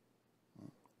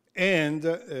 And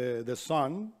the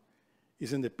Son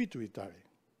is in the pituitary.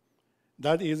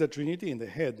 That is the Trinity in the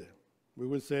head. We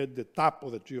will say the top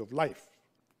of the tree of life.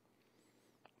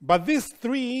 But these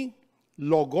three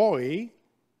logoi,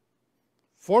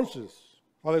 forces,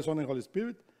 Father, Son, and Holy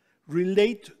Spirit,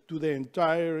 relate to the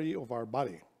entirety of our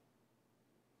body.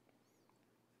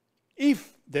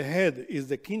 If the head is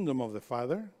the kingdom of the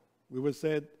Father, we will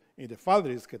say in the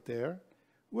Father is Keter,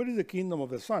 where is the kingdom of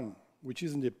the Son, which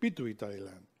is in the pituitary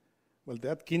land? Well,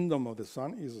 that kingdom of the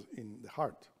Son is in the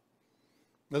heart.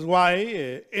 That's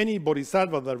why any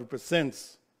bodhisattva that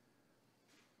represents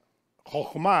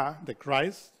Chokhmah, the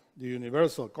Christ, the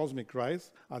universal cosmic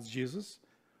Christ, as Jesus,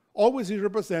 always is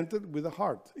represented with the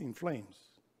heart in flames,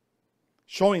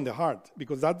 showing the heart,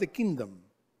 because that's the kingdom.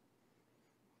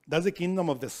 That's the kingdom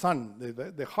of the Son.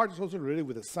 The heart is also related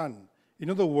with the Son. In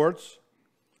other words,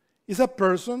 it's a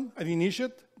person, an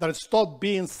initiate, that stopped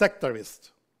being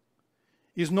sectarist.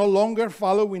 Is no longer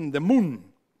following the moon,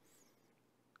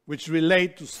 which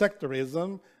relate to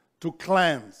sectarism, to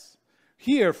clans.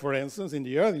 Here, for instance, in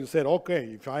the earth, you said, okay,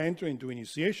 if I enter into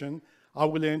initiation, I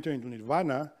will enter into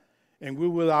nirvana, and we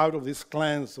will out of these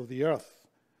clans of the earth,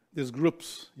 these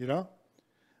groups,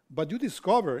 But you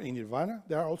discover in nirvana,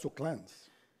 there are also clans.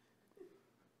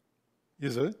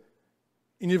 You see?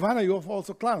 In nirvana, you have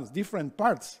also clans, different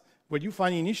parts, where you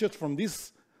find initiates from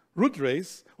this root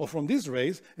race, or from this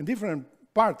race, and different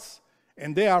parts.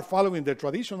 And they are following their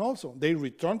tradition also. They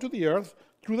return to the earth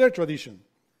through their tradition.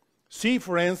 See,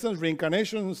 for instance,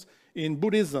 reincarnations in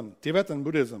Buddhism, Tibetan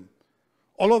Buddhism.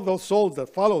 All of those souls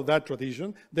that follow that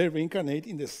tradition, they reincarnate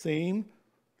in the same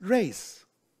race.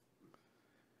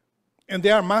 And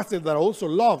there are masters that also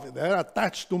love, they are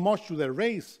attached too much to their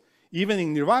race. Even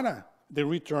in nirvana, they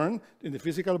return in the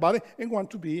physical body and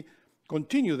want to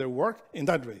continue their work in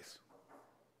that race.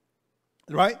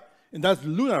 Right? And that's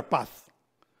lunar path,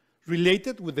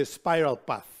 related with the spiral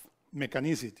path,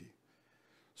 mechanicity.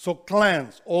 So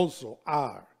clans also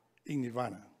are in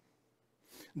nirvana.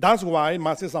 That's why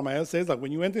Master Samael says that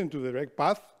when you enter into the direct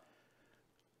path,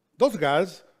 those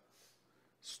guys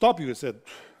stop you and said,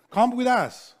 come with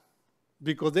us,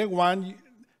 because they want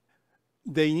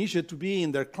the initiate to be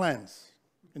in their clans,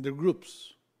 in their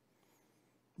groups.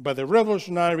 But the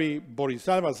revolutionary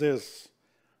Bodhisattva says,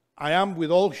 I am with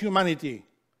all humanity,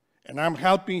 and I'm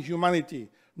helping humanity,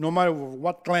 no matter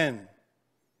what clan,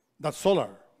 that solar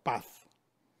path.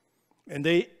 And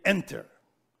they enter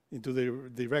into the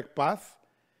direct path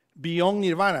beyond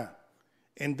nirvana,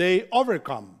 and they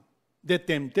overcome the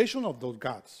temptation of those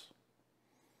gods.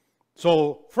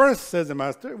 So first, says the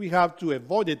Master, we have to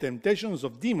avoid the temptations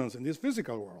of demons in this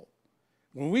physical world.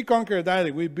 When we conquer that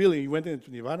and we build and you went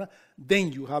into nirvana,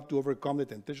 then you have to overcome the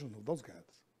temptations of those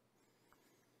gods.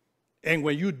 And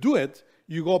when you do it,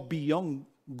 you go beyond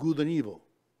good and evil.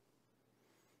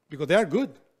 Because they are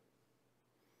good.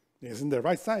 It's in the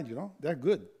right side, they're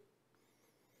good.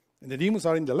 And the demons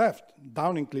are in the left,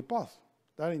 down in Klipoth.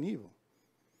 They're in evil.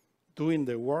 Doing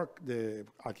the work, the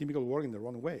alchemical work in the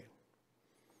wrong way.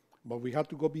 But we have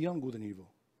to go beyond good and evil.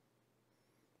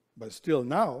 But still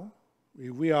now,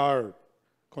 if we are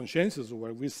conscientious of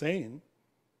what we're saying,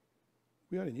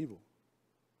 we are in evil.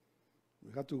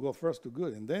 We have to go first to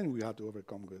good, and then we have to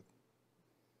overcome good.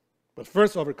 But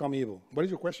first overcome evil. What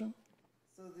is your question?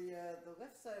 So the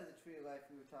left side of the tree of life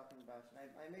we were talking about, and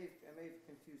I may have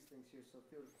confused things here, so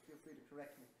feel free to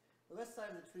correct me. The left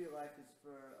side of the tree of life is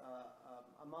for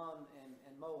Ammon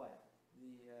and Moab.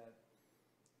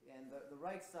 And the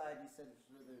right side, you said, is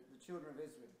for the children of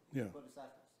Israel, the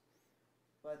Bodhisattvas.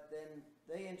 But then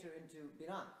they enter into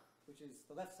Binah, which is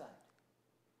the left side.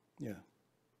 Yeah.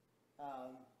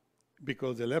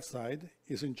 Because the left side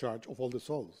is in charge of all the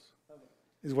souls. Okay.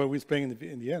 Is what we're saying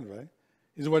in the end, right?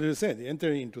 Is what you said. They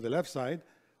enter into the left side,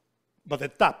 but the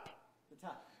top,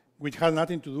 which has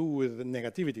nothing to do with the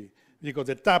negativity, because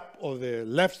the top of the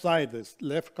left side, the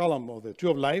left column of the tree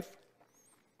of life,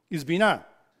 is Binah.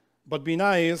 But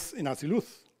Binah is in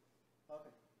Asiluth. Okay.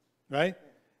 Right?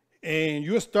 Yeah. And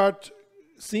you start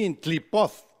seeing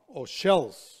Klipoth, or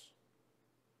shells.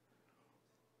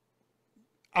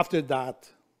 After that,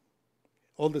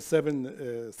 all the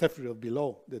seven Sephiroth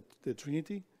below the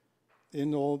Trinity,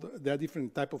 there are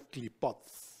different type of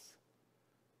Klipoths.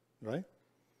 Right?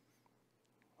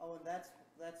 Oh, and that's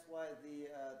why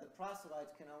the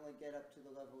proselytes can only get up to the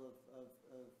level of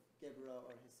Gebra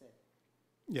or Hesed.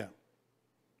 Yeah.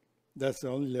 That's the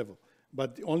only level.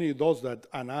 But only those that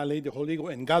annihilate the Holy Ego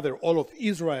and gather all of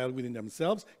Israel within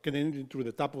themselves can enter through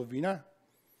the top of Binah,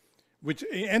 which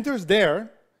enters there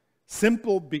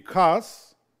simple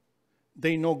because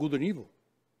they know good and evil.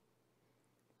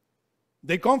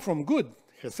 They come from good,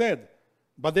 Hesed,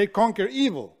 but they conquer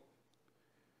evil,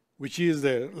 which is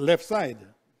the left side.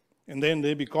 And then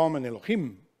they become an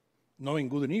Elohim, knowing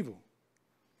good and evil.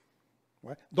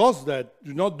 Right? Those that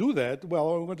do not do that,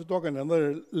 well, we're going to talk in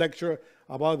another lecture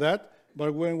about that,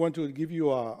 but we're going to give you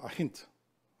a hint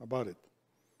about it.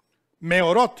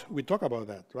 Meorot, we talk about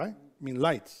that, right? I mean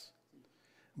lights.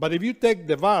 But if you take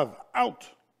the Vav out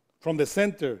from the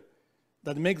center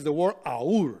that makes the word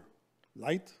Aur,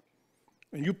 light,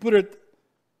 and you put it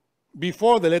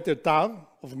before the letter Tav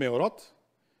of Meorot,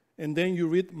 and then you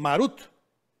read Marut.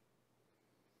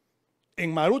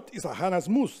 And Marut is a Hanas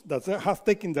Mus that has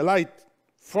taken the light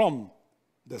from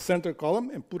the center column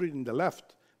and put it in the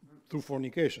left through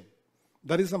fornication.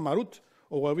 That is a Marut,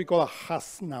 or what we call a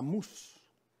Hasnamus.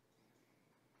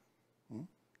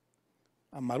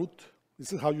 A Marut.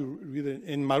 This is how you read it.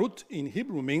 And Marut in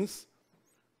Hebrew means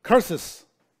curses.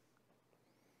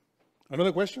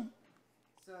 Another question?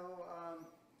 So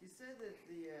you said that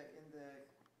in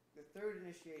the third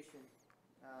initiation,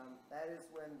 that is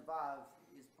when Vav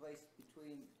is placed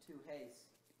between two Heys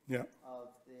of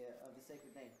the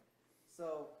sacred name.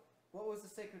 So what was the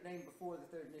sacred name before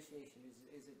the third initiation?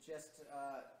 Is it just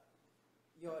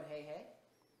Yod Hey Hey?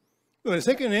 No, the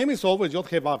sacred name is always Yod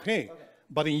He Vav He, okay.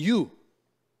 But in you.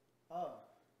 Oh.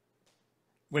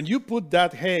 When you put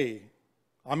that He,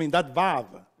 that Vav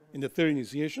in the third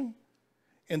initiation,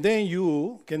 and then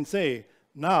you can say,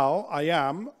 now I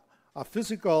am a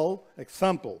physical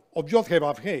example of Yod He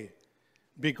Vav He,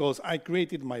 because I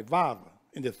created my Vav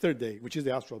in the third day, which is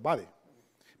the astral body.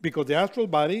 Because the astral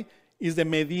body is the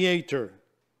mediator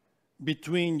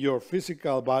between your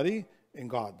physical body and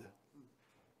God.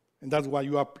 And that's why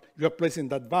you are placing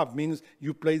that Vav, means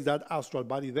you place that astral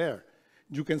body there.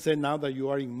 You can say now that you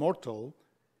are immortal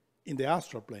in the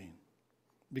astral plane,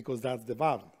 because that's the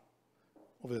Vav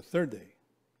of the third day.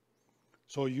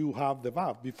 So you have the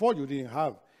Vav. Before you didn't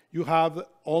have. You have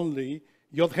only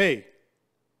Yod He,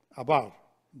 above,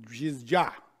 which is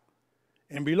Yah.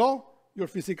 And below, your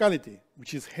physicality,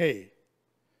 which is He.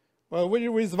 Well,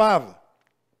 where is Vav?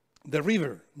 The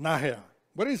river, Nahar.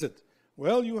 What is it?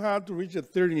 Well, you have to reach the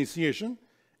third initiation,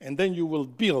 and then you will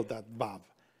build that Vav.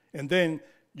 And then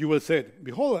you will say,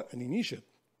 behold, an initiate,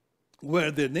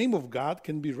 where the name of God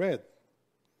can be read.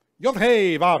 Yod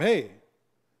Hey, Vav Hey.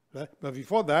 Right? But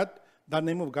before that, that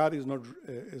name of God is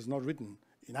not written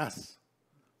in us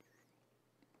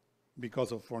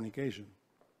because of fornication.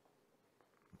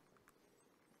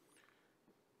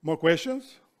 More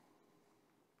questions?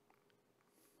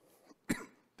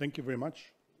 Thank you very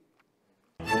much.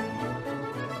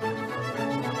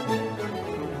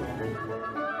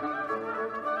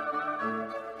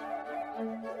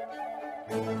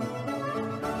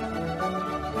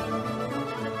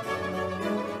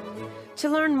 To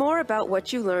learn more about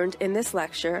what you learned in this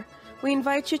lecture, we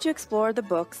invite you to explore the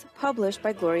books published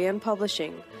by Gloria and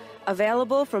Publishing,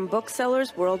 available from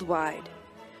booksellers worldwide.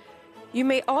 You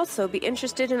may also be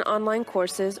interested in online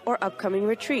courses or upcoming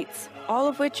retreats, all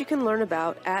of which you can learn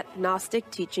about at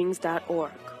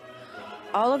gnosticteachings.org.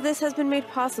 All of this has been made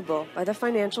possible by the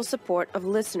financial support of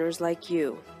listeners like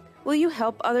you. Will you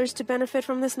help others to benefit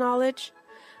from this knowledge?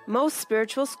 Most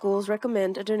spiritual schools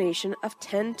recommend a donation of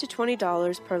 $10 to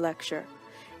 $20 per lecture.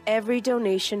 Every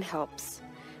donation helps.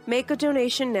 Make a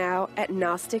donation now at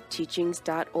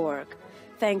gnosticteachings.org.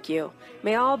 Thank you.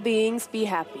 May all beings be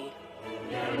happy.